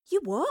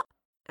 "You what?"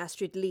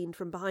 Astrid leaned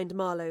from behind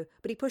Marlowe,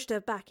 but he pushed her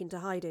back into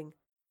hiding.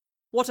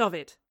 "What of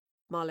it?"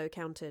 Marlowe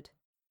countered.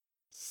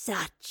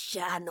 "Such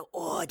an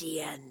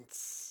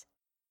audience."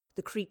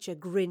 The creature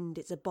grinned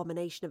its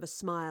abomination of a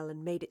smile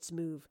and made its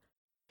move.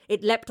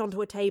 It leapt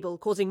onto a table,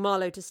 causing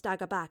Marlowe to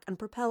stagger back and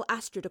propel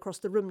Astrid across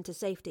the room to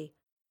safety.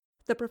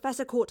 The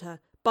Professor caught her,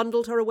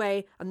 bundled her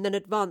away, and then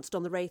advanced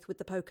on the Wraith with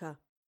the poker.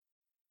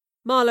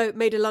 Marlowe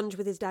made a lunge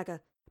with his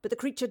dagger, but the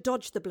creature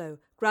dodged the blow,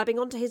 grabbing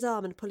onto his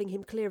arm and pulling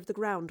him clear of the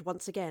ground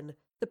once again.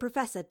 The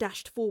Professor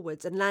dashed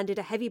forwards and landed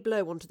a heavy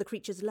blow onto the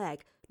creature's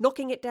leg,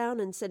 knocking it down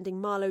and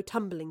sending Marlowe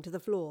tumbling to the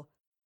floor.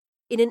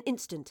 In an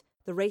instant,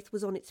 the wraith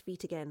was on its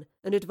feet again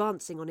and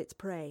advancing on its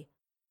prey.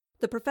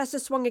 The Professor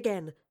swung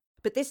again,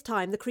 but this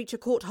time the creature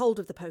caught hold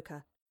of the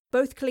poker.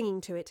 Both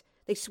clinging to it,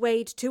 they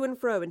swayed to and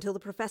fro until the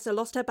Professor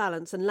lost her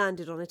balance and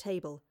landed on a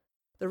table.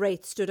 The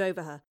wraith stood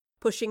over her,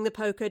 pushing the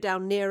poker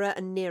down nearer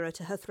and nearer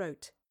to her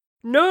throat.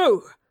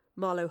 "No!"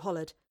 Marlowe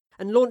hollered,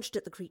 and launched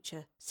at the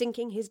creature,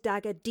 sinking his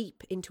dagger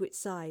deep into its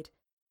side.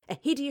 A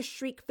hideous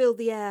shriek filled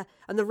the air,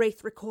 and the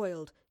wraith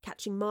recoiled,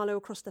 catching Marlowe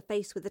across the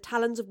face with the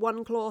talons of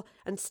one claw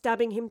and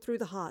stabbing him through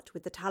the heart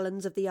with the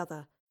talons of the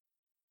other.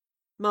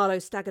 Marlowe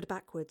staggered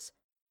backwards,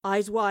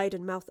 eyes wide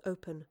and mouth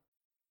open.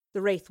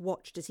 The wraith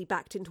watched as he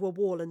backed into a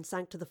wall and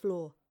sank to the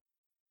floor.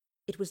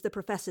 It was the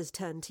Professor's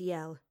turn to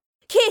yell.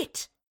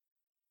 "Kit!"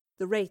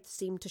 The wraith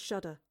seemed to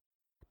shudder.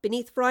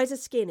 Beneath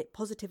Fry's skin it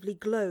positively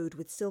glowed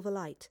with silver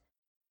light.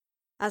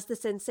 As the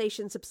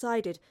sensation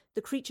subsided,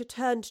 the creature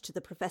turned to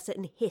the Professor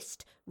and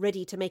hissed,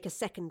 ready to make a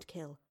second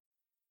kill.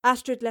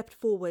 Astrid leapt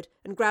forward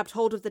and grabbed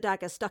hold of the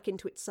dagger stuck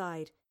into its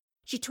side.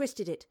 She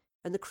twisted it,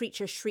 and the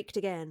creature shrieked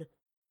again.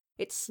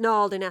 It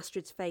snarled in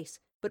Astrid's face,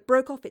 but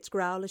broke off its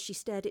growl as she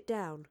stared it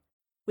down.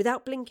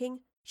 Without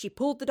blinking, she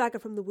pulled the dagger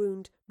from the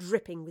wound,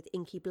 dripping with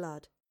inky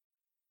blood.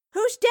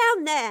 "Who's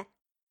down there?"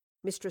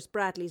 Mistress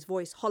Bradley's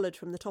voice hollered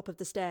from the top of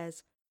the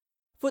stairs.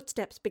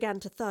 Footsteps began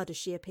to thud as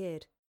she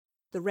appeared.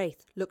 The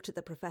wraith looked at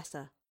the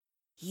Professor.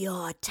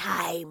 "Your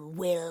time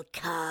will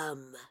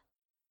come."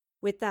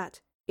 With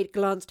that, it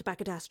glanced back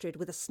at Astrid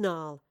with a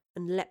snarl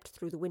and leapt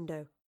through the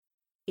window.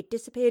 It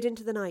disappeared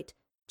into the night,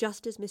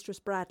 just as Mistress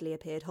Bradley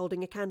appeared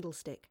holding a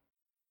candlestick.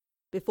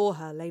 Before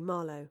her lay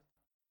Marlowe.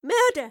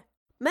 "Murder!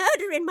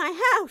 Murder in my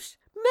house!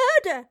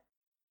 Murder!"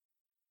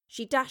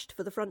 She dashed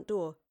for the front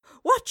door.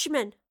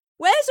 "Watchman!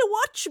 Where's a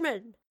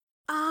watchman?"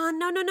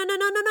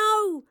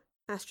 No,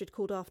 Astrid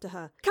called after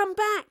her. "Come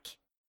back!"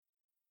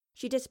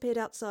 She disappeared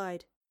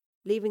outside,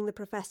 leaving the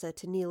Professor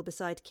to kneel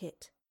beside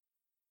Kit.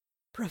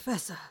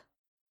 "Professor,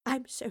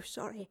 I'm so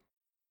sorry.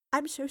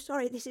 I'm so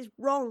sorry. This is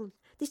wrong.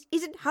 This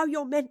isn't how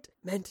you're meant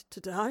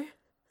to die.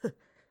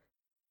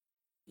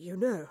 You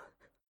know,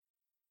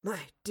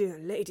 my dear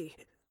lady,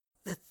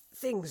 the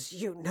things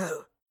you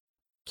know."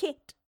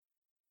 "Kit."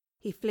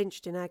 He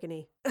flinched in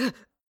agony.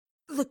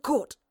 "The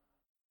court.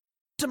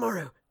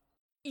 Tomorrow.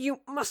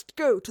 You must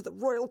go to the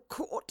royal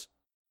court."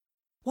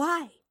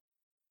 "Why?"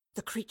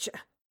 "The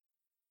creature.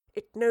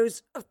 It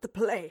knows of the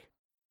play."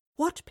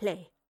 "What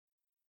play?"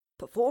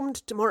 "Performed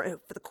tomorrow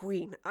for the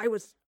Queen. I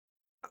was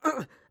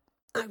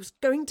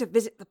going to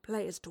visit the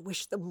players to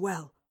wish them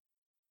well.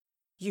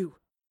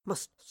 You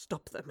must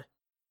stop them.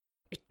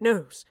 It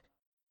knows.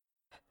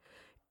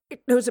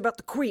 It knows about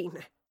the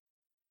Queen.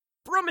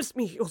 Promise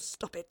me you'll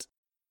stop it.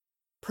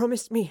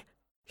 Promise me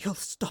you'll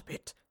stop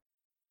it."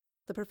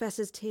 The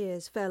Professor's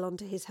tears fell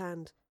onto his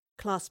hand,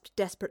 clasped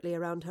desperately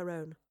around her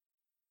own.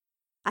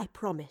 "I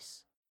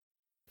promise."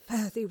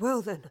 "Fare thee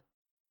well, then,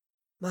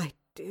 my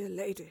dear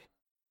lady."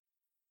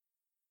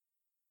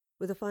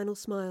 With a final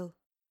smile,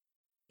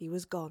 he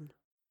was gone.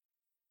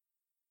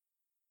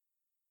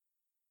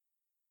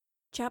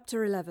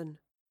 Chapter 11.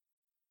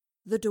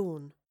 The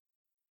Dawn.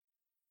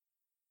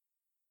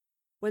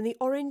 When the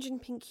orange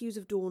and pink hues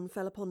of dawn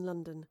fell upon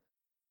London,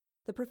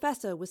 the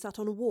Professor was sat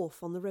on a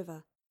wharf on the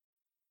river.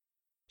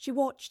 She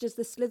watched as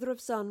the slither of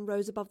sun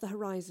rose above the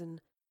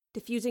horizon,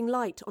 diffusing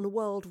light on a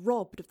world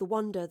robbed of the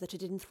wonder that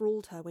had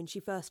enthralled her when she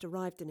first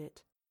arrived in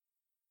it.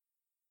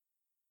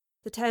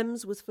 The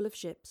Thames was full of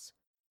ships.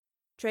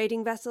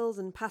 Trading vessels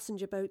and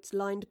passenger boats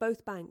lined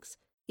both banks.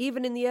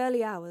 Even in the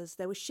early hours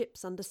there were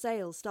ships under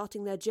sail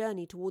starting their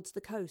journey towards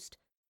the coast,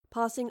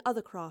 passing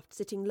other craft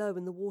sitting low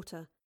in the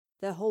water,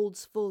 their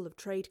holds full of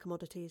trade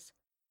commodities.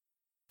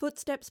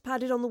 Footsteps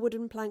padded on the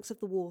wooden planks of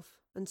the wharf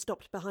and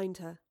stopped behind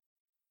her.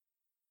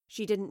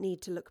 She didn't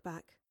need to look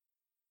back.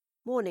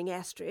 "Morning,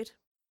 Astrid.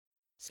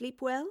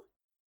 Sleep well?"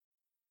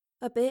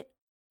 "A bit,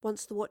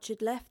 once the watch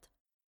had left."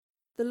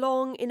 The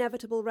long,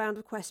 inevitable round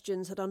of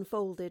questions had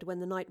unfolded when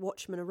the night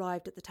watchman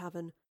arrived at the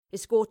tavern,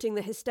 escorting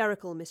the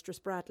hysterical Mistress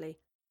Bradley.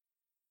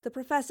 The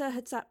Professor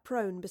had sat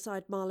prone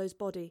beside Marlowe's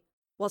body,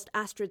 whilst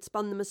Astrid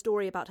spun them a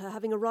story about her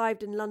having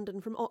arrived in London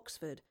from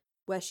Oxford,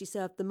 where she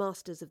served the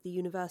masters of the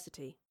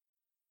university.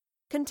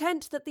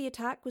 Content that the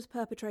attack was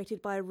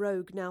perpetrated by a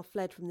rogue now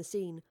fled from the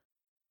scene,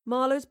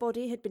 Marlowe's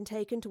body had been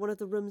taken to one of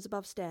the rooms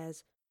above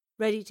stairs,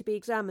 ready to be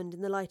examined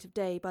in the light of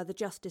day by the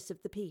Justice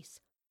of the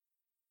Peace.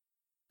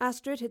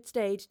 Astrid had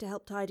stayed to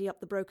help tidy up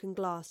the broken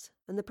glass,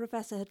 and the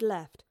Professor had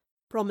left,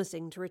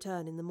 promising to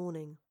return in the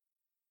morning.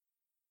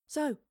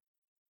 "So,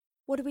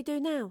 what do we do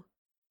now?"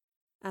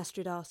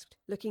 Astrid asked,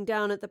 looking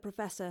down at the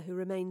Professor, who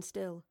remained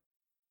still.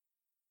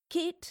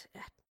 "Kit,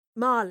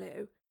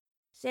 Marlowe,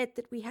 said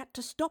that we had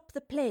to stop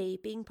the play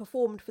being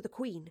performed for the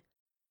Queen.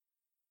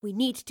 We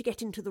need to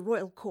get into the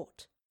royal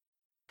court."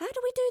 "How do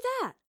we do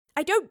that?"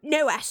 "I don't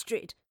know,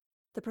 Astrid,"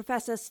 the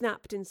Professor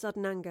snapped in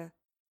sudden anger.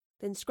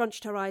 then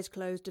scrunched her eyes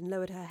closed and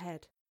lowered her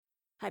head.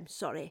 I'm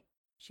sorry,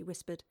 she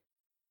whispered.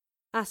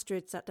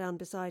 Astrid sat down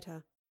beside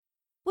her.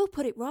 We'll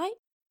put it right.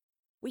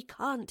 We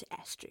can't,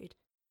 Astrid.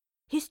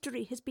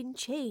 History has been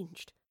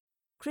changed.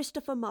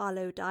 Christopher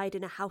Marlowe died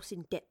in a house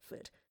in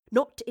Deptford,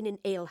 not in an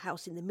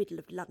alehouse in the middle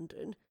of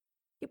London.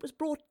 It was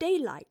broad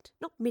daylight,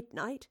 not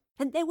midnight,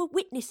 and there were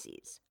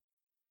witnesses.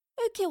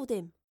 Who killed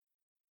him?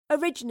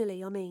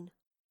 Originally, I mean.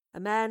 A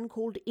man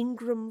called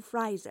Ingram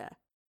Fraser.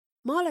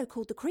 Marlowe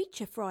called the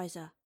creature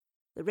Fraser.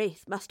 The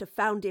Wraith must have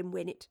found him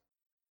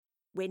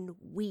when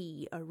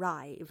we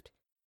arrived.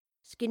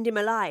 Skinned him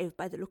alive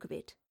by the look of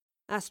it.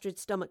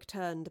 Astrid's stomach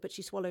turned, but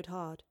she swallowed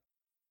hard.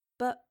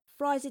 But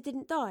Fraser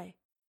didn't die,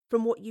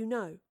 from what you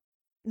know.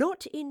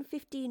 Not in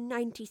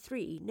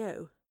 1593,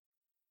 no.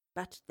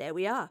 But there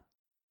we are.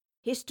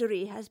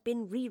 History has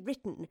been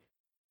rewritten.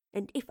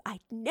 And if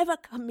I'd never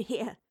come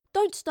here...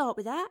 Don't start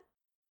with that.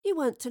 You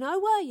weren't to know,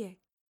 were you?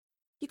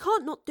 You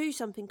can't not do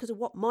something because of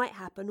what might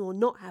happen or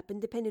not happen,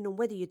 depending on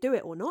whether you do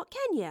it or not,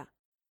 can you?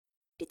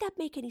 Did that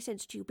make any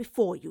sense to you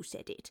before you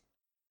said it?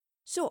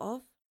 Sort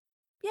of.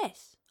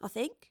 Yes, I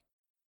think.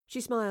 She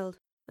smiled,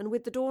 and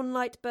with the dawn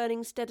light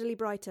burning steadily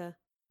brighter,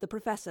 the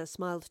Professor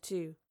smiled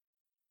too.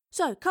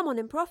 So, come on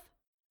then, Prof.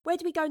 Where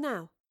do we go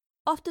now?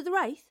 After the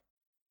Wraith?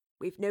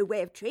 We've no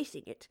way of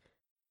tracing it.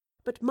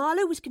 But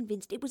Marlowe was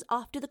convinced it was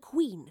after the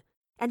Queen,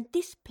 and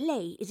this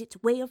play is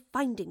its way of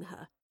finding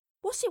her.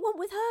 What's it want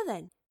with her,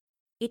 then?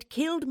 It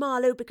killed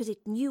Marlowe because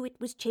it knew it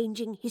was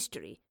changing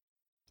history.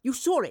 You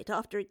saw it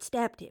after it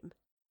stabbed him.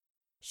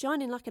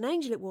 Shining like an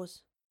angel it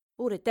was.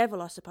 Or the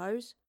devil, I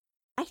suppose.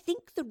 I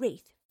think the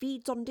Wraith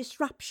feeds on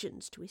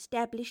disruptions to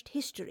established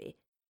history.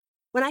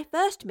 When I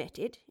first met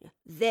it,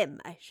 them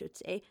I should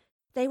say,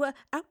 they were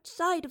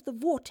outside of the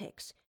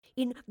vortex,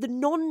 in the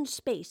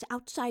non-space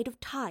outside of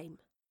time.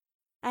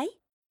 Eh?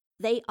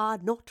 They are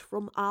not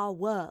from our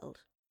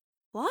world.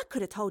 Well, I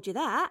could have told you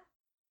that.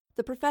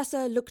 The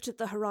Professor looked at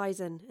the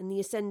horizon and the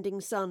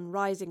ascending sun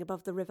rising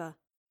above the river.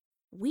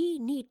 We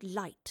need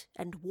light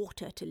and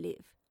water to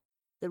live.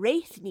 The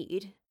Wraith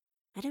need,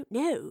 I don't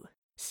know,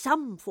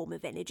 some form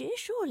of energy,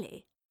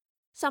 surely.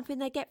 Something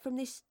they get from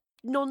this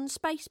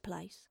non-space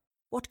place.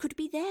 What could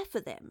be there for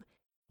them?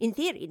 In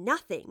theory,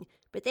 nothing,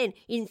 but then,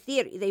 in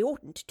theory, they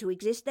oughtn't to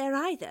exist there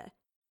either.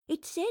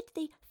 It said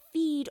they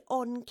feed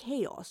on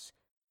chaos,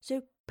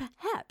 so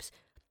perhaps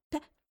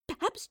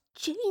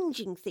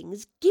changing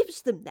things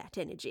gives them that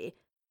energy.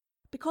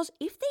 Because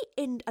if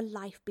they end a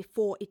life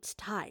before its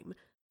time,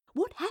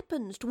 what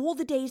happens to all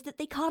the days that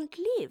they can't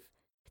live?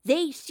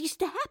 They cease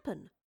to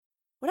happen.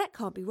 Well, that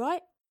can't be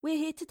right. We're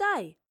here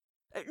today.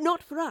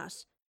 Not for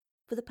us.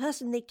 For the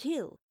person they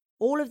kill.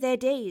 All of their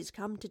days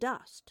come to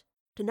dust.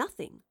 To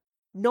nothing.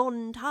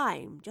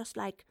 Non-time, just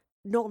like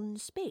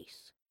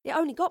non-space. It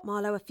only got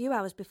Marlowe a few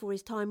hours before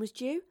his time was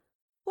due.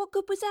 What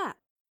good was that?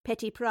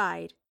 Petty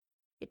pride.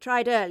 It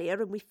tried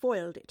earlier and we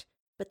foiled it.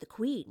 But the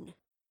Queen...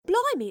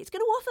 Blimey, it's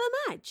going to offer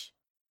a match.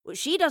 Well,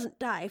 she doesn't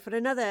die for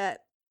another...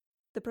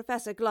 The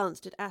Professor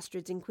glanced at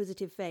Astrid's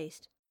inquisitive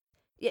face.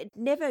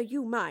 Never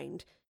you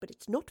mind, but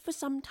it's not for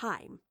some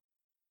time.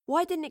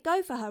 Why didn't it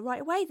go for her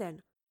right away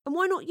then? And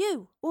why not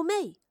you or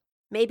me?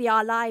 Maybe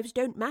our lives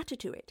don't matter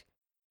to it.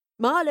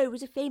 Marlowe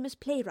was a famous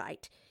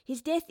playwright.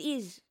 His death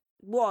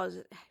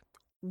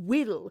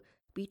will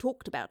be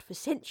talked about for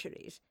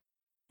centuries.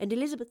 And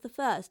Elizabeth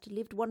I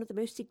lived one of the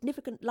most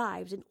significant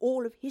lives in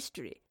all of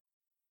history.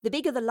 The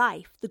bigger the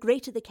life, the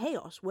greater the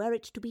chaos were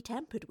it to be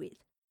tampered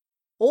with.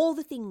 All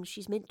the things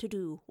she's meant to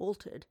do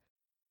altered.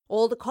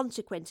 All the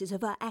consequences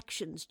of her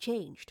actions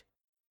changed.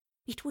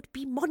 It would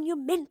be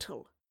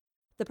monumental.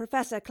 The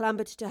Professor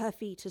clambered to her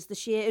feet as the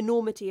sheer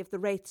enormity of the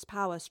Wraith's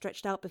power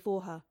stretched out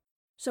before her.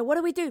 So what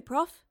do we do,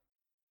 Prof?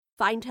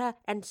 Find her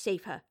and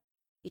save her.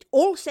 It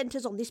all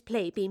centres on this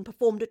play being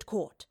performed at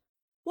court.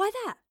 Why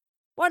that?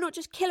 Why not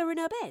just kill her in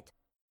her bed?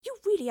 You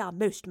really are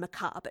most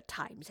macabre at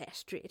times,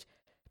 Astrid.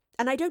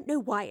 And I don't know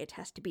why it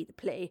has to be the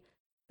play.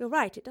 You're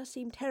right, it does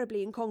seem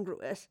terribly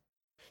incongruous.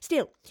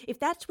 Still, if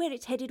that's where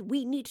it's headed,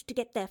 we need to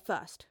get there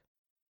first.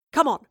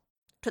 Come on,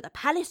 to the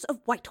Palace of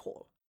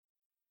Whitehall.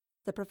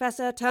 The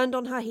Professor turned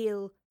on her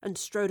heel and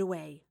strode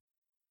away.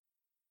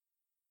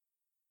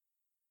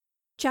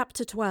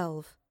 Chapter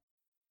 12.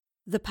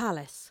 The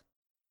Palace.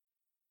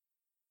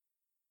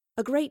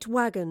 A great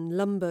wagon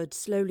lumbered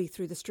slowly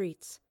through the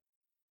streets.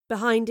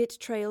 Behind it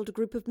trailed a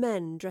group of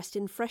men dressed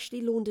in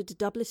freshly laundered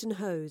doublet and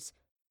hose,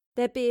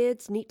 their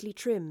beards neatly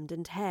trimmed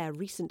and hair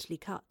recently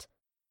cut.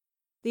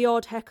 The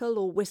odd heckle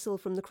or whistle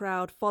from the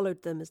crowd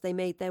followed them as they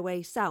made their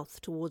way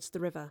south towards the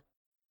river.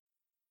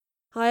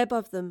 High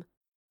above them,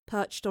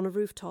 perched on a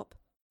rooftop,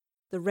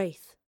 the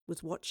Wraith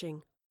was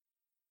watching.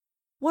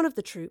 One of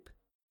the troop,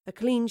 a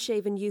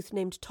clean-shaven youth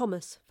named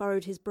Thomas,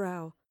 furrowed his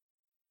brow.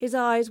 His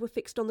eyes were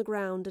fixed on the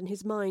ground and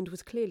his mind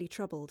was clearly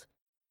troubled.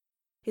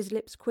 His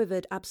lips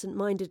quivered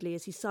absent-mindedly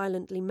as he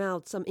silently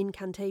mouthed some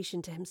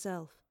incantation to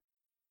himself.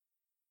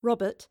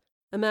 Robert,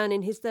 a man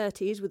in his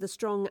 30s with a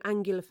strong,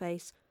 angular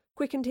face,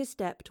 quickened his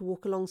step to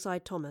walk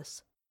alongside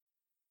Thomas.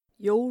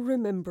 "You'll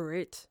remember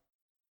it,"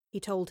 he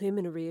told him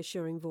in a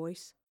reassuring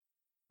voice.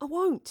 I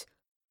won't.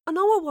 I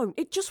know I won't.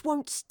 It just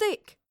won't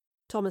stick,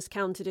 Thomas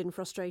countered in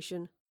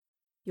frustration.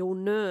 Your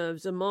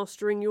nerves are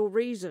mastering your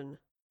reason.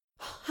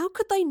 How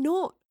could they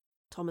not?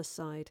 Thomas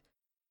sighed.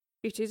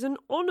 It is an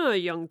honour,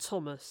 young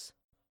Thomas.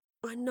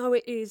 I know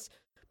it is,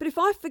 but if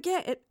I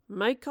forget it,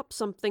 make up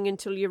something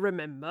until you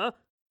remember,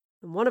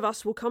 and one of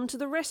us will come to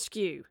the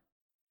rescue.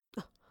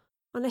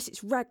 Unless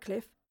it's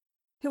Radcliffe.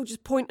 He'll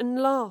just point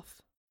and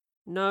laugh.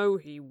 No,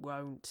 he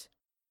won't.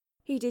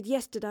 He did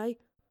yesterday.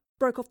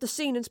 Broke off the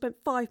scene and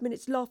spent 5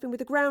 minutes laughing with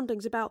the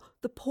groundlings about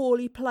the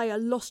poorly player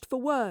lost for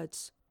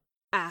words.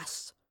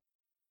 Ass.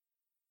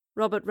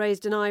 Robert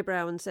raised an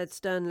eyebrow and said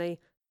sternly,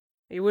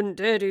 He wouldn't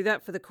dare do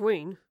that for the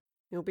Queen.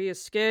 He'll be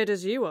as scared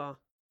as you are.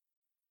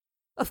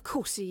 Of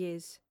course he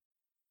is.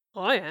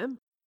 I am.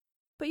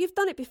 But you've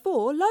done it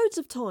before, loads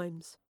of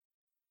times.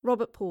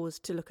 Robert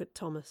paused to look at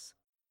Thomas.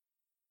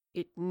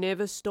 It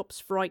never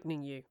stops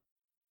frightening you.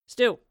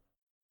 Still,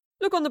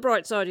 look on the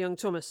bright side, young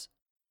Thomas.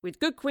 With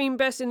good Queen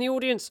Bess in the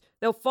audience,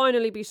 there'll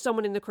finally be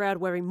someone in the crowd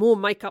wearing more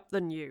makeup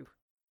than you.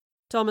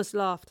 Thomas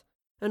laughed,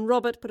 and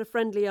Robert put a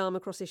friendly arm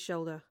across his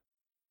shoulder.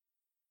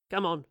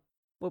 Come on,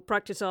 we'll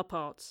practice our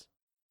parts.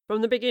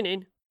 From the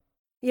beginning?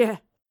 Yeah.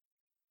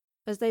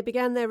 As they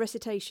began their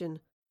recitation,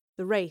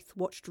 the Wraith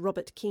watched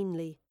Robert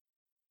keenly.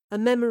 A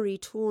memory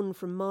torn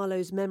from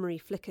Marlowe's memory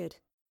flickered.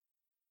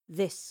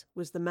 This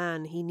was the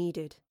man he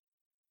needed.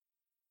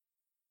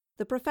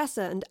 The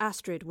Professor and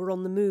Astrid were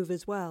on the move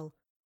as well.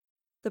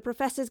 The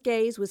Professor's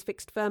gaze was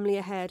fixed firmly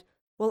ahead,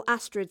 while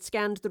Astrid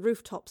scanned the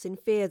rooftops in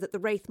fear that the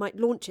Wraith might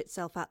launch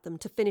itself at them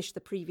to finish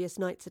the previous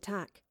night's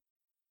attack.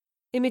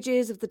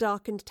 Images of the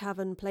darkened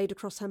tavern played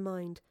across her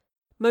mind.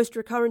 Most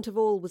recurrent of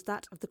all was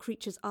that of the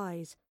creature's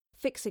eyes,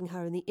 fixing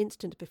her in the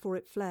instant before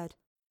it fled.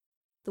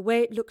 The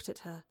way it looked at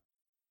her,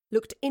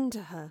 looked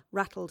into her,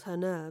 rattled her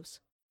nerves.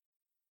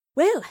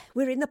 Well,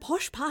 we're in the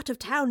posh part of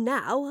town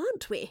now,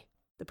 aren't we?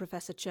 The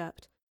Professor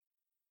chirped.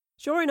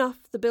 Sure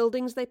enough, the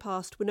buildings they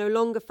passed were no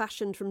longer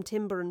fashioned from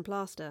timber and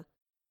plaster.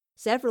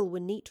 Several were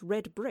neat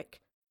red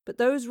brick, but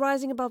those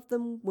rising above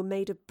them were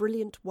made of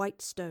brilliant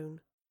white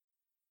stone.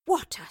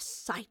 What a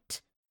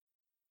sight!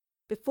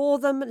 Before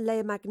them lay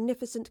a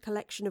magnificent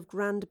collection of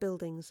grand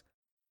buildings,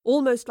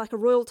 almost like a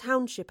royal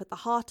township at the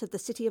heart of the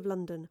City of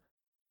London.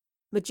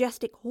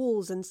 Majestic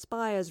halls and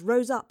spires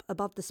rose up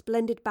above the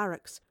splendid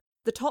barracks,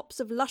 the tops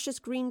of luscious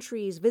green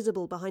trees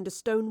visible behind a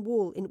stone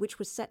wall in which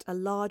was set a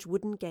large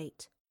wooden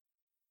gate.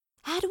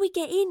 How do we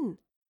get in?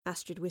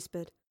 Astrid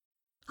whispered.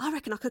 I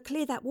reckon I could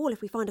clear that wall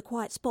if we find a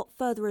quiet spot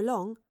further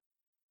along.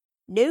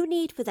 No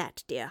need for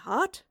that, dear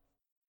heart.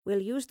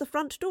 We'll use the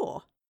front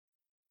door.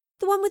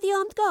 The one with the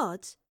armed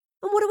guards?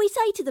 And what do we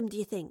say to them, do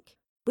you think?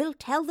 We'll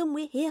tell them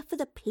we're here for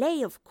the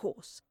play, of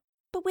course.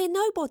 But we're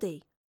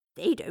nobody.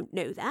 They don't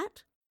know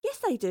that. Yes,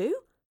 they do.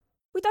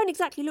 We don't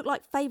exactly look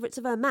like favourites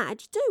of Her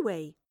Madge, do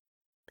we?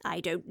 I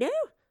don't know.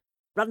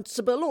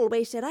 Runcible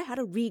always said I had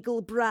a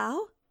regal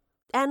brow.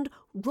 And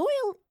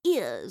royal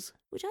ears,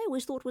 which I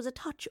always thought was a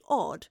touch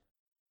odd.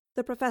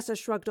 The Professor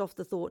shrugged off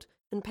the thought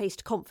and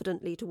paced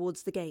confidently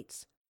towards the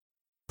gates.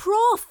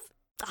 Prof!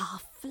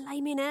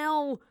 Flaming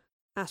hell!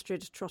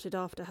 Astrid trotted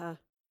after her.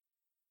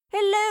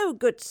 Hello,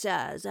 good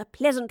sirs. A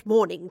pleasant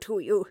morning to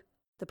you.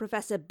 The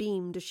Professor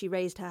beamed as she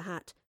raised her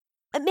hat.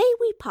 May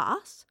we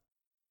pass?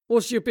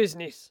 What's your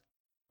business?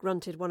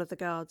 Grunted one of the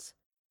guards.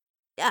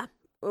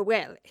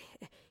 Well,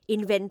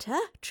 inventor,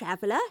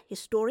 traveller,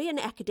 historian,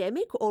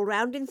 academic,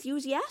 all-round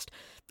enthusiast.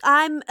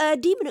 I'm a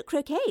demon at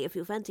croquet, if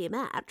you fancy a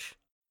match.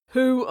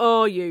 Who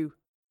are you?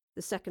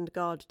 The second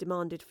guard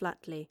demanded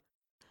flatly.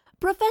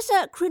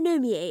 Professor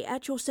Chronomier,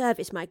 at your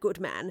service, my good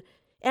man.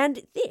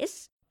 And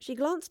this... She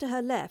glanced to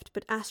her left,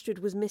 but Astrid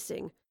was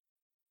missing.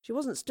 She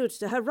wasn't stood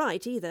to her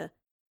right either.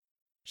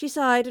 She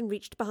sighed and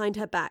reached behind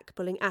her back,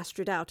 pulling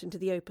Astrid out into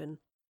the open.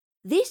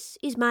 This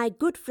is my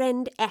good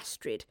friend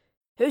Astrid,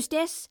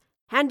 hostess,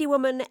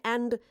 handywoman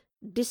and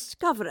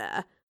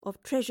discoverer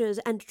of treasures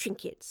and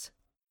trinkets.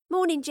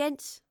 Morning,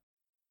 gents.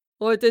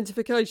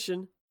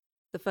 Identification?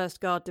 The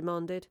first guard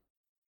demanded.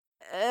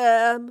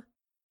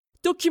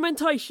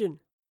 Documentation?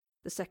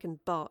 The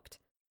second barked.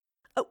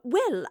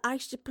 Well, I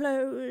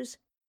suppose...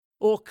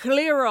 Or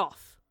clear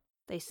off,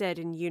 they said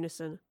in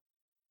unison.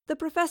 The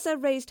Professor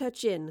raised her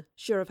chin,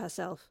 sure of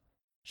herself.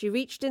 She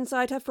reached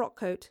inside her frock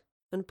coat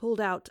and pulled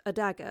out a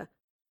dagger.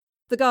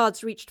 The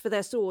guards reached for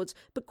their swords,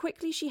 but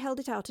quickly she held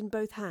it out in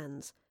both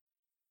hands.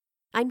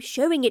 I'm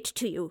showing it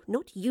to you,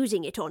 not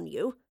using it on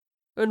you.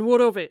 And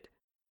what of it?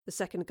 The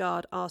second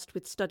guard asked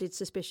with studied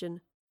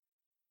suspicion.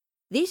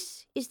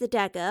 This is the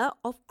dagger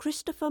of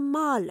Christopher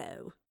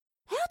Marlowe.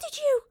 How did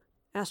you...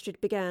 Astrid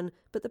began,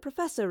 but the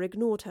Professor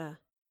ignored her.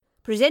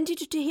 Presented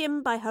to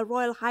him by Her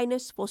Royal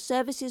Highness for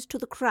services to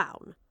the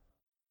Crown.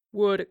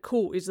 Word at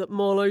court is that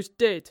Marlowe's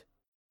dead,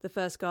 the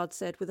first guard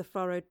said with a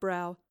furrowed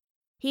brow.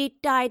 He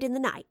died in the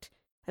night.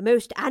 A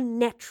most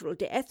unnatural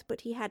death,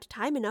 but he had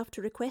time enough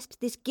to request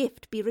this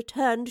gift be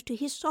returned to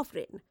his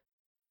sovereign.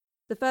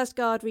 The first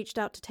guard reached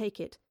out to take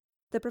it.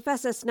 The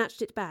Professor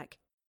snatched it back.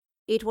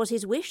 It was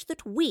his wish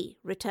that we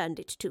returned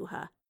it to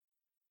her.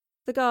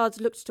 The guards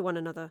looked to one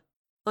another,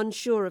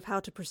 unsure of how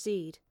to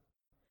proceed.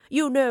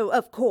 You know,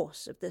 of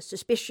course, of the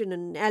suspicion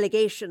and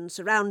allegations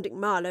surrounding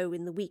Marlowe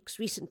in the weeks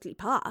recently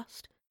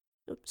past.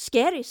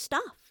 Scary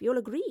stuff, you'll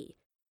agree.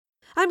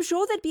 I'm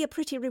sure there'd be a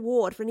pretty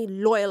reward for any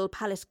loyal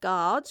palace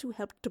guards who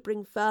helped to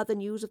bring further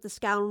news of the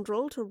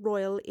scoundrel to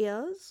royal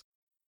ears.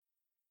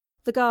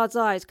 The guards'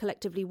 eyes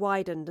collectively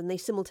widened, and they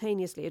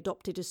simultaneously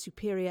adopted a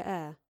superior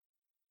air.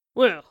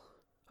 Well,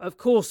 of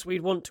course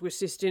we'd want to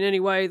assist in any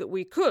way that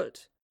we could,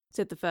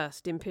 said the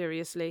first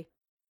imperiously.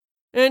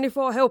 And if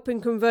our help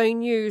in conveying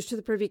news to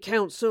the Privy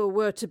Council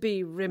were to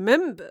be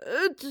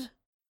remembered,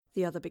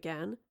 the other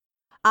began.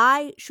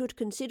 I should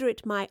consider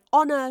it my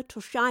honour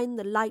to shine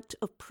the light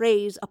of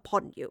praise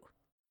upon you.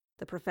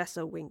 The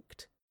Professor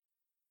winked.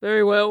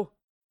 Very well.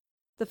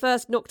 The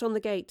first knocked on the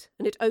gate,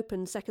 and it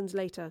opened seconds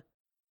later.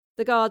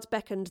 The guards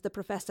beckoned the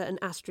Professor and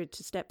Astrid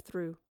to step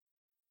through.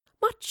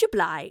 Much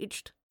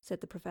obliged,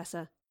 said the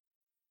Professor.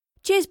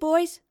 Cheers,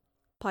 boys,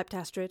 piped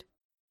Astrid.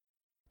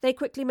 They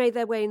quickly made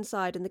their way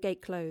inside, and the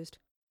gate closed.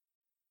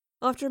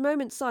 After a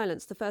moment's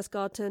silence, the first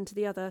guard turned to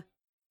the other.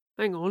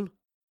 Hang on.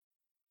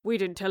 We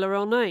didn't tell her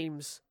our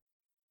names.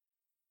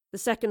 The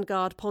second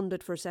guard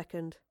pondered for a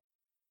second.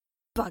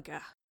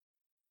 Bugger.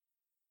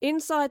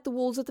 Inside the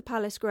walls of the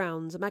palace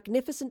grounds, a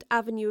magnificent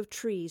avenue of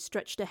trees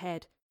stretched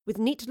ahead, with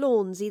neat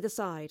lawns either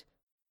side.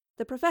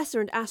 The Professor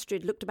and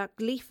Astrid looked about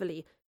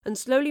gleefully and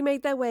slowly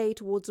made their way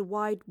towards a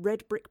wide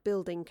red brick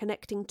building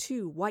connecting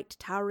two white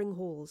towering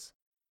halls.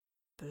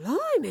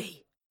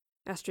 Blimey!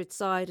 Astrid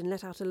sighed and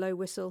let out a low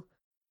whistle.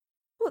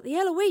 What the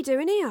hell are we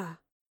doing here?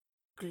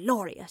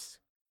 Glorious.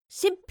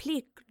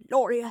 Simply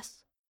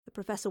glorious, the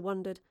Professor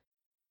wondered.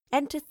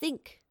 And to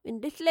think, in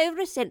little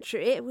over a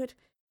century it would...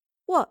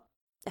 What?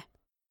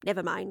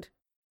 Never mind.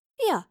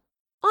 Here,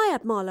 I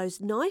had Marlowe's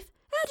knife.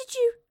 How did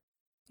you...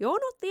 You're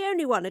not the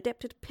only one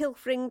adept at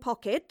pilfering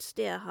pockets,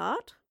 dear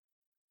heart.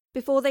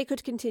 Before they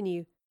could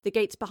continue, the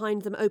gates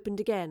behind them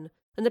opened again,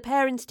 and the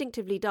pair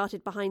instinctively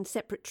darted behind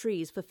separate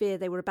trees for fear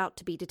they were about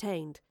to be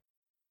detained.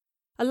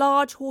 A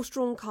large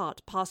horse-drawn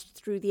cart passed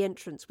through the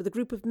entrance with a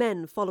group of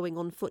men following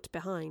on foot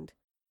behind.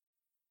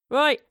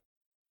 Right,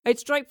 head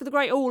straight for the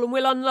Great Hall and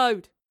we'll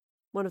unload,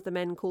 one of the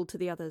men called to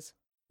the others.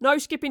 No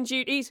skipping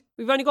duties,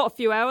 we've only got a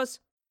few hours.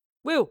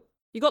 Will,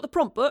 you got the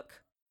prompt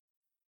book?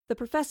 The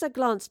Professor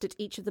glanced at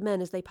each of the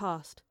men as they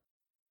passed.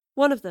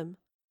 One of them,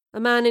 a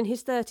man in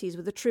his 30s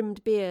with a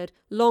trimmed beard,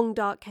 long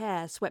dark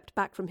hair swept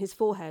back from his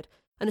forehead,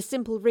 and a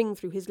simple ring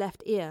through his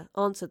left ear,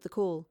 answered the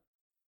call.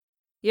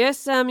 Yes,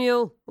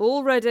 Samuel,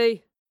 all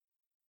ready.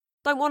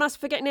 Don't want us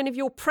forgetting any of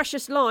your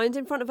precious lines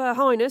in front of Her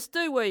Highness,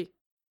 do we?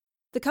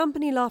 The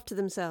company laughed to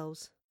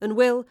themselves, and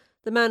Will,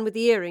 the man with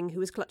the earring who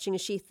was clutching a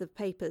sheath of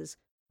papers,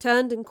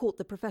 turned and caught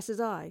the Professor's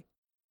eye.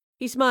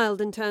 He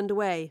smiled and turned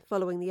away,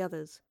 following the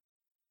others.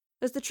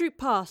 As the troop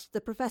passed,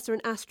 the Professor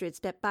and Astrid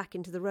stepped back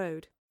into the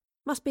road.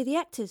 Must be the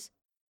actors.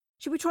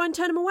 Should we try and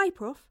turn them away,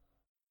 Prof?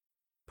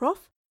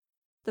 Prof?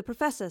 The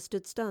Professor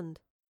stood stunned.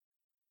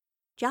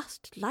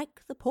 Just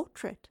like the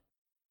portrait.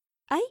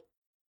 Eh?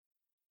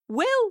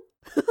 Will!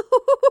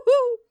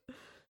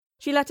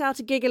 She let out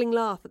a giggling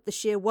laugh at the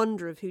sheer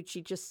wonder of who'd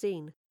she'd just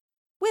seen.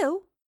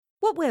 Will?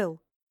 What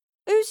Will?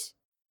 Who's...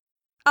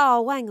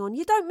 Oh, hang on,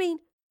 you don't mean...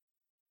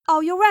 Oh,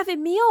 you're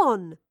having me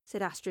on,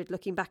 said Astrid,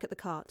 looking back at the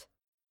cart.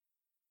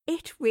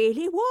 It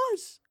really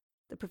was,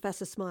 the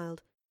Professor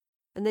smiled,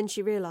 and then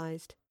she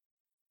realised.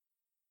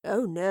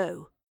 Oh,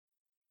 no.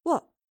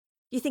 What?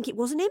 You think it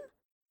wasn't him?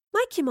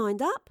 Make your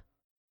mind up.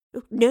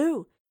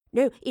 No,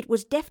 it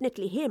was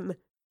definitely him,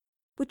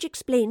 which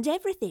explains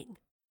everything.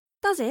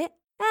 Does it?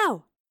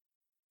 How?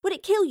 Would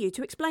it kill you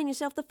to explain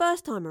yourself the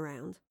first time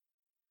around?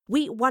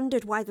 We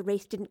wondered why the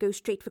Wraith didn't go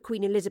straight for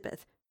Queen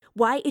Elizabeth,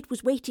 why it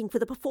was waiting for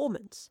the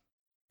performance.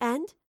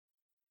 And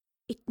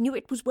it knew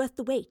it was worth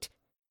the wait.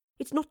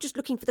 It's not just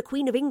looking for the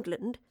Queen of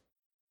England.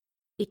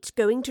 It's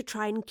going to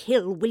try and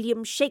kill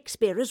William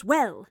Shakespeare as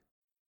well.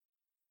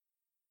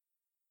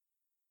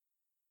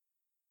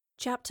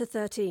 Chapter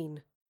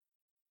 13.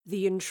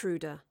 The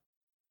Intruder.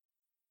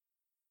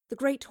 The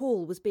Great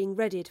Hall was being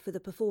readied for the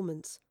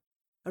performance.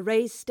 A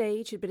raised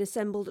stage had been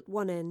assembled at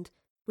one end,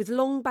 with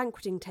long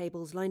banqueting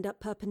tables lined up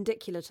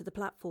perpendicular to the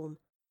platform.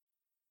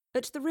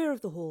 At the rear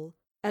of the hall,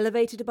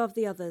 elevated above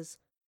the others,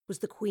 was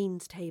the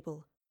Queen's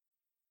table.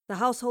 The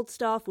household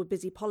staff were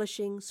busy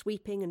polishing,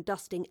 sweeping and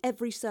dusting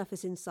every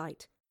surface in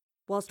sight,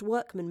 whilst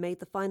workmen made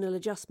the final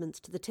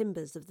adjustments to the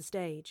timbers of the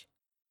stage.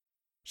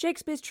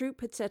 Shakespeare's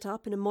troupe had set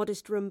up in a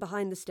modest room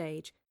behind the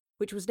stage,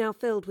 which was now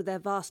filled with their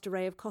vast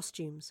array of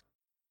costumes.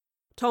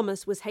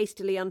 Thomas was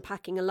hastily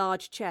unpacking a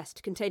large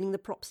chest containing the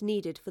props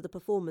needed for the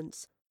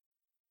performance.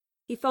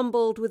 He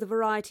fumbled with a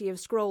variety of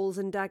scrolls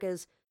and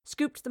daggers,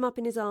 scooped them up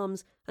in his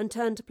arms, and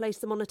turned to place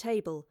them on a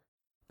table,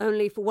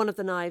 only for one of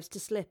the knives to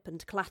slip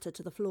and clatter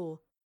to the floor.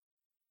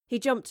 He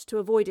jumped to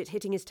avoid it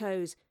hitting his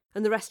toes,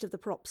 and the rest of the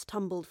props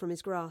tumbled from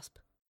his grasp.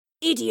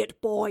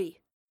 "Idiot boy!"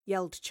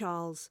 yelled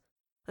Charles,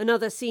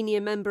 another senior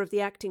member of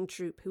the acting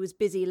troupe who was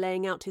busy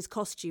laying out his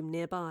costume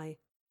nearby.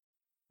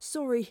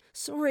 Sorry,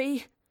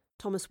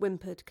 Thomas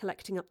whimpered,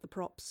 collecting up the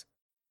props.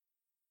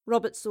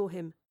 Robert saw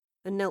him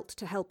and knelt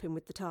to help him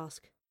with the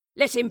task.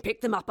 Let him pick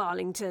them up,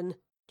 Arlington,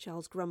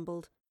 Charles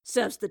grumbled.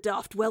 Serves the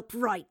daft whelp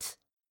right.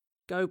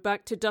 Go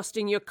back to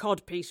dusting your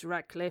codpiece,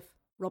 Ratcliffe,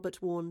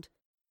 Robert warned.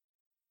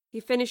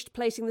 He finished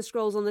placing the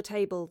scrolls on the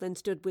table, then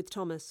stood with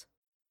Thomas.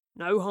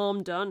 No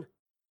harm done.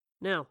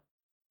 Now,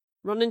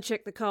 run and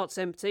check the cart's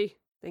empty,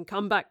 then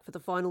come back for the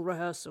final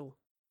rehearsal.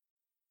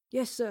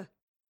 Yes, sir,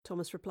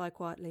 Thomas replied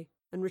quietly,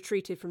 and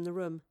retreated from the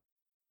room.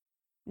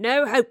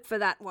 No hope for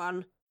that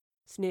one,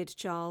 sneered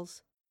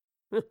Charles.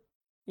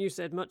 You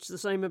said much the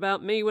same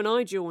about me when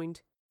I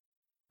joined.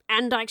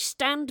 And I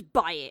stand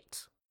by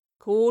it.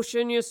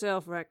 Caution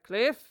yourself,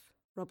 Ratcliffe,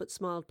 Robert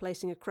smiled,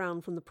 placing a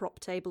crown from the prop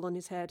table on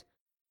his head.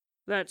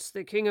 That's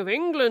the King of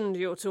England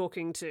you're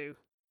talking to.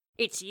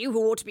 It's you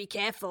who ought to be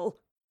careful.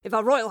 If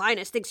Her Royal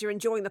Highness thinks you're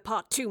enjoying the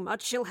part too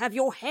much, she'll have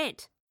your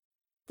head.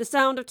 The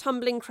sound of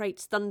tumbling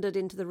crates thundered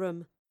into the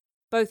room.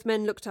 Both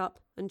men looked up,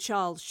 and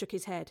Charles shook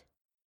his head.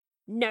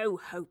 No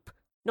hope.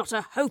 Not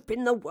a hope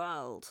in the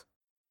world.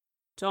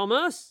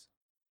 Thomas,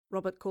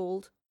 Robert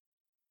called.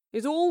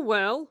 Is all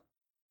well?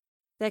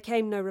 There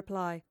came no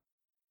reply.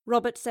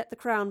 Robert set the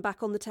crown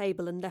back on the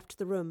table and left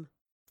the room,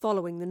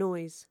 following the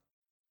noise.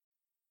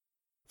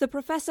 The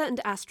Professor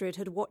and Astrid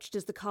had watched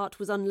as the cart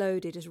was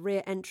unloaded at a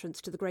rear entrance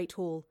to the Great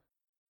Hall.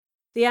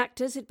 The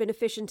actors had been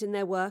efficient in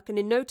their work, and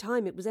in no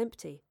time it was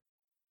empty.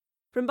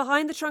 From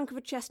behind the trunk of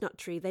a chestnut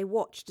tree they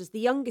watched as the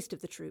youngest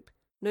of the troupe,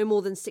 no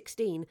more than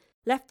 16,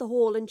 left the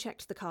hall and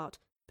checked the cart,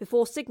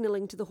 before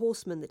signalling to the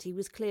horseman that he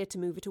was clear to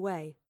move it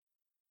away.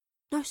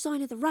 No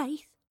sign of the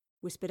Wraith,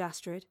 whispered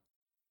Astrid.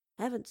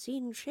 Haven't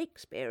seen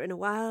Shakespeare in a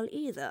while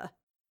either,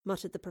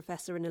 muttered the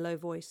Professor in a low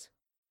voice.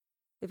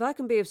 If I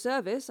can be of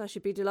service, I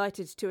should be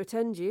delighted to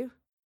attend you.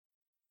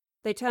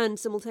 They turned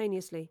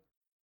simultaneously.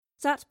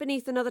 Sat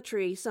beneath another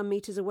tree some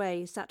metres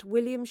away sat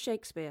William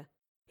Shakespeare,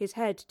 his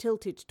head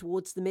tilted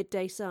towards the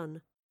midday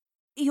sun.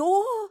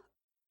 You're...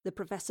 the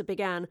Professor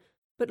began,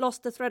 but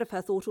lost the thread of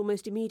her thought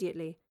almost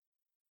immediately.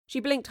 She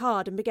blinked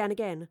hard and began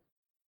again.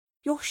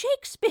 You're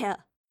Shakespeare!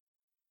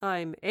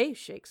 I'm a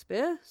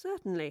Shakespeare,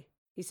 certainly,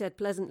 he said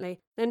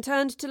pleasantly, then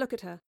turned to look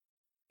at her.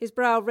 His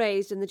brow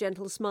raised and the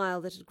gentle smile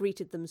that had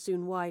greeted them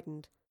soon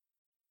widened.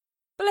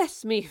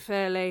 Bless me,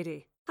 fair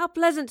lady, how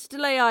pleasant to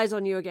lay eyes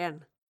on you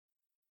again.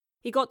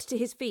 He got to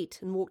his feet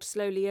and walked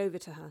slowly over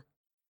to her.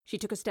 She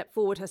took a step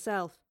forward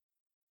herself.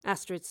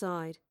 Astrid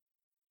sighed.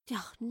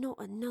 Oh, not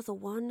another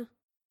one.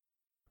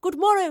 Good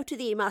morrow to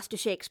thee, Master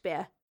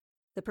Shakespeare,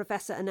 the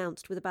Professor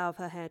announced with a bow of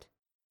her head.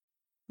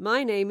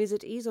 My name is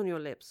at ease on your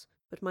lips,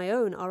 but my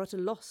own are at a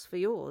loss for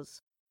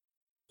yours.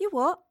 You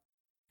what?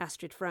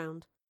 Astrid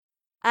frowned.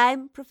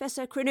 I'm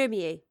Professor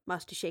Chronomier,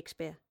 Master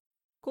Shakespeare.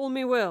 Call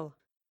me Will.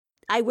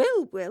 I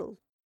will, Will.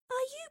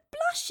 Are you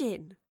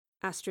blushing?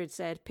 Astrid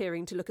said,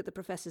 peering to look at the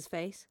Professor's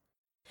face.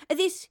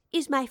 This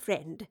is my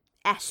friend,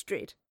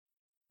 Astrid.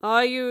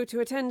 Are you to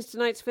attend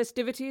tonight's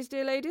festivities,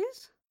 dear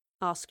ladies?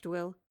 Asked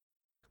Will.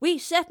 We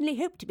certainly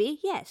hope to be,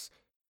 yes.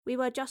 We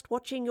were just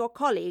watching your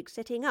colleagues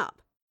setting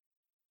up.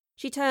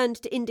 She turned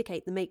to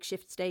indicate the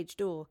makeshift stage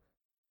door.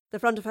 The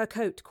front of her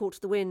coat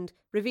caught the wind,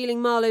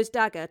 revealing Marlowe's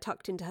dagger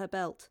tucked into her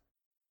belt.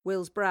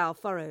 Will's brow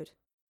furrowed.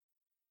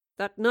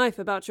 That knife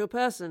about your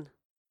person.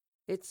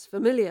 It's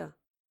familiar.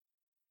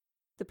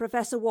 The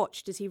Professor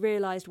watched as he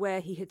realised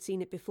where he had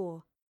seen it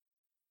before.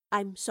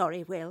 I'm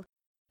sorry, Will.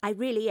 I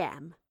really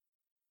am.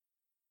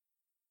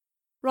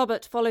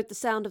 Robert followed the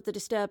sound of the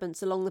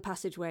disturbance along the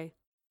passageway.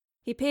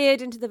 He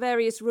peered into the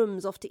various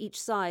rooms off to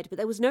each side, but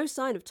there was no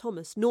sign of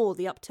Thomas nor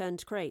the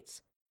upturned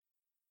crates.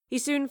 He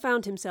soon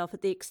found himself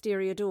at the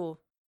exterior door.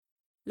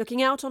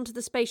 Looking out onto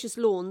the spacious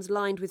lawns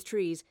lined with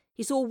trees,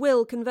 he saw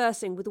Will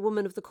conversing with a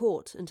woman of the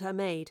court and her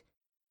maid.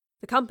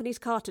 The company's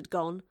cart had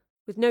gone,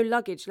 with no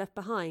luggage left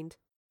behind.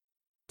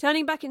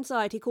 Turning back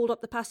inside, he called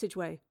up the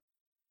passageway.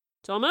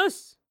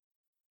 Thomas?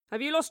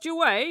 Have you lost your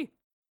way?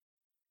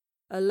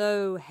 A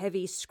low,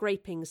 heavy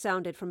scraping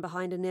sounded from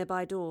behind a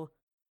nearby door.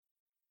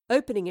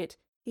 Opening it,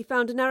 he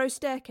found a narrow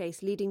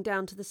staircase leading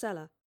down to the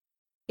cellar.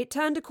 It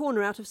turned a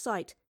corner out of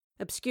sight,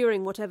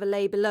 obscuring whatever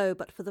lay below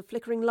but for the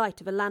flickering light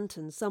of a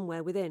lantern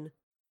somewhere within.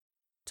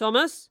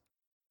 Thomas?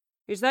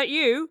 Is that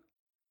you?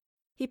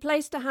 He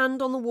placed a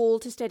hand on the wall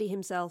to steady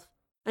himself,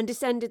 and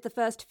descended the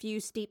first few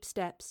steep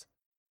steps.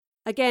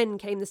 Again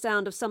came the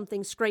sound of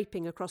something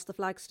scraping across the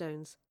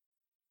flagstones.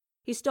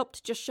 He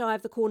stopped just shy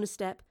of the corner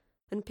step,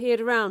 and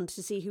peered around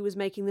to see who was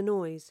making the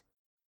noise.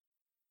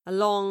 A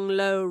long,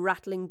 low,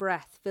 rattling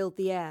breath filled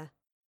the air.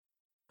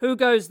 Who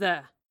goes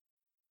there?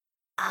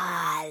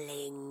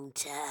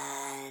 Arlington,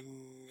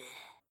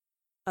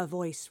 a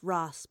voice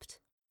rasped.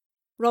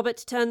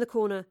 Robert turned the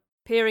corner,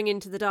 peering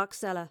into the dark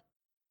cellar.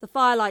 The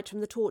firelight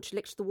from the torch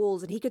licked the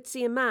walls, and he could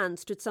see a man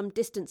stood some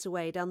distance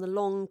away down the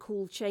long,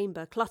 cool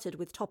chamber cluttered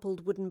with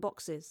toppled wooden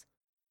boxes.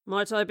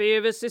 Might I be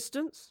of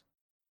assistance?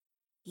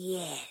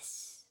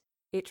 Yes,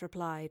 it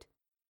replied.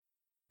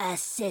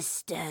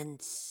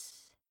 Assistance.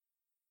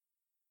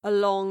 A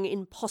long,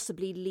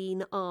 impossibly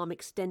lean arm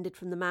extended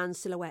from the man's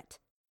silhouette.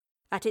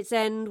 At its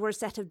end were a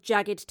set of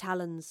jagged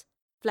talons,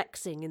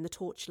 flexing in the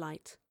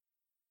torchlight.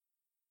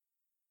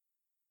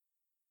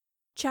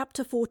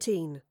 Chapter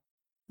 14.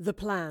 The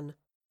Plan.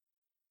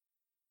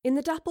 In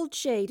the dappled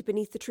shade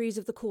beneath the trees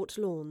of the court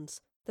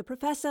lawns, the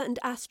Professor and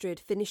Astrid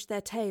finished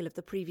their tale of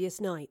the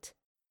previous night.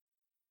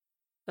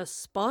 A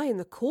spy in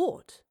the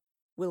court?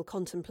 Will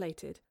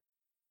contemplated.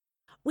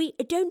 We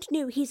don't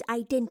know his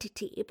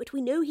identity, but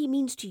we know he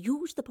means to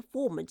use the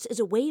performance as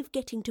a way of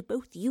getting to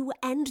both you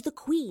and the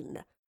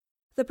Queen.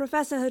 The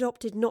Professor had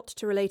opted not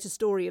to relate a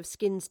story of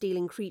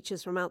skin-stealing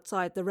creatures from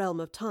outside the realm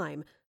of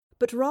time,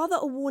 but rather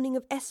a warning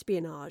of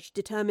espionage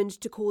determined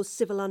to cause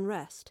civil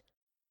unrest.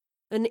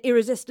 An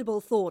irresistible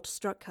thought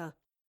struck her.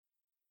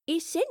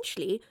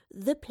 Essentially,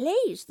 the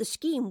play's the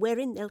scheme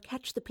wherein they'll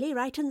catch the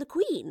playwright and the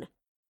Queen.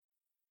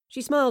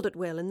 She smiled at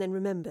Will and then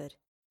remembered.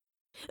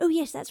 Oh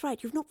yes, that's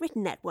right, you've not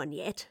written that one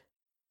yet.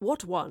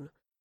 What one?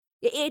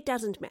 It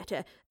doesn't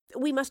matter.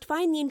 We must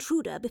find the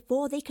intruder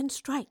before they can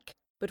strike.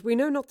 But we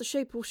know not the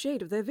shape or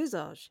shade of their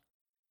visage.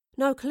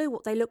 No clue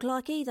what they look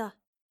like either,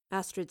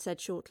 Astrid said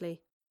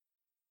shortly.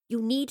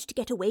 You need to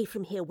get away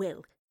from here,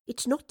 Will.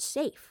 It's not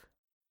safe.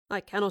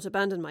 I cannot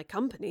abandon my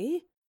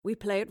company. We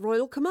play at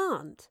royal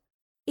command.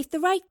 If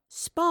the right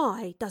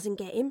spy doesn't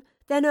get him,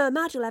 then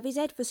Madge will have his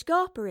head for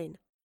scarpering,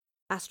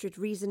 Astrid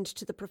reasoned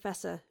to the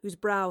Professor, whose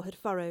brow had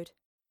furrowed.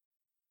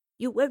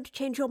 You won't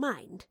change your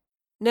mind?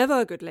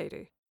 Never, good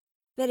lady.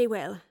 Very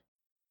well.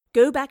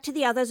 Go back to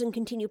the others and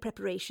continue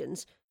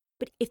preparations.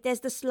 But if there's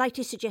the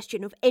slightest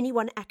suggestion of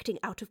anyone acting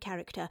out of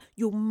character,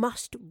 you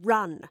must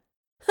run.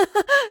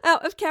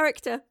 Out of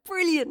character.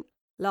 Brilliant,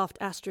 laughed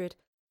Astrid.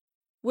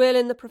 Will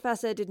and the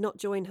Professor did not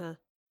join her.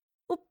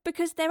 Well,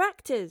 because they're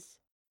actors,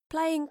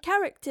 playing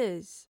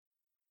characters.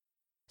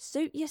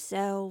 Suit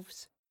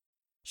yourselves.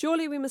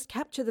 Surely we must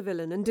capture the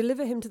villain and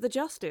deliver him to the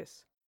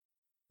justice.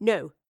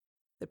 No,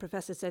 the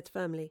Professor said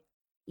firmly.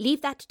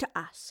 Leave that to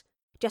us.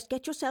 Just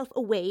get yourself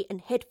away and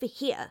head for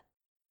here.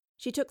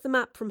 She took the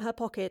map from her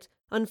pocket,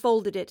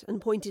 unfolded it and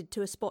pointed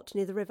to a spot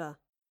near the river.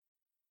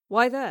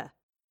 Why there?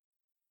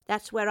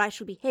 That's where I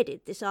shall be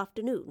headed this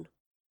afternoon.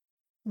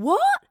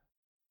 What?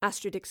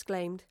 Astrid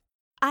exclaimed.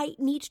 I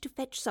need to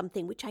fetch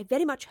something which I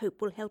very much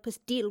hope will help us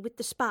deal with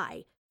the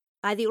spy.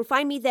 Either you'll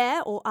find me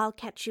there or I'll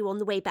catch you on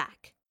the way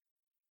back.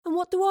 And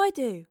what do I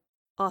do?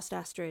 Asked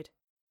Astrid.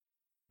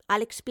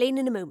 I'll explain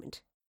in a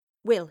moment.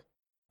 Will,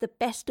 the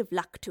best of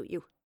luck to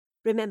you.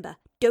 Remember,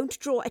 don't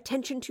draw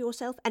attention to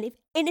yourself, and if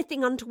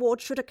anything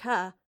untoward should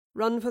occur...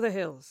 Run for the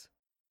hills.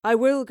 I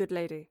will, good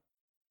lady.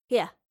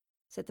 Here,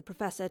 said the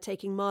Professor,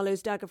 taking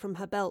Marlowe's dagger from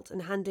her belt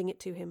and handing it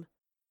to him.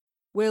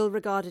 Will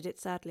regarded it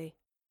sadly.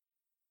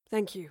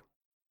 Thank you.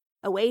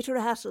 Away to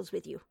rehearsals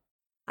with you.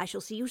 I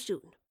shall see you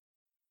soon.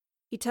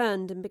 He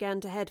turned and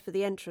began to head for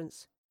the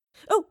entrance.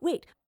 Oh,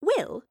 wait,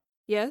 Will?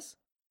 Yes?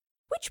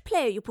 Which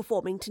play are you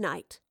performing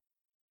tonight?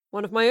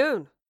 One of my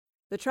own.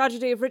 The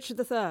Tragedy of Richard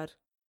III.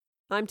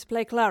 I'm to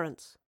play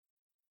Clarence.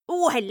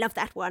 Oh, I love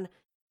that one.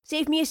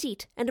 Save me a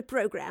seat and a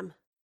programme.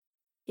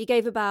 He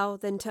gave a bow,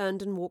 then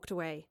turned and walked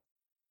away.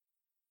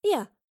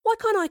 Here, why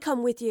can't I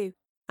come with you?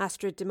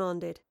 Astrid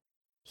demanded.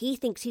 He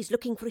thinks he's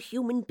looking for a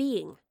human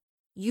being.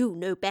 You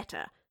know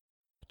better.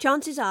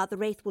 Chances are the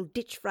Wraith will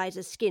ditch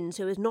Fraser's skin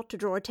so as not to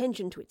draw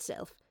attention to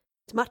itself.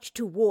 It's much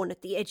too worn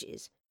at the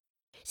edges.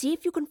 See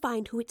if you can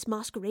find who it's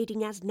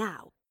masquerading as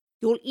now.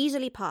 You'll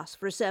easily pass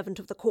for a servant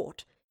of the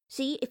court.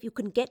 See if you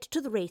can get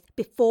to the Wraith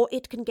before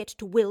it can get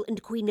to Will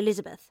and Queen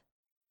Elizabeth.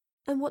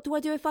 And what do I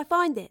do if I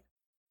find it?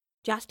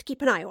 Just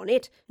keep an eye on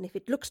it, and if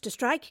it looks to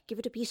strike, give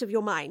it a piece of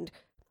your mind.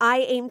 I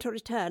aim to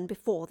return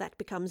before that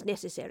becomes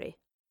necessary.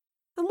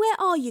 And where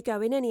are you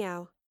going,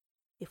 anyhow?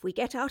 If we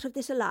get out of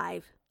this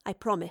alive, I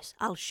promise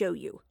I'll show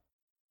you.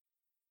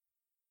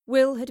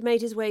 Will had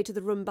made his way to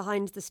the room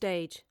behind the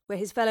stage, where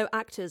his fellow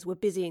actors were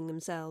busying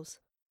themselves.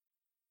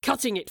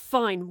 Cutting it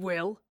fine,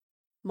 Will,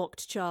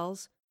 mocked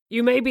Charles.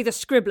 You may be the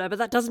scribbler, but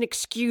that doesn't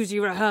excuse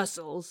your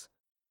rehearsals.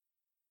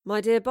 My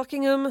dear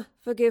Buckingham,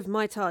 forgive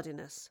my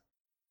tardiness.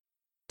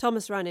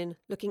 Thomas ran in,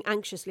 looking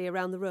anxiously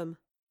around the room.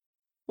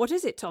 What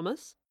is it,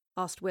 Thomas?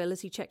 Asked Will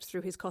as he checked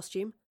through his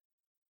costume.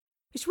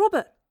 It's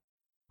Robert.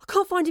 I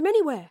can't find him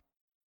anywhere.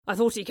 I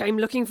thought he came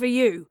looking for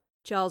you,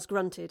 Charles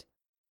grunted.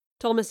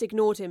 Thomas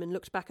ignored him and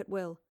looked back at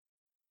Will.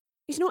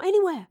 He's not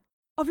anywhere.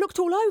 I've looked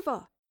all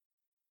over.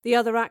 The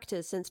other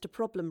actors sensed a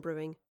problem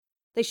brewing.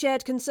 They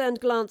shared concerned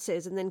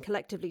glances and then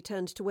collectively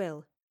turned to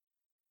Will.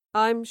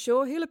 I'm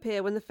sure he'll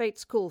appear when the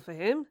fates call for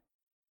him.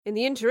 In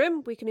the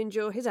interim, we can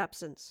endure his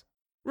absence.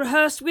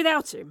 Rehearsed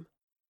without him?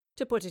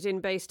 To put it in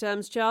base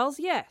terms, Charles,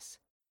 yes.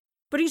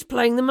 But he's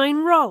playing the main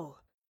role.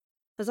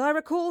 As I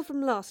recall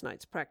from last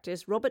night's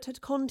practice, Robert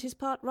had conned his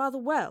part rather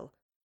well.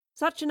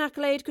 Such an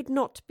accolade could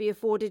not be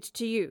afforded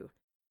to you.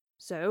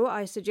 So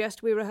I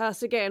suggest we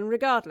rehearse again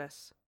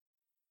regardless.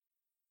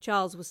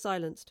 Charles was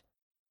silenced.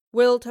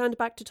 Will turned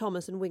back to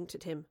Thomas and winked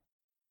at him.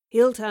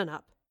 He'll turn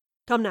up.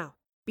 Come now,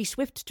 be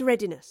swift to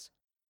readiness.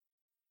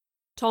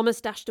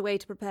 Thomas dashed away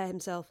to prepare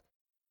himself,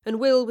 and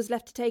Will was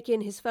left to take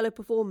in his fellow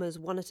performers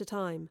one at a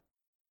time,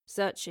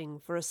 searching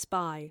for a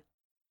spy.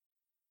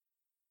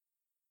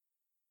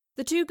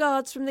 The 2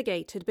 guards from the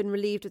gate had been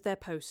relieved of their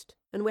post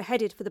and were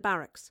headed for the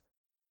barracks.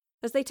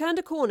 As they turned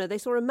a corner, they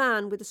saw a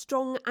man with a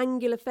strong,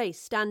 angular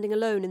face standing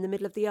alone in the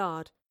middle of the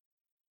yard.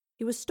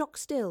 He was stock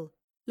still,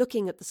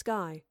 looking at the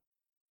sky.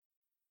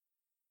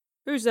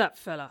 "Who's that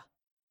fella?"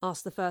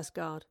 asked the first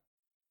guard.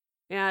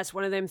 "Yeah, it's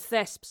one of them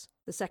thesps,"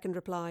 the second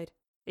replied.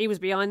 "He was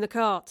behind the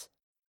cart."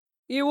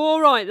 "You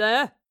all right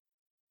there?"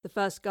 the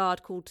first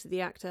guard called to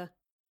the actor.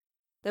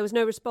 There was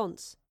no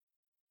response.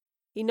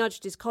 He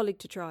nudged his colleague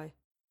to try.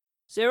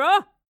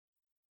 "Sirrah?"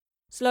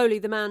 Slowly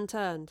the man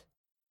turned.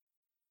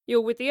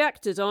 "You're with the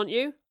actors, aren't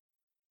you?"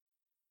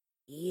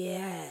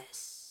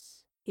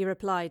 Yes, he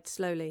replied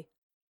slowly.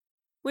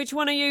 "Which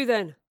one are you,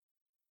 then?"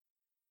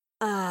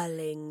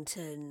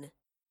 Arlington,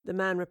 the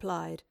man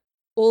replied,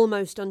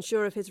 almost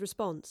unsure of his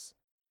response.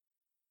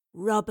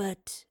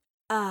 Robert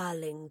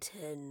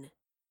Arlington.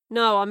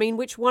 "No, I mean,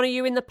 which one are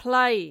you in the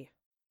play?"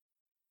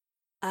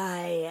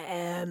 I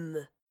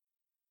am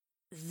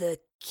the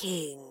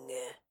king.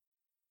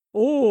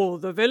 "Oh,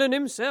 the villain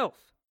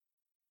himself."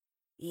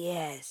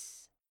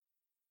 Yes,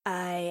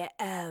 I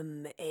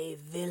am a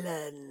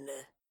villain.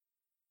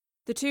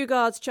 The 2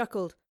 guards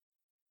chuckled,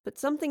 but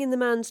something in the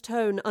man's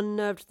tone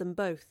unnerved them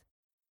both.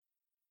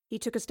 He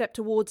took a step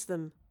towards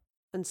them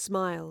and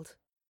smiled.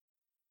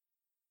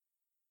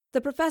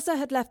 The Professor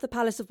had left the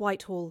Palace of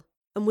Whitehall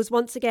and was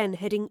once again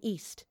heading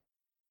east.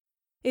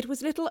 It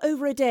was little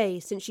over a day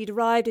since she'd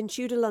arrived in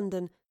Tudor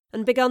London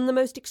and begun the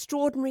most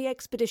extraordinary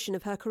expedition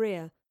of her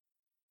career.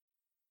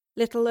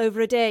 Little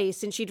over a day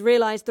since she'd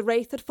realised the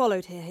Wraith had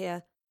followed her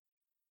here.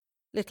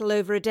 Little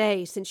over a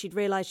day since she'd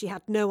realised she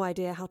had no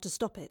idea how to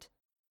stop it.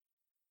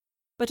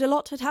 But a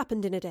lot had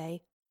happened in a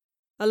day.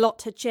 A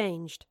lot had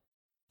changed.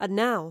 And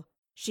now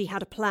she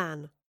had a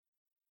plan.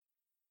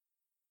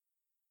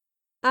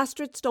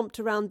 Astrid stomped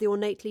around the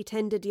ornately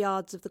tended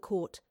yards of the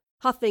court,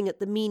 huffing at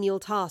the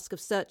menial task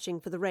of searching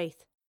for the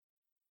Wraith.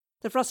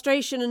 The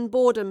frustration and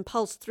boredom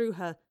pulsed through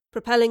her,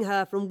 propelling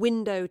her from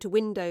window to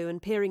window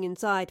and peering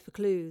inside for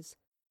clues.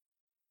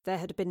 There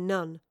had been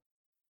none.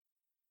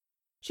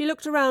 She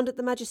looked around at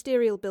the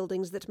magisterial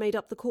buildings that made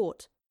up the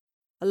court,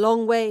 a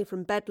long way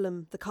from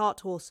Bedlam, the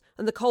cart-horse,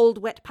 and the cold,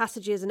 wet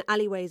passages and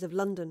alleyways of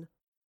London.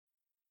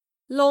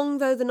 Long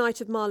though the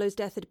night of Marlowe's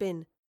death had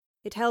been,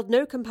 it held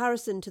no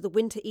comparison to the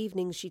winter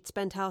evenings she'd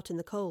spent out in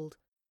the cold.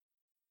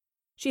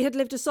 She had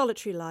lived a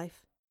solitary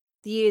life,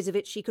 the years of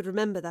it she could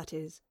remember, that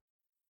is.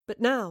 But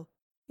now,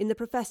 in the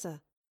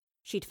Professor,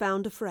 she'd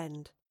found a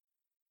friend.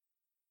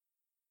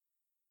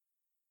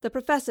 The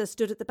Professor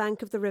stood at the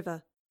bank of the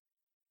river.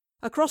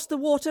 Across the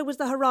water was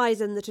the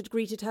horizon that had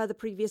greeted her the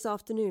previous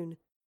afternoon.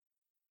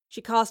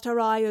 She cast her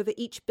eye over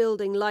each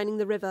building lining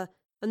the river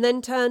and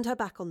then turned her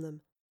back on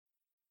them.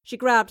 She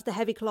grabbed the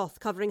heavy cloth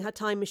covering her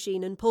time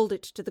machine and pulled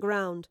it to the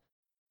ground.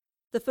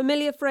 The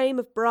familiar frame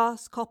of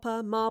brass,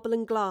 copper, marble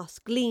and glass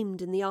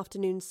gleamed in the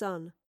afternoon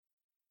sun.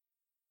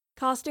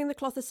 Casting the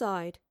cloth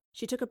aside,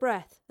 she took a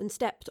breath and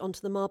stepped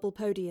onto the marble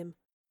podium.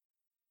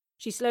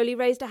 She slowly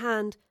raised a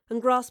hand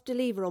and grasped a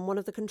lever on one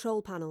of the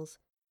control panels.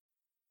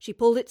 She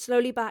pulled it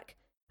slowly back,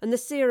 and the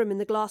serum in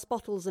the glass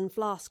bottles and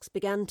flasks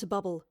began to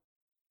bubble.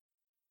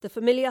 The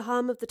familiar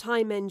hum of the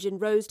time engine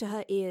rose to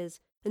her ears,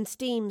 and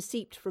steam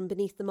seeped from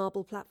beneath the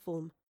marble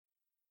platform.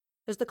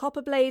 As the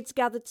copper blades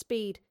gathered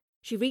speed,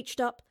 she reached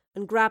up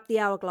and grabbed the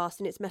hourglass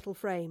in its metal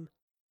frame.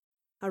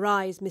 Her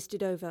eyes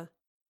misted over.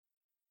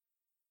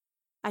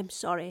 I'm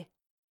sorry.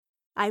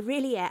 I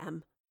really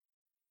am.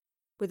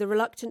 With a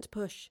reluctant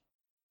push,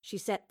 she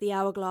set the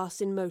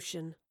hourglass in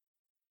motion.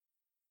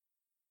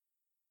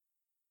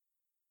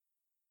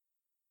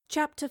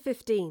 Chapter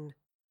 15.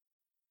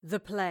 The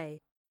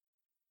Play.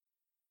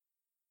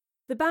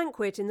 The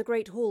banquet in the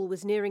great hall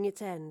was nearing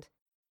its end.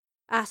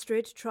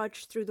 Astrid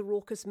trudged through the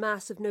raucous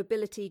mass of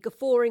nobility,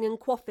 guffawing and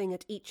quaffing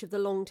at each of the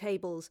long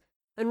tables,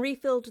 and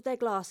refilled their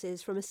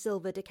glasses from a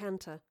silver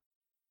decanter.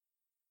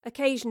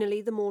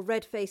 Occasionally the more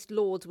red-faced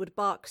lords would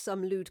bark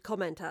some lewd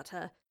comment at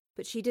her,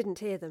 but she didn't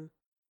hear them.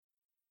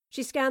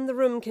 She scanned the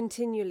room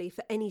continually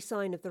for any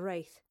sign of the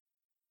Wraith.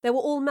 There were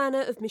all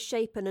manner of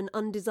misshapen and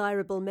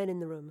undesirable men in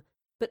the room,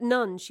 but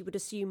none she would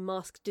assume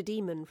masked a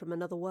demon from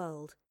another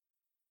world.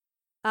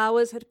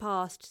 Hours had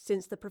passed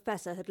since the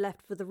Professor had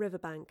left for the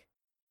riverbank.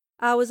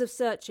 Hours of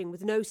searching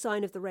with no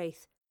sign of the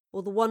Wraith,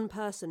 or the one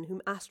person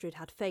whom Astrid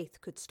had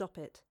faith could stop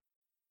it.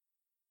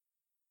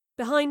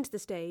 Behind the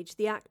stage,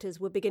 the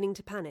actors were beginning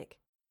to panic.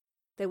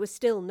 There was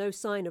still no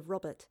sign of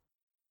Robert.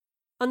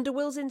 Under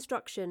Will's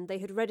instruction, they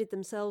had readied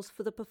themselves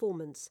for the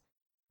performance,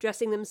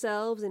 dressing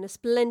themselves in a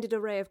splendid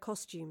array of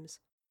costumes.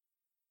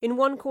 In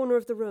one corner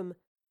of the room,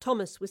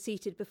 Thomas was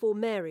seated before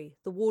Mary,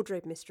 the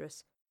wardrobe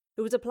mistress,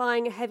 who was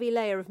applying a heavy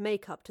layer of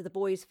makeup to the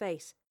boy's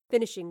face,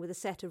 finishing with a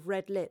set of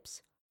red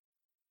lips.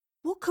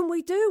 "What can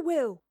we do,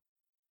 Will?"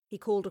 he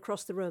called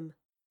across the room.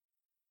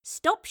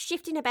 "Stop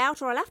shifting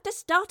about or I'll have to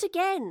start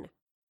again,"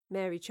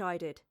 Mary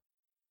chided.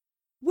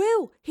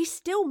 "Will, he's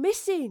still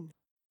missing."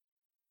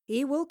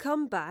 "He will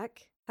come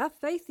back. Have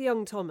faith,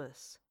 young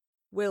Thomas,"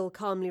 Will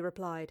calmly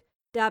replied,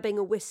 dabbing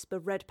a wisp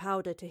of red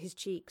powder to his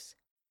cheeks.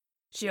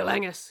 "She'll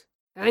hang us,"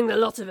 Hang the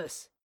lot of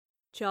us,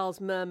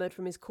 Charles murmured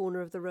from his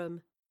corner of the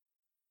room.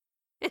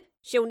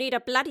 She'll need a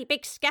bloody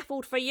big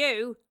scaffold for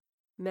you,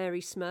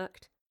 Mary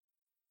smirked.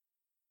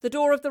 The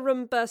door of the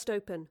room burst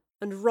open,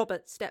 and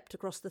Robert stepped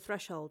across the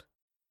threshold.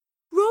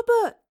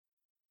 "Robert!"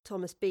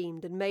 Thomas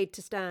beamed and made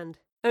to stand,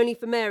 only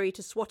for Mary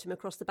to swat him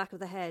across the back of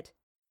the head.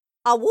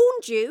 "I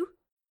warned you."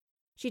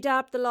 She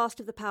dabbed the last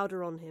of the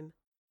powder on him.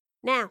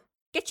 "Now,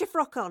 get your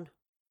frock on."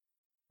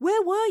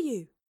 "Where were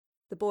you?"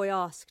 the boy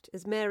asked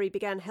as Mary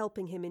began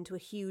helping him into a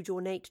huge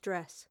ornate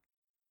dress.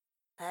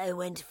 "I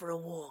went for a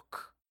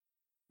walk,"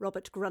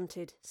 Robert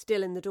grunted,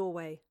 still in the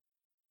doorway.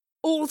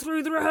 "All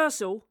through the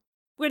rehearsal?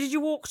 Where did you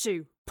walk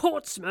to?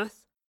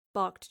 Portsmouth?"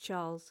 barked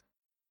Charles.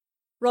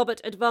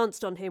 Robert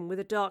advanced on him with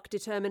a dark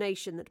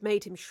determination that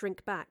made him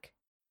shrink back.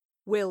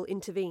 Will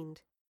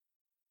intervened.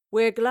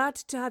 "We're glad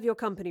to have your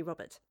company,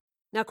 Robert.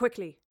 Now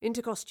quickly,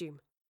 into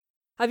costume.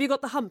 Have you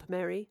got the hump,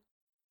 Mary?"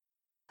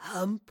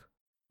 "Hump?"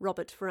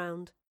 Robert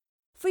frowned.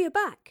 "For your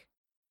back,"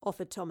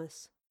 offered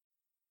Thomas.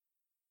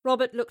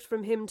 Robert looked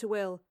from him to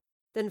Will,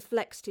 then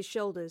flexed his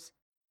shoulders.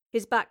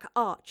 His back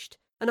arched,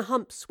 and a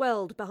hump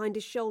swelled behind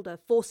his shoulder,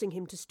 forcing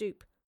him to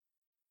stoop.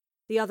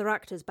 The other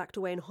actors backed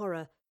away in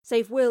horror,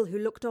 save Will, who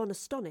looked on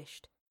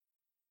astonished.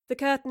 The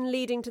curtain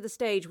leading to the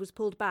stage was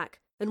pulled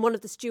back, and one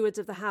of the stewards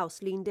of the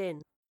house leaned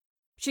in.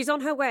 "She's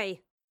on her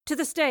way! To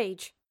the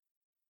stage!"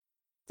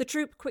 The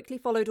troupe quickly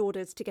followed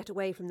orders to get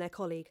away from their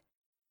colleague,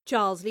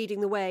 Charles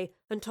leading the way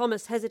and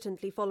Thomas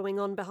hesitantly following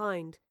on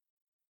behind.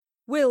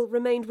 Will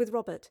remained with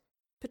Robert,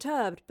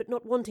 perturbed but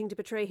not wanting to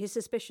betray his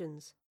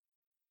suspicions.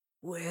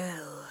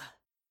 "Will,"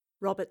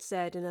 Robert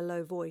said in a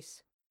low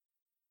voice.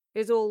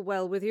 "Is all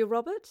well with you,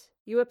 Robert?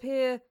 You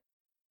appear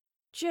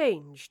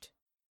changed."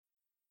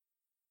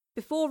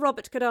 Before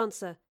Robert could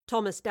answer,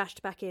 Thomas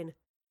dashed back in.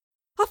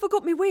 "I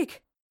forgot me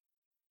wig!"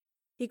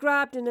 He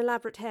grabbed an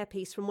elaborate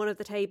hairpiece from one of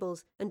the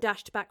tables and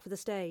dashed back for the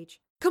stage.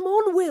 "Come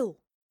on,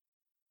 Will!"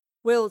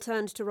 Will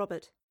turned to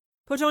Robert.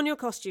 "Put on your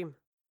costume.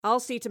 I'll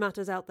see to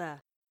matters out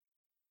there."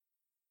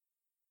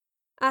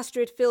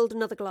 Astrid filled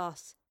another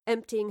glass,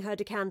 emptying her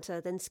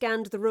decanter, then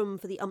scanned the room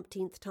for the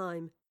umpteenth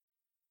time.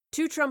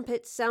 2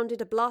 trumpets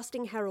sounded a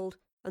blasting herald,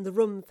 and the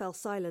room fell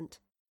silent.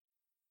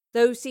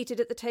 Those seated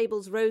at the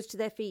tables rose to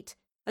their feet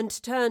and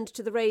turned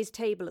to the raised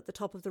table at the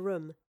top of the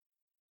room.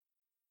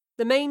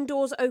 The main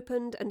doors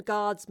opened and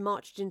guards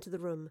marched into the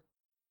room.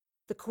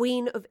 The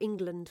Queen of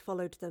England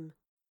followed them.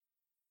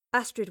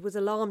 Astrid was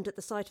alarmed at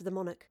the sight of the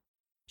monarch.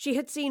 She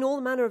had seen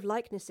all manner of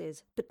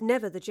likenesses, but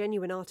never the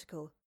genuine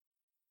article.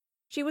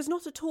 She was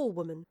not a tall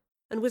woman,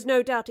 and was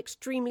no doubt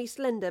extremely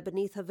slender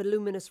beneath her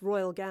voluminous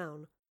royal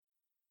gown.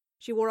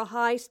 She wore a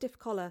high, stiff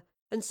collar,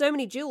 and so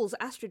many jewels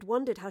Astrid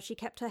wondered how she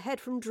kept her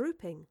head from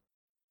drooping.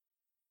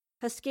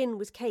 Her skin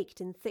was caked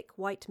in thick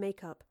white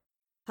makeup,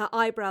 her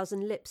eyebrows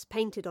and lips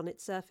painted on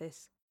its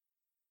surface.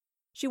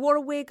 She wore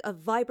a wig of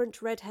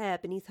vibrant red hair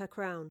beneath her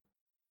crown.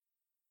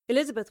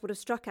 Elizabeth would have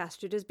struck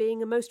Astrid as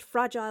being a most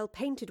fragile,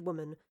 painted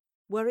woman,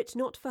 were it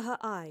not for her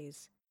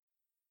eyes.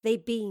 They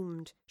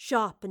beamed,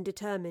 sharp and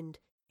determined,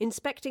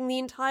 inspecting the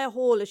entire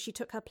hall as she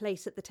took her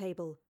place at the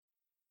table.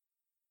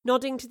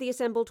 Nodding to the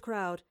assembled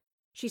crowd,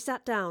 she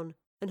sat down,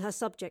 and her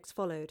subjects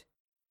followed.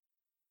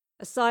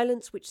 A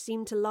silence which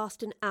seemed to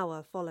last an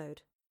hour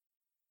followed.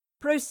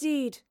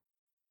 "Proceed,"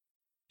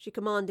 she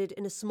commanded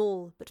in a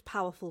small but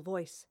powerful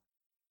voice.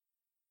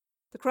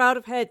 The crowd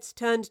of heads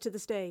turned to the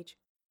stage.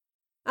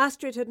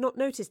 Astrid had not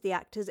noticed the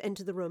actors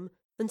enter the room,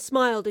 and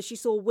smiled as she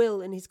saw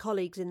Will and his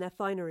colleagues in their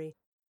finery.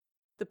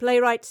 The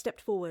playwright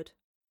stepped forward.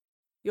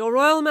 "Your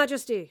Royal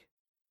Majesty,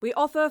 we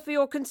offer for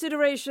your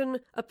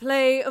consideration a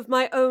play of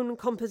my own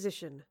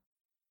composition."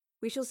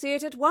 "We shall see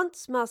it at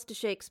once, Master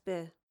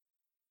Shakespeare."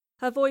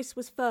 Her voice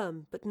was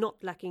firm, but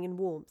not lacking in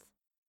warmth.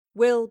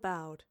 Will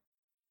bowed.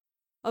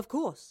 "Of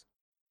course.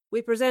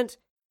 We present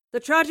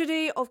The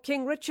Tragedy of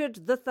King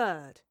Richard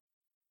III."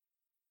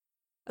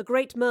 A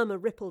great murmur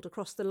rippled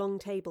across the long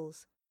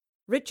tables.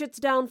 Richard's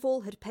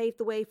downfall had paved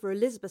the way for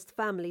Elizabeth's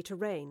family to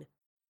reign.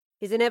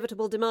 His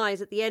inevitable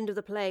demise at the end of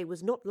the play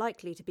was not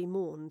likely to be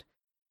mourned.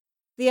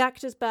 The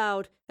actors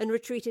bowed and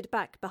retreated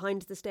back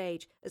behind the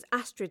stage as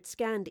Astrid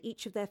scanned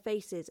each of their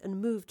faces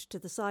and moved to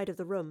the side of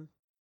the room.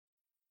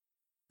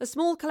 A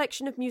small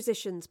collection of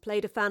musicians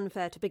played a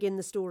fanfare to begin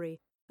the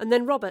story, and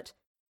then Robert,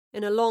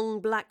 in a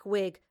long black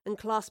wig and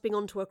clasping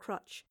onto a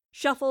crutch,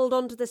 shuffled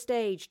onto the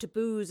stage to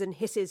boos and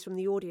hisses from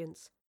the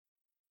audience.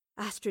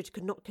 Astrid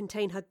could not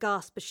contain her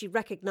gasp as she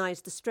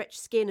recognised the stretched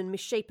skin and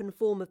misshapen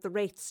form of the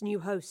Wraith's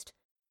new host.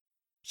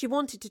 She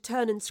wanted to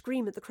turn and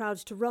scream at the crowd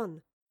to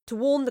run, to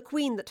warn the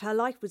Queen that her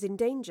life was in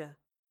danger.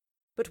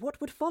 But what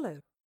would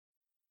follow?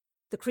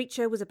 The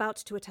creature was about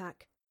to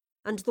attack,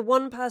 and the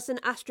one person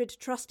Astrid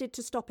trusted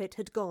to stop it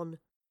had gone.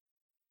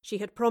 She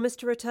had promised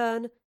to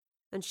return,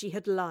 and she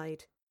had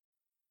lied.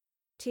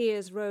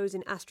 Tears rose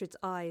in Astrid's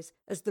eyes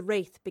as the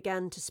Wraith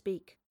began to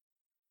speak.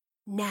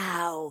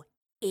 "Now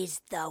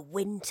is the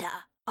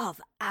winter of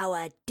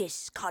our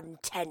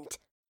discontent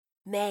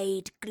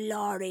made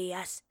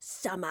glorious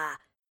summer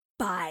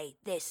by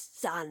this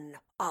son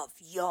of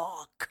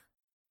York."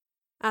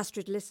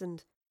 Astrid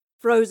listened,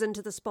 frozen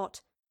to the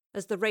spot,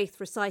 as the wraith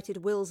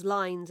recited Will's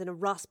lines in a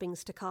rasping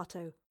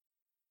staccato.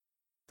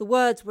 The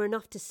words were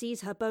enough to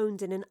seize her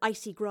bones in an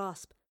icy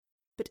grasp,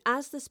 but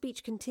as the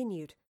speech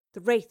continued,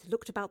 the wraith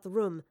looked about the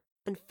room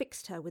and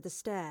fixed her with a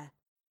stare.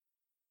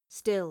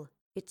 Still,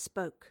 it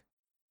spoke.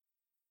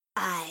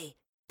 I,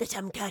 that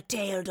am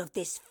curtailed of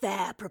this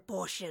fair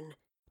proportion,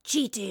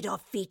 cheated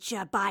of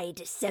feature by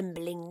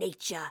dissembling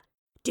nature,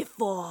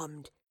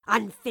 deformed,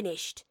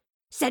 unfinished,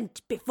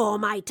 sent before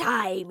my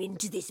time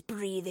into this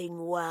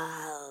breathing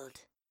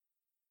world.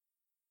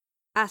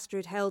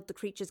 Astrid held the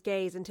creature's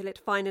gaze until it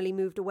finally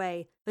moved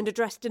away and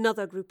addressed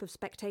another group of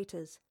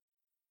spectators.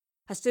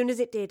 As soon as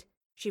it did,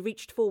 she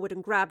reached forward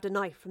and grabbed a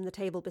knife from the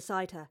table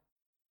beside her.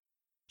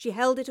 She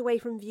held it away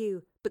from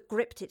view, but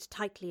gripped it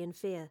tightly in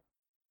fear.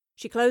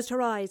 She closed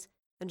her eyes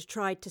and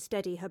tried to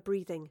steady her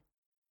breathing.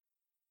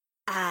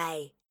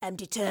 I am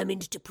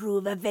determined to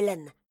prove a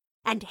villain,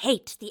 and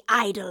hate the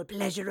idle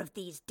pleasure of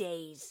these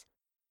days.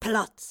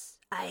 Plots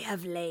I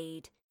have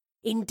laid,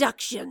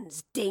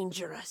 inductions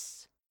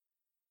dangerous.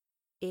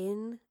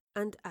 In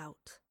and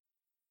out,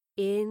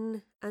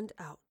 in and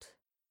out,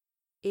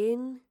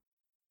 in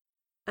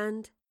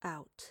and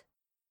out.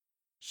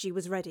 She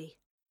was ready.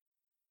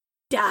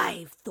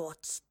 Dive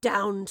thoughts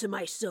down to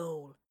my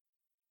soul.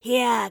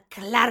 Here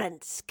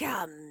Clarence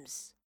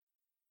comes.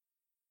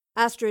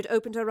 Astrid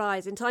opened her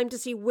eyes in time to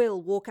see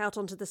Will walk out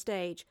onto the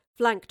stage,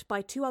 flanked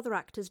by two other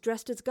actors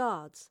dressed as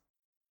guards.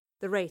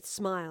 The wraith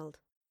smiled.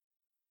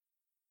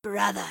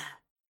 Brother,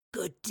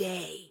 good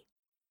day.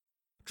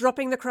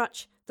 Dropping the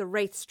crutch, the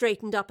wraith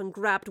straightened up and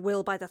grabbed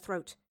Will by the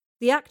throat.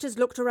 The actors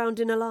looked around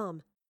in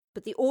alarm,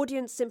 but the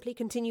audience simply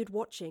continued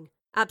watching,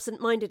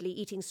 absent-mindedly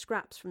eating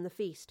scraps from the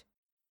feast.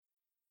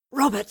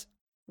 Robert,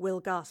 Will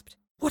gasped.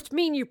 what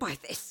mean you by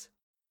this?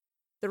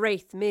 The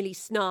wraith merely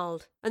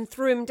snarled and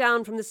threw him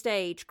down from the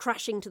stage,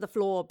 crashing to the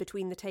floor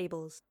between the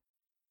tables.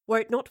 Were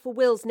it not for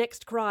Will's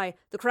next cry,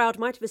 the crowd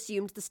might have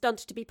assumed the stunt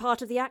to be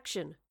part of the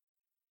action.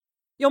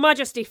 Your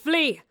Majesty,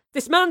 flee!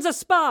 This man's a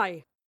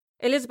spy!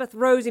 Elizabeth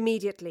rose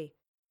immediately,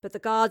 but the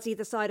guards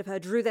either side of her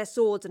drew their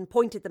swords and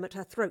pointed them at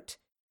her throat.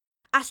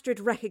 Astrid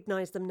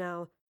recognised them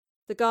now,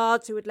 the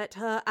guards who had let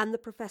her and the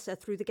Professor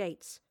through the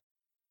gates.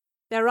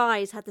 Their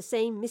eyes had the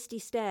same misty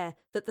stare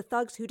that the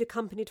thugs who'd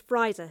accompanied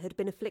Fraser had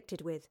been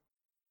afflicted with.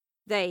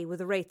 They were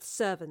the wraith's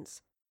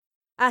servants.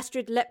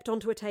 Astrid leapt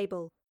onto a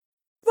table.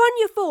 "Run,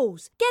 you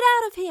fools! Get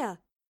out of here!"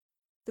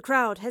 The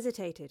crowd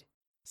hesitated,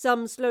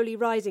 some slowly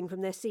rising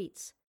from their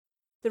seats.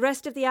 The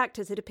rest of the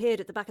actors had appeared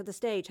at the back of the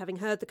stage, having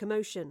heard the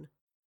commotion.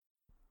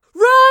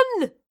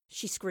 "Run!"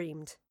 she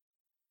screamed.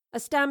 A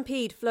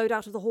stampede flowed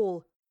out of the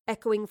hall,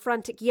 echoing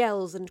frantic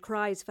yells and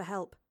cries for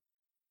help.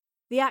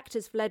 The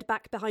actors fled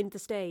back behind the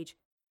stage,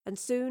 and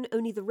soon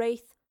only the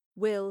wraith,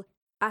 Will,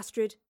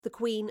 Astrid, the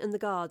Queen and the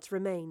guards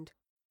remained.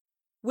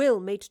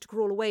 Will made to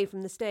crawl away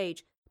from the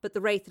stage, but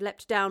the wraith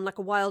leapt down like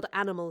a wild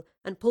animal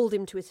and pulled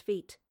him to his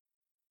feet.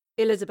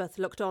 Elizabeth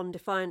looked on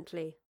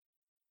defiantly.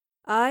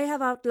 "I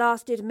have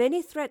outlasted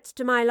many threats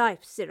to my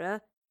life,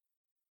 sirrah.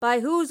 By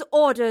whose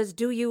orders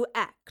do you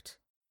act?"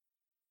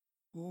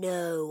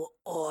 No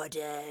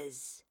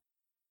orders.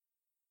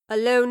 "A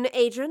lone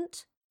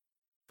agent?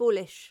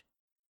 Foolish."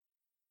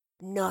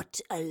 Not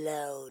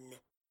alone.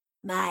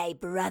 My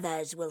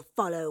brothers will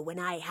follow when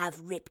I have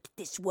ripped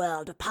this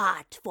world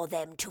apart for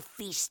them to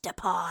feast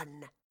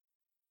upon.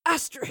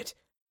 Astrid!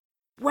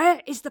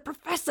 Where is the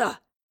Professor?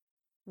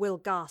 Will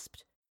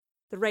gasped,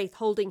 the wraith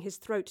holding his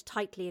throat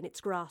tightly in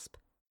its grasp.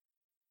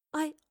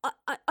 I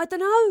don't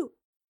know,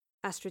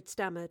 Astrid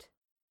stammered.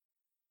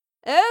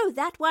 "Oh,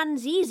 that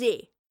one's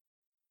easy,"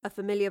 a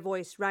familiar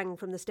voice rang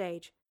from the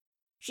stage.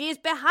 "She is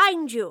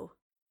behind you."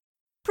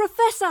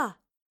 "Professor!"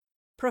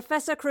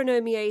 Professor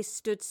Chronomier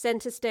stood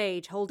centre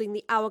stage, holding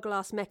the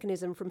hourglass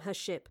mechanism from her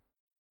ship.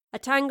 A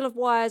tangle of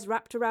wires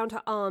wrapped around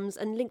her arms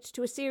and linked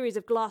to a series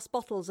of glass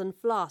bottles and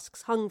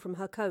flasks hung from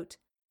her coat.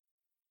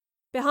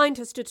 Behind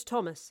her stood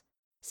Thomas,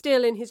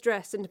 still in his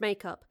dress and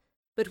makeup,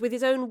 but with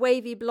his own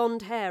wavy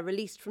blonde hair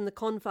released from the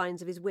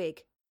confines of his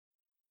wig.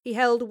 He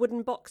held a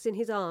wooden box in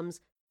his arms,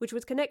 which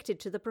was connected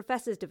to the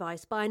Professor's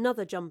device by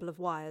another jumble of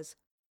wires.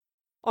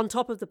 On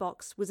top of the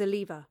box was a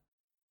lever.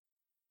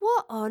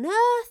 "What on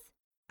earth?"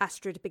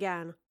 Astrid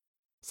began.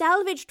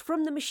 "Salvaged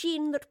from the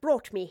machine that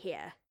brought me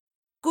here.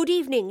 Good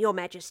evening, Your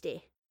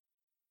Majesty."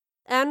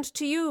 "And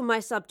to you, my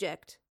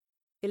subject,"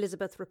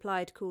 Elizabeth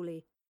replied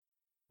coolly.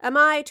 "Am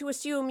I to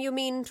assume you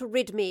mean to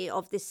rid me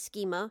of this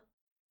schemer?"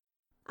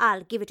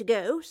 "I'll give it a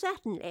go,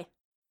 certainly."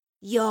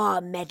 Your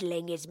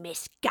meddling is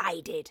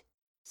misguided,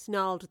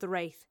 snarled the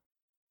wraith.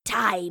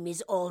 Time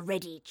is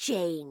already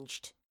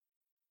changed.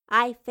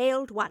 "I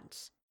failed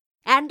once,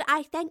 and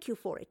I thank you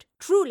for it.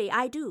 Truly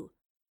I do.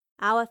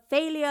 Our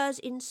failures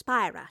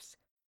inspire us.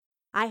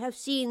 I have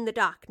seen the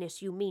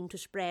darkness you mean to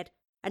spread,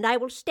 and I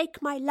will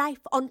stake my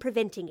life on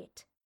preventing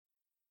it."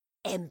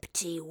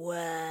 Empty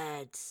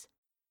words.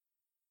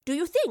 "Do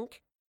you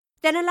think?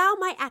 Then allow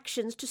my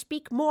actions to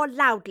speak more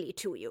loudly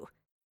to you.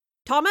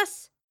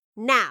 Thomas,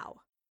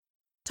 now!"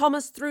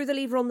 Thomas threw the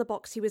lever on the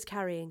box he was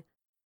carrying.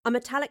 A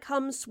metallic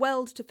hum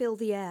swelled to fill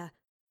the air.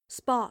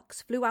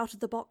 Sparks flew out of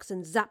the box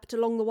and zapped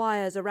along the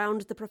wires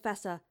around the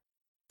Professor.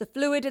 The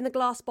fluid in the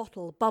glass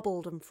bottle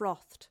bubbled and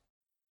frothed.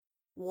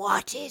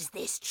 "What is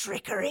this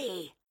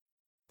trickery?"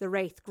 The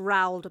Wraith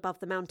growled above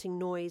the mounting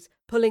noise,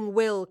 pulling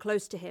Will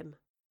close to him.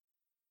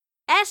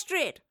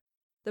 "Astrid!"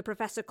 The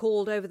Professor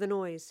called over the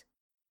noise.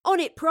 "On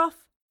it,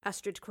 Prof!"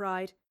 Astrid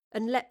cried,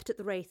 and leapt at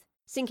the Wraith,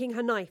 sinking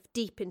her knife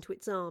deep into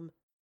its arm.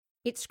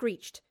 It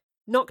screeched,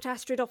 knocked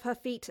Astrid off her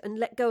feet and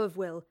let go of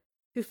Will,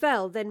 who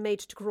fell, then made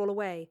to crawl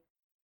away.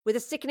 With a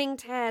sickening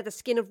tear, the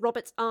skin of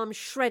Robert's arm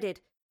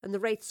shredded, and the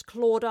Wraith's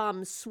clawed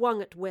arm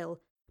swung at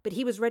Will, but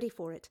he was ready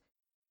for it.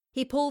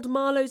 He pulled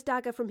Marlowe's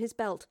dagger from his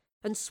belt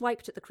and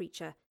swiped at the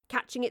creature,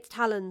 catching its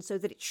talons so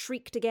that it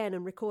shrieked again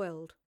and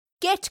recoiled.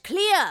 "Get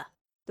clear!"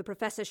 the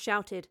Professor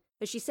shouted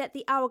as she set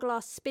the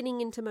hourglass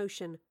spinning into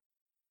motion.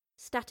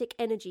 Static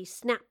energy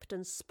snapped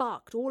and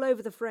sparked all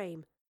over the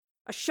frame.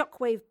 A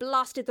shockwave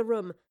blasted the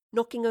room,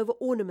 knocking over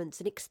ornaments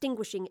and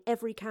extinguishing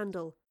every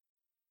candle.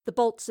 The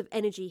bolts of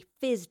energy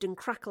fizzed and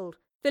crackled,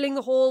 filling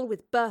the hall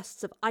with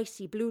bursts of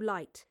icy blue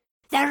light.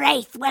 "The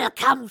Wraith will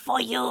come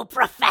for you,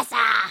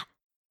 Professor!"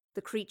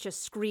 The creature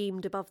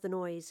screamed above the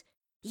noise.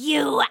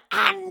 "You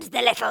and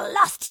the little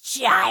lost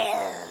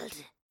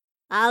child!"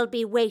 "I'll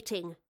be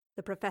waiting,"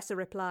 the Professor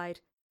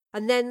replied,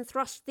 and then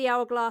thrust the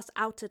hourglass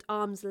out at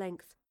arm's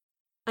length.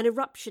 An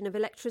eruption of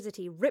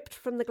electricity ripped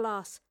from the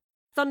glass,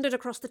 thundered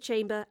across the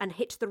chamber, and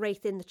hit the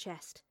Wraith in the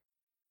chest.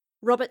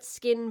 Robert's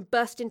skin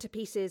burst into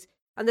pieces,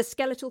 and the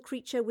skeletal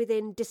creature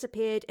within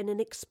disappeared in an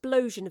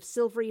explosion of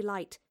silvery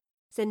light,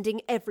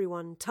 sending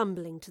everyone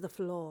tumbling to the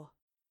floor.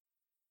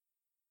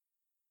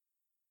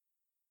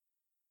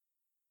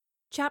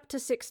 Chapter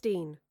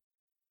 16.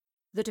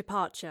 The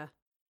Departure.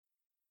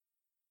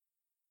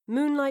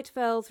 Moonlight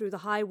fell through the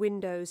high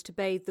windows to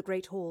bathe the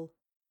great hall.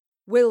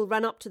 Will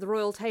ran up to the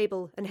royal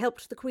table and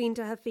helped the Queen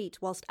to her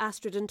feet, whilst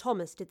Astrid and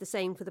Thomas did the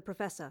same for the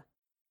Professor.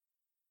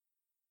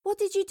 "What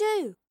did you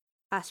do?"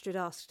 Astrid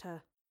asked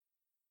her.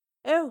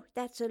 "Oh,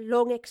 that's a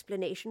long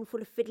explanation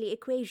full of fiddly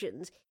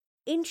equations.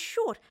 In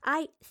short,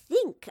 I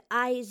think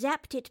I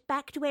zapped it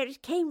back to where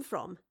it came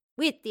from,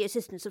 with the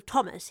assistance of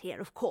Thomas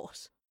here, of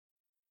course."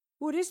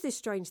 "What is this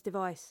strange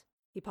device?"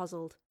 he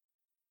puzzled.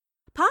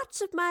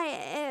 "Parts of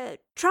my,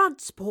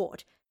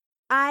 transport.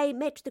 I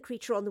met the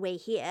creature on the way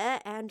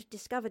here and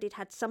discovered it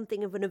had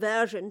something of an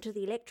aversion to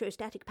the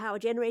electrostatic power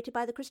generated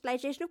by the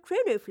crystallization of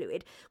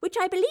chronofluid, which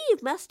I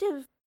believe must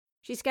have—"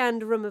 She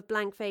scanned a room of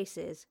blank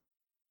faces.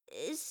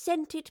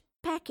 "Sent it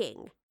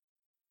packing."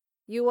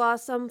 "You are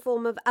some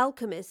form of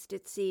alchemist,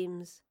 it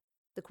seems,"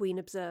 the Queen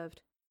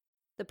observed.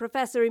 The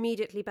Professor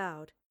immediately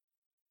bowed.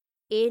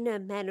 "In a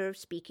manner of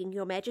speaking,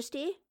 Your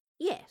Majesty,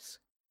 yes."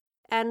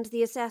 "And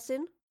the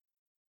assassin?"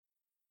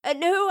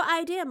 "No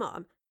idea,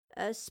 ma'am.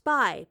 A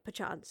spy,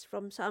 perchance,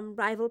 from some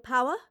rival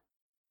power?"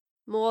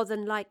 "More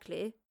than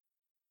likely.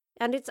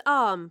 And its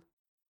arm,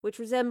 which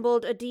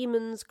resembled a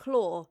demon's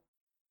claw?"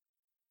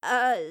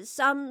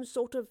 Some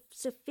sort of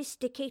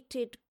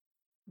sophisticated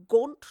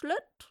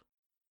gauntlet?"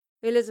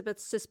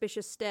 Elizabeth's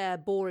suspicious stare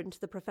bore into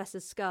the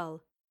Professor's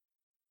skull.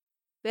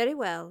 "Very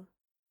well."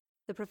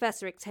 The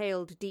Professor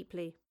exhaled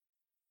deeply.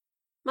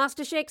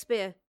 "Master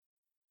Shakespeare,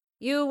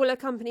 you will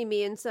accompany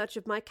me in search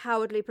of my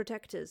cowardly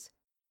protectors.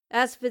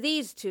 As for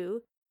these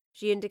two,"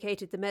 she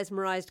indicated the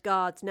mesmerized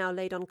guards now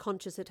laid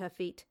unconscious at her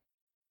feet,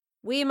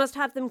 "we must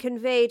have them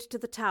conveyed to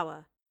the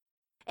tower."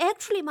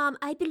 "Actually, ma'am,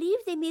 I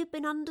believe they may have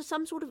been under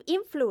some sort of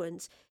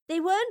influence. They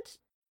weren't—"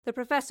 The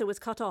Professor was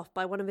cut off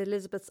by one of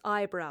Elizabeth's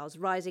eyebrows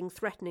rising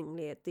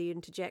threateningly at the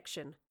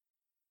interjection.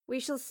 "We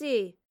shall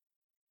see.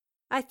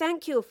 I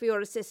thank you for your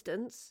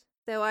assistance,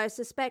 though I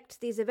suspect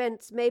these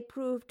events may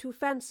prove too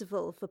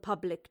fanciful for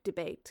public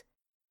debate."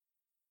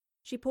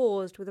 She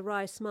paused with a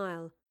wry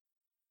smile.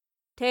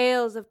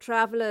 "Tales of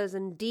travellers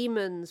and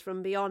demons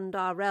from beyond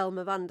our realm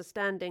of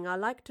understanding are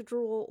like to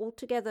draw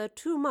altogether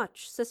too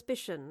much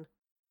suspicion."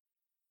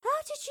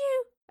 "How did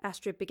you—"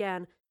 Astrid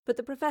began, but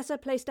the Professor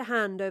placed a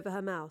hand over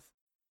her mouth.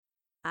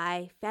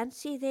 "I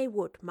fancy they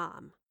would,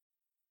 ma'am."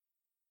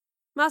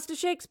 "Master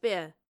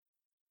Shakespeare,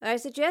 I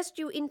suggest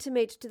you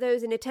intimate to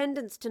those in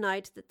attendance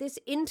tonight that this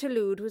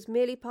interlude was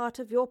merely part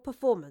of your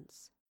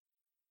performance."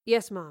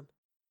 "Yes, ma'am."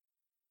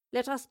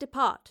 "Let us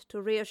depart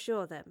to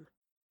reassure them."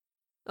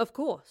 "Of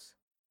course."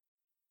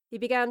 He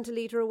began to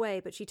lead her away,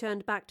 but she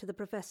turned back to the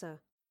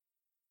Professor.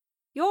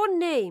 "Your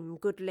name,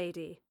 good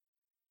lady?"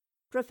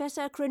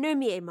 "Professor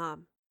Chronomier,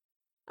 ma'am."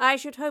 "I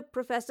should hope,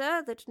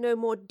 Professor, that no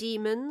more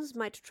demons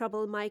might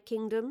trouble my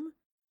kingdom."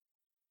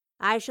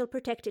 "I shall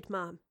protect it,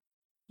 ma'am.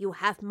 You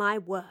have my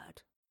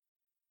word."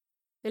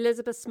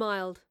 Elizabeth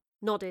smiled,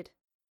 nodded,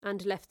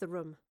 and left the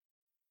room.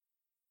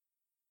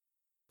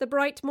 The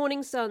bright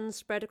morning sun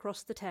spread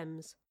across the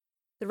Thames.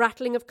 The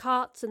rattling of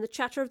carts and the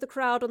chatter of the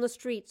crowd on the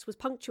streets was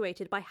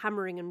punctuated by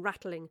hammering and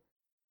rattling.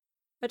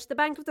 At the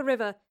bank of the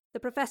river, the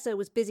Professor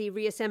was busy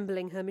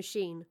reassembling her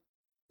machine.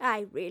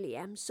 "I really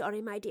am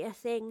sorry, my dear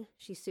thing,"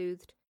 she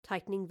soothed,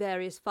 tightening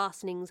various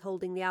fastenings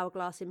holding the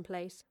hourglass in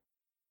place.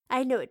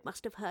 "I know it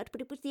must have hurt, but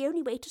it was the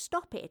only way to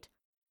stop it."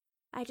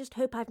 I just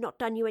hope I've not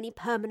done you any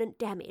permanent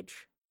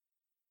damage."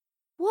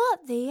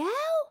 "What the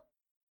hell?"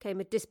 came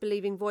a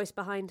disbelieving voice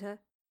behind her.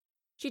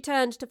 She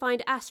turned to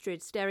find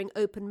Astrid staring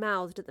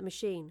open-mouthed at the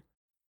machine.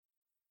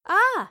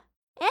 "Ah,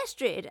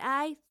 Astrid,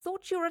 I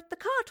thought you were at the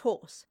cart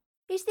horse.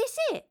 Is this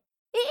it?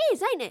 It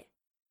is, ain't it?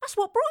 That's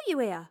what brought you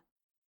here."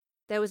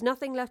 There was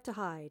nothing left to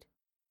hide.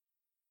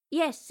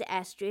 "Yes,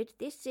 Astrid,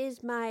 this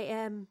is my,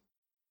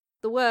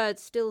 The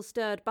words still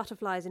stirred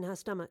butterflies in her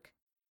stomach.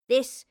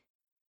 This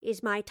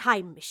is my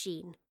time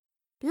machine."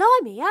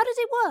 "Blimey, how does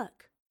it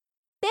work?"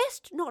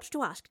 "Best not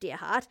to ask, dear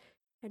heart.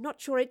 I'm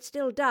not sure it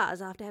still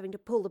does after having to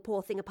pull the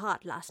poor thing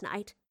apart last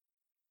night.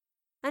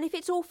 And if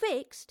it's all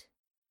fixed,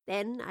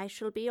 then I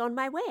shall be on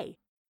my way."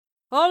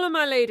 "Holla,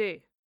 my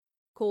lady!"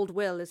 called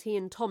Will as he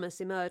and Thomas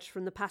emerged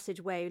from the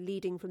passageway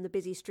leading from the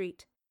busy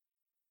street.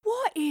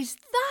 "What is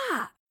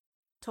that?"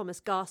 Thomas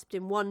gasped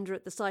in wonder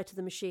at the sight of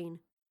the machine.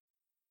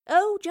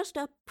 "Oh, just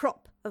a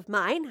prop of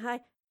mine.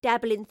 I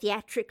dabble in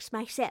theatrics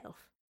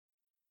myself."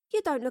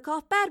 "You don't look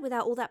half bad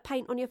without all that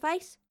paint on your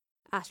face,"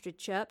 Astrid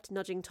chirped,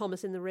 nudging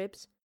Thomas in the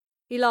ribs.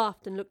 He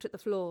laughed and looked at the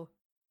floor.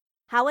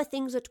 "How are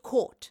things at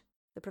court?"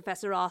 the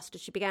professor asked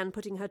as she began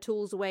putting her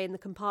tools away in the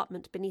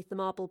compartment beneath the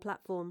marble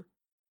platform.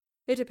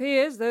 It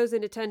appears those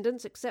in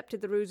attendance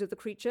accepted the ruse of the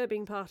creature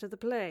being part of the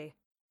play.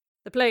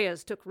 The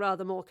players took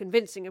rather more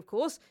convincing, of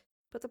course,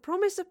 but the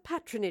promise of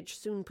patronage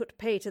soon put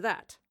pay to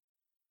that.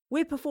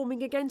 "We're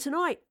performing again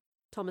tonight,"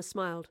 Thomas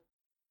smiled.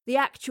 "The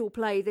actual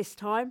play this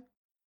time."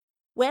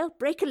 "Well,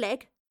 break a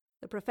leg."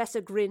 The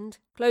professor grinned,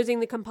 closing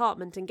the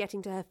compartment and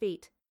getting to her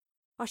feet.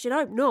 "I should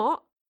hope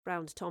not,"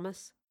 frowned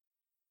Thomas.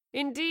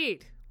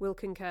 "Indeed," Will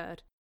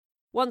concurred.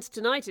 "Once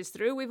tonight is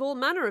through, we've all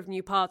manner of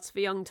new parts for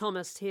young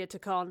Thomas here to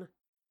con."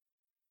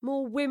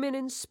 "More women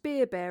and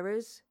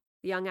spear-bearers,"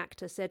 the young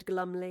actor said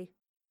glumly.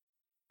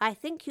 "I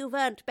think you've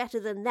earned better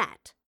than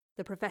that,"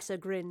 the professor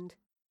grinned.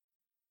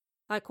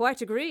 "I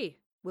quite agree,"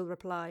 Will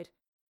replied,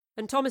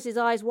 and Thomas's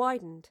eyes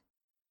widened.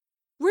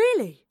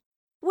 "Really?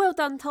 Well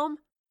done, Tom.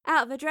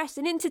 Out of a dress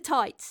and into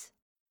tights."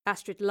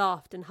 Astrid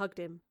laughed and hugged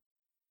him.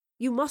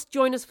 "You must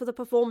join us for the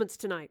performance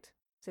tonight,"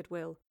 said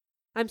Will.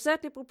 "I'm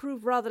certain it will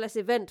prove rather less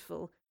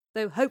eventful,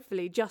 though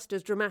hopefully just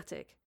as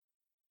dramatic."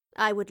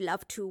 "I would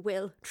love to,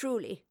 Will,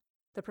 truly,"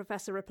 the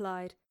professor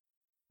replied.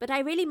 "But I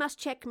really must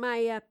check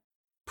my,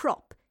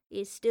 prop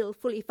is still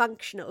fully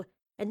functional,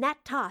 and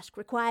that task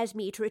requires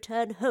me to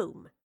return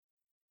home."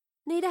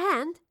 "Need a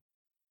hand?"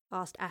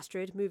 asked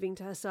Astrid, moving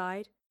to her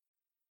side.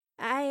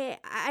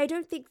 I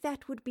don't think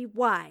that would be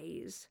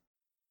wise."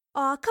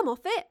 "Ah, come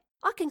off it.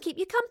 I can keep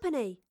you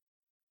company."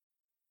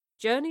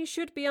 "Journeys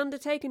should be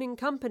undertaken in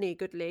company,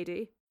 good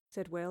lady,"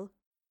 said Will.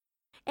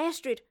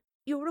 "Astrid,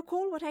 you'll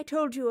recall what I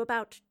told you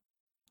about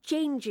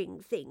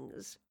changing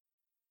things."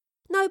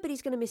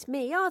 "Nobody's going to miss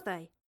me, are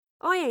they?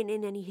 I ain't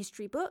in any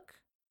history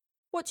book."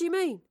 "What do you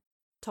mean?"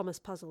 Thomas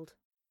puzzled.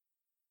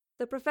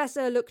 The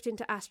professor looked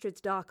into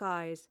Astrid's dark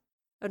eyes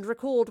and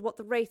recalled what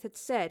the wraith had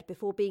said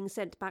before being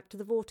sent back to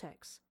the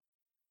vortex.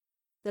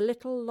 The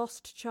little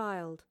lost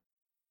child.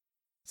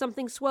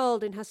 Something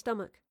swirled in her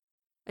stomach.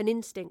 An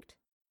instinct.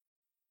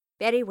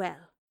 "Very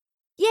well."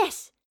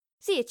 "Yes!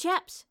 See you,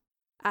 chaps!"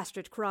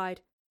 Astrid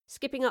cried,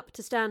 skipping up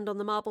to stand on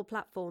the marble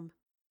platform.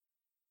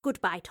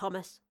 "Goodbye,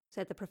 Thomas,"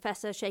 said the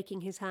professor,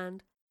 shaking his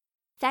hand.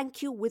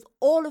 "Thank you with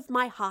all of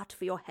my heart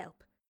for your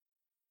help.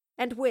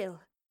 And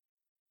Will."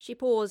 She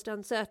paused,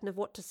 uncertain of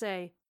what to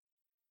say.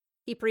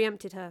 He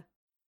preempted her.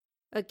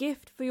 "A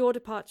gift for your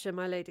departure,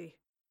 my lady,"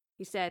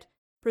 he said,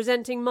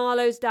 presenting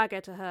Marlowe's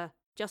dagger to her,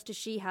 just as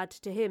she had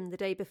to him the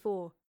day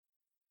before.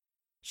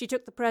 She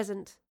took the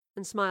present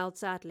and smiled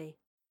sadly.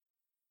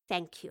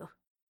 "Thank you."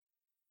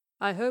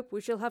 "I hope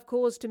we shall have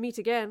cause to meet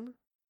again."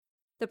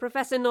 The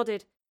professor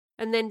nodded,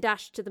 and then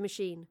dashed to the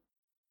machine.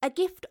 "A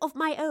gift of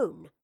my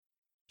own."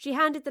 She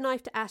handed the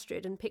knife to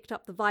Astrid and picked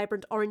up the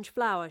vibrant orange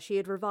flower she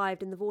had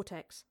revived in the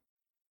vortex.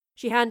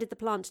 She handed the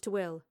plant to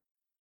Will.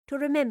 "To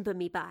remember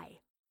me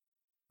by."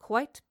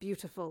 "Quite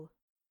beautiful."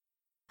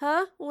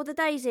 "Her or the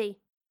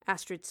daisy?"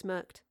 Astrid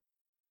smirked.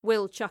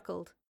 Will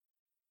chuckled.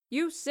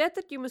 "You said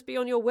that you must be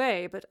on your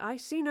way, but I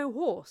see no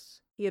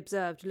horse," he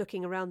observed,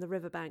 looking around the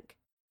riverbank.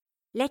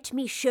 "Let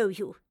me show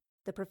you,"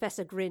 the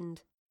professor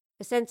grinned,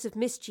 a sense of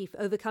mischief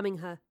overcoming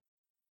her.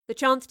 The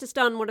chance to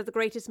stun one of the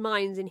greatest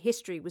minds in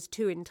history was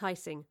too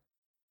enticing.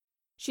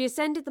 She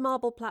ascended the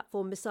marble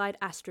platform beside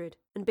Astrid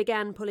and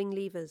began pulling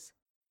levers.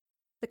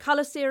 The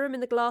colour serum in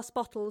the glass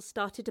bottles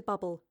started to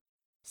bubble.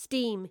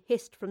 Steam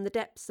hissed from the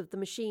depths of the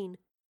machine.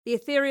 The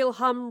ethereal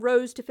hum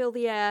rose to fill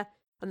the air,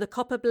 and the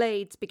copper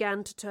blades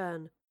began to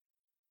turn.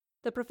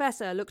 The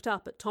professor looked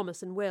up at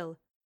Thomas and Will.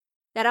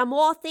 "There are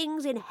more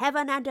things in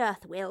heaven and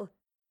earth, Will.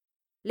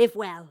 Live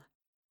well."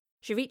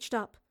 She reached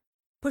up,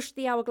 pushed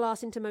the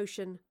hourglass into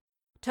motion,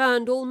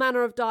 turned all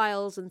manner of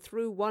dials and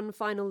threw one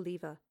final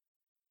lever.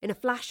 In a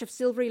flash of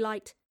silvery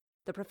light,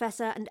 the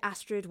professor and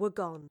Astrid were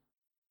gone.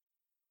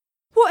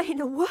 "What in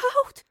the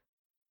world?"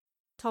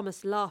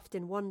 Thomas laughed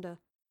in wonder.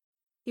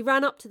 He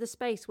ran up to the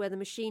space where the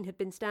machine had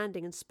been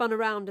standing and spun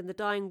around in the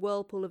dying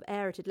whirlpool of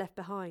air it had left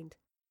behind.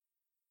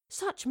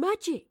 "Such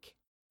magic!"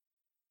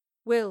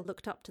 Will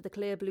looked up to the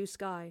clear blue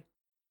sky.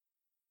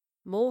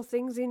 More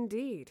things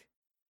indeed.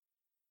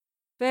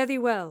 Fare thee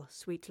well,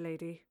 sweet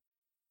lady.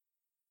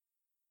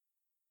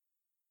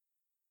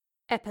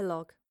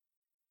 Epilogue.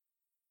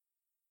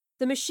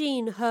 The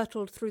machine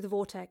hurtled through the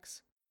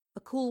vortex, a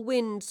cool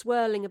wind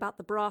swirling about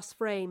the brass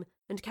frame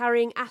and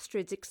carrying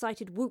Astrid's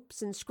excited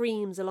whoops and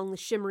screams along the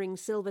shimmering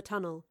silver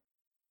tunnel.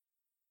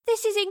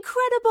 "This is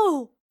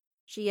incredible!"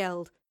 she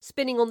yelled,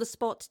 spinning on the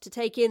spot to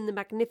take in the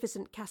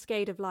magnificent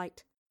cascade of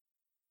light.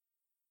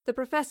 The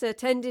Professor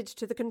tended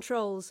to the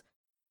controls,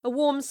 a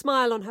warm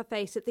smile on her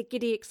face at the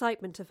giddy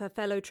excitement of her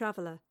fellow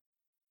traveller.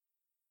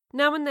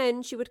 Now and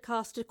then she would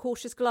cast a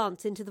cautious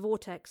glance into the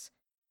vortex,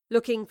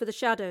 looking for the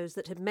shadows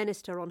that had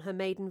menaced her on her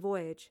maiden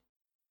voyage.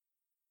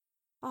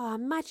 "Oh,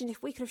 imagine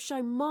if we could have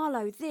shown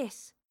Marlowe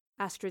this,"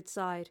 Astrid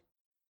sighed.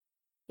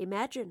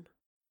 "Imagine,"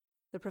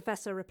 the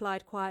Professor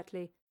replied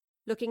quietly,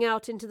 looking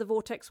out into the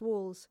vortex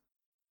walls.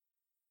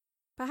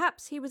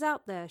 Perhaps he was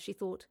out there, she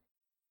thought,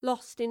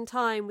 lost in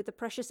time with the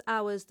precious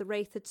hours the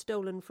Wraith had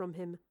stolen from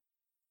him.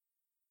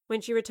 When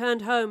she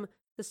returned home,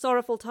 the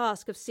sorrowful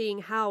task of seeing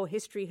how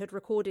history had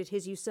recorded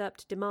his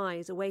usurped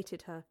demise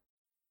awaited her.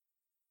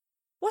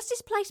 "What's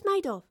this place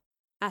made of?"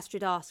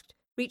 Astrid asked,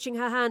 reaching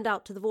her hand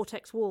out to the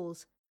vortex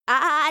walls.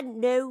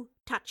 No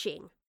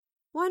touching."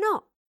 "Why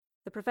not?"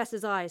 The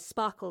Professor's eyes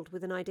sparkled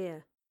with an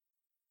idea.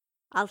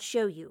 "I'll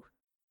show you."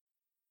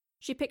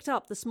 She picked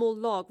up the small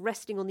log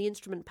resting on the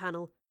instrument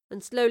panel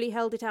and slowly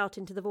held it out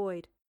into the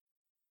void.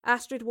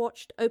 Astrid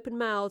watched,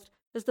 open-mouthed,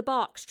 as the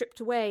bark stripped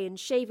away and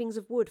shavings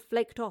of wood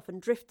flaked off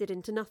and drifted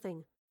into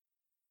nothing.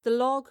 The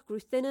log grew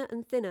thinner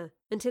and thinner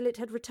until it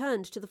had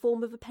returned to the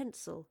form of a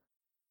pencil.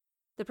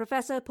 The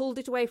Professor pulled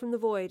it away from the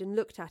void and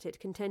looked at it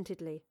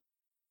contentedly.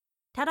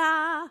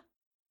 Ta-da!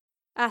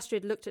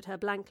 Astrid looked at her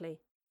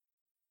blankly.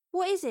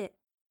 "What is it?"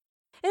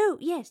 "Oh,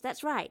 yes,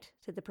 that's right,"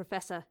 said the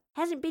Professor.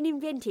 "Hasn't been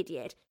invented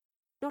yet.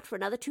 Not for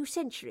another 2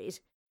 centuries.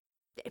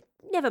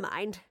 Never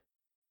mind."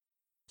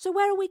 "So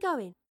where are we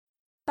going?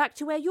 Back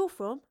to where you're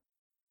from?"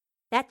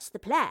 "That's the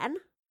plan."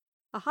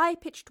 A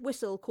high-pitched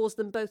whistle caused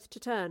them both to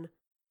turn.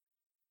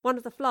 One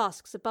of the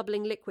flasks of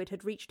bubbling liquid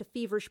had reached a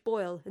feverish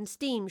boil, and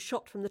steam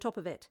shot from the top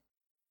of it.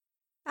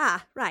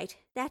 "Ah, right.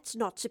 That's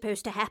not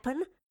supposed to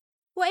happen."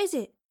 "What is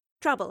it?"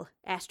 "Trouble,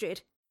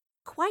 Astrid.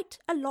 Quite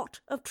a lot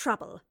of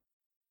trouble."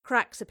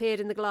 Cracks appeared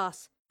in the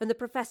glass, and the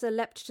Professor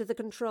leapt to the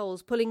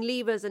controls, pulling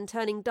levers and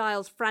turning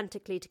dials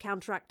frantically to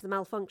counteract the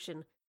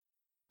malfunction.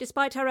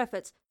 Despite her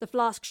efforts, the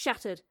flask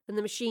shattered and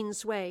the machine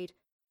swayed.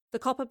 The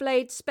copper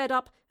blades sped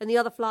up and the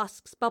other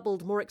flasks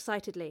bubbled more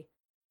excitedly.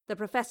 The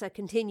Professor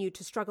continued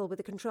to struggle with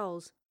the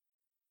controls.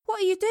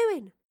 "What are you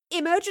doing?"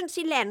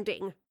 "Emergency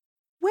landing."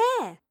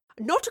 "Where?"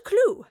 "Not a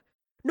clue.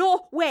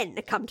 Nor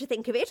when, come to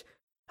think of it.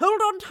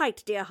 Hold on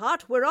tight, dear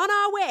heart. We're on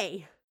our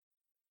way."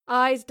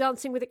 Eyes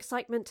dancing with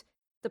excitement,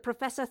 the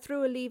Professor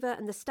threw a lever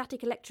and the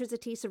static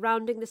electricity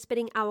surrounding the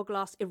spinning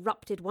hourglass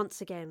erupted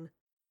once again.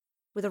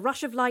 With a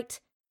rush of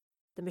light,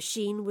 the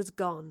machine was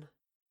gone.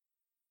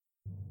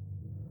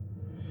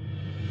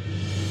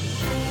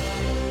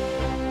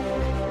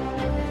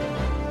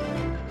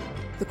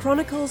 The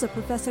Chronicles of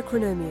Professor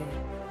Chronomier,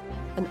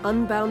 an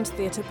Unbound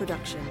Theatre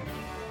production.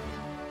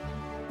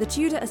 The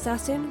Tudor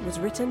Assassin was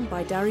written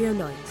by Dario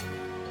Knight.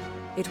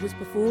 It was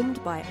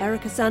performed by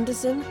Erica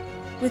Sanderson,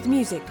 with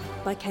music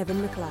by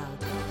Kevin MacLeod.